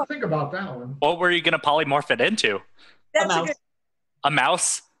know. Think about that one. What were you going to polymorph it into? That's A mouse. A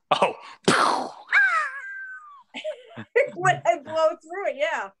mouse? Oh. When I blow through it,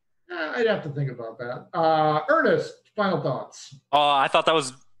 yeah. I'd have to think about that. Ernest, final thoughts. I thought that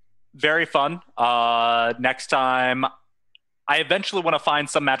was very fun. Next time, I eventually want to find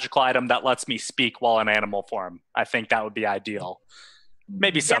some magical item that lets me speak while in animal form. I think that would be ideal.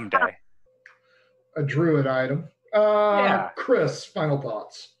 Maybe someday. A druid item. Chris, final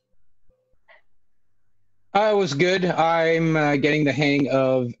thoughts. It was good. I'm getting the hang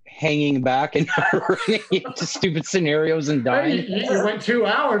of hanging back and not running into stupid scenarios and dying. Hey, you went 2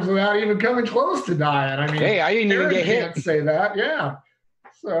 hours without even coming close to dying. I mean, Hey, I didn't even get hit. Can't say that. Yeah.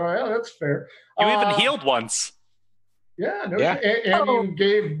 So yeah, that's fair. You even healed once. Yeah. No, Yeah. And you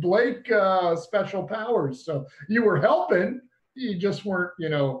gave Blake special powers, so you were helping. You just weren't,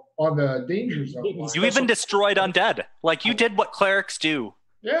 on the danger zone. You even destroyed undead. Like, you did what clerics do.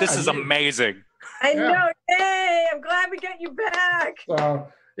 Yeah, This is amazing. I know. Yay! I'm I'm glad we got you back. So,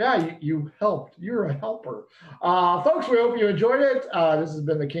 yeah, you helped. You're a helper. Folks, we hope you enjoyed it. This has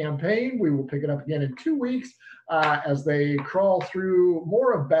been the campaign. We will pick it up again in 2 weeks as they crawl through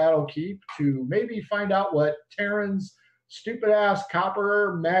more of Batel Keep to maybe find out what Terran's stupid-ass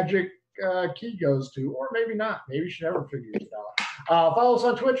copper magic key goes to, or maybe not. Maybe she never figures it out. Follow us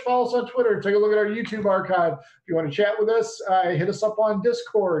on Twitch. Follow us on Twitter. Take a look at our YouTube archive. If you want to chat with us, hit us up on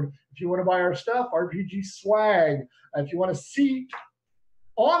Discord. If you want to buy our stuff, RPG swag. If you want to see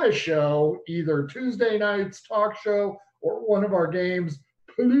on a show, either Tuesday night's talk show or one of our games,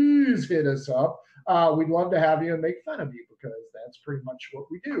 please hit us up. We'd love to have you and make fun of you because that's pretty much what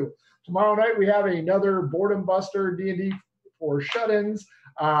we do. Tomorrow night we have another Boredom Buster D&D for shut-ins,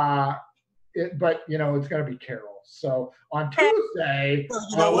 but you know it's going to be Carol. So on Tuesday,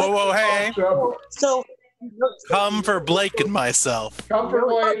 Whoa, hey! So Come for Blake and myself. Come for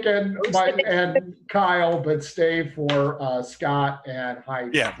Blake and Kyle, but stay for Scott and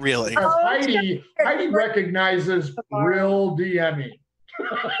Heidi. Yeah, really. Because Heidi recognizes real DMing.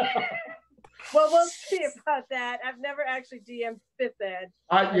 Well, we'll see about that. I've never actually DM'd 5th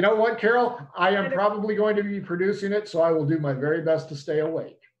Ed. You know what, Carol? I am probably going to be producing it, so I will do my very best to stay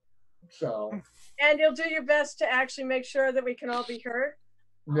awake. So. And you'll do your best to actually make sure that we can all be heard?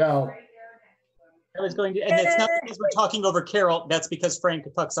 No. I was going to, and it's not because we're talking over Carol. That's because Frank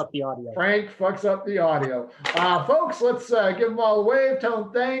fucks up the audio. Frank fucks up the audio. Folks, let's give them all a wave, tell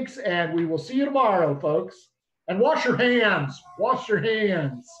them thanks, and we will see you tomorrow, folks. And wash your hands. Wash your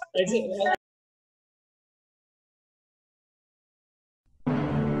hands.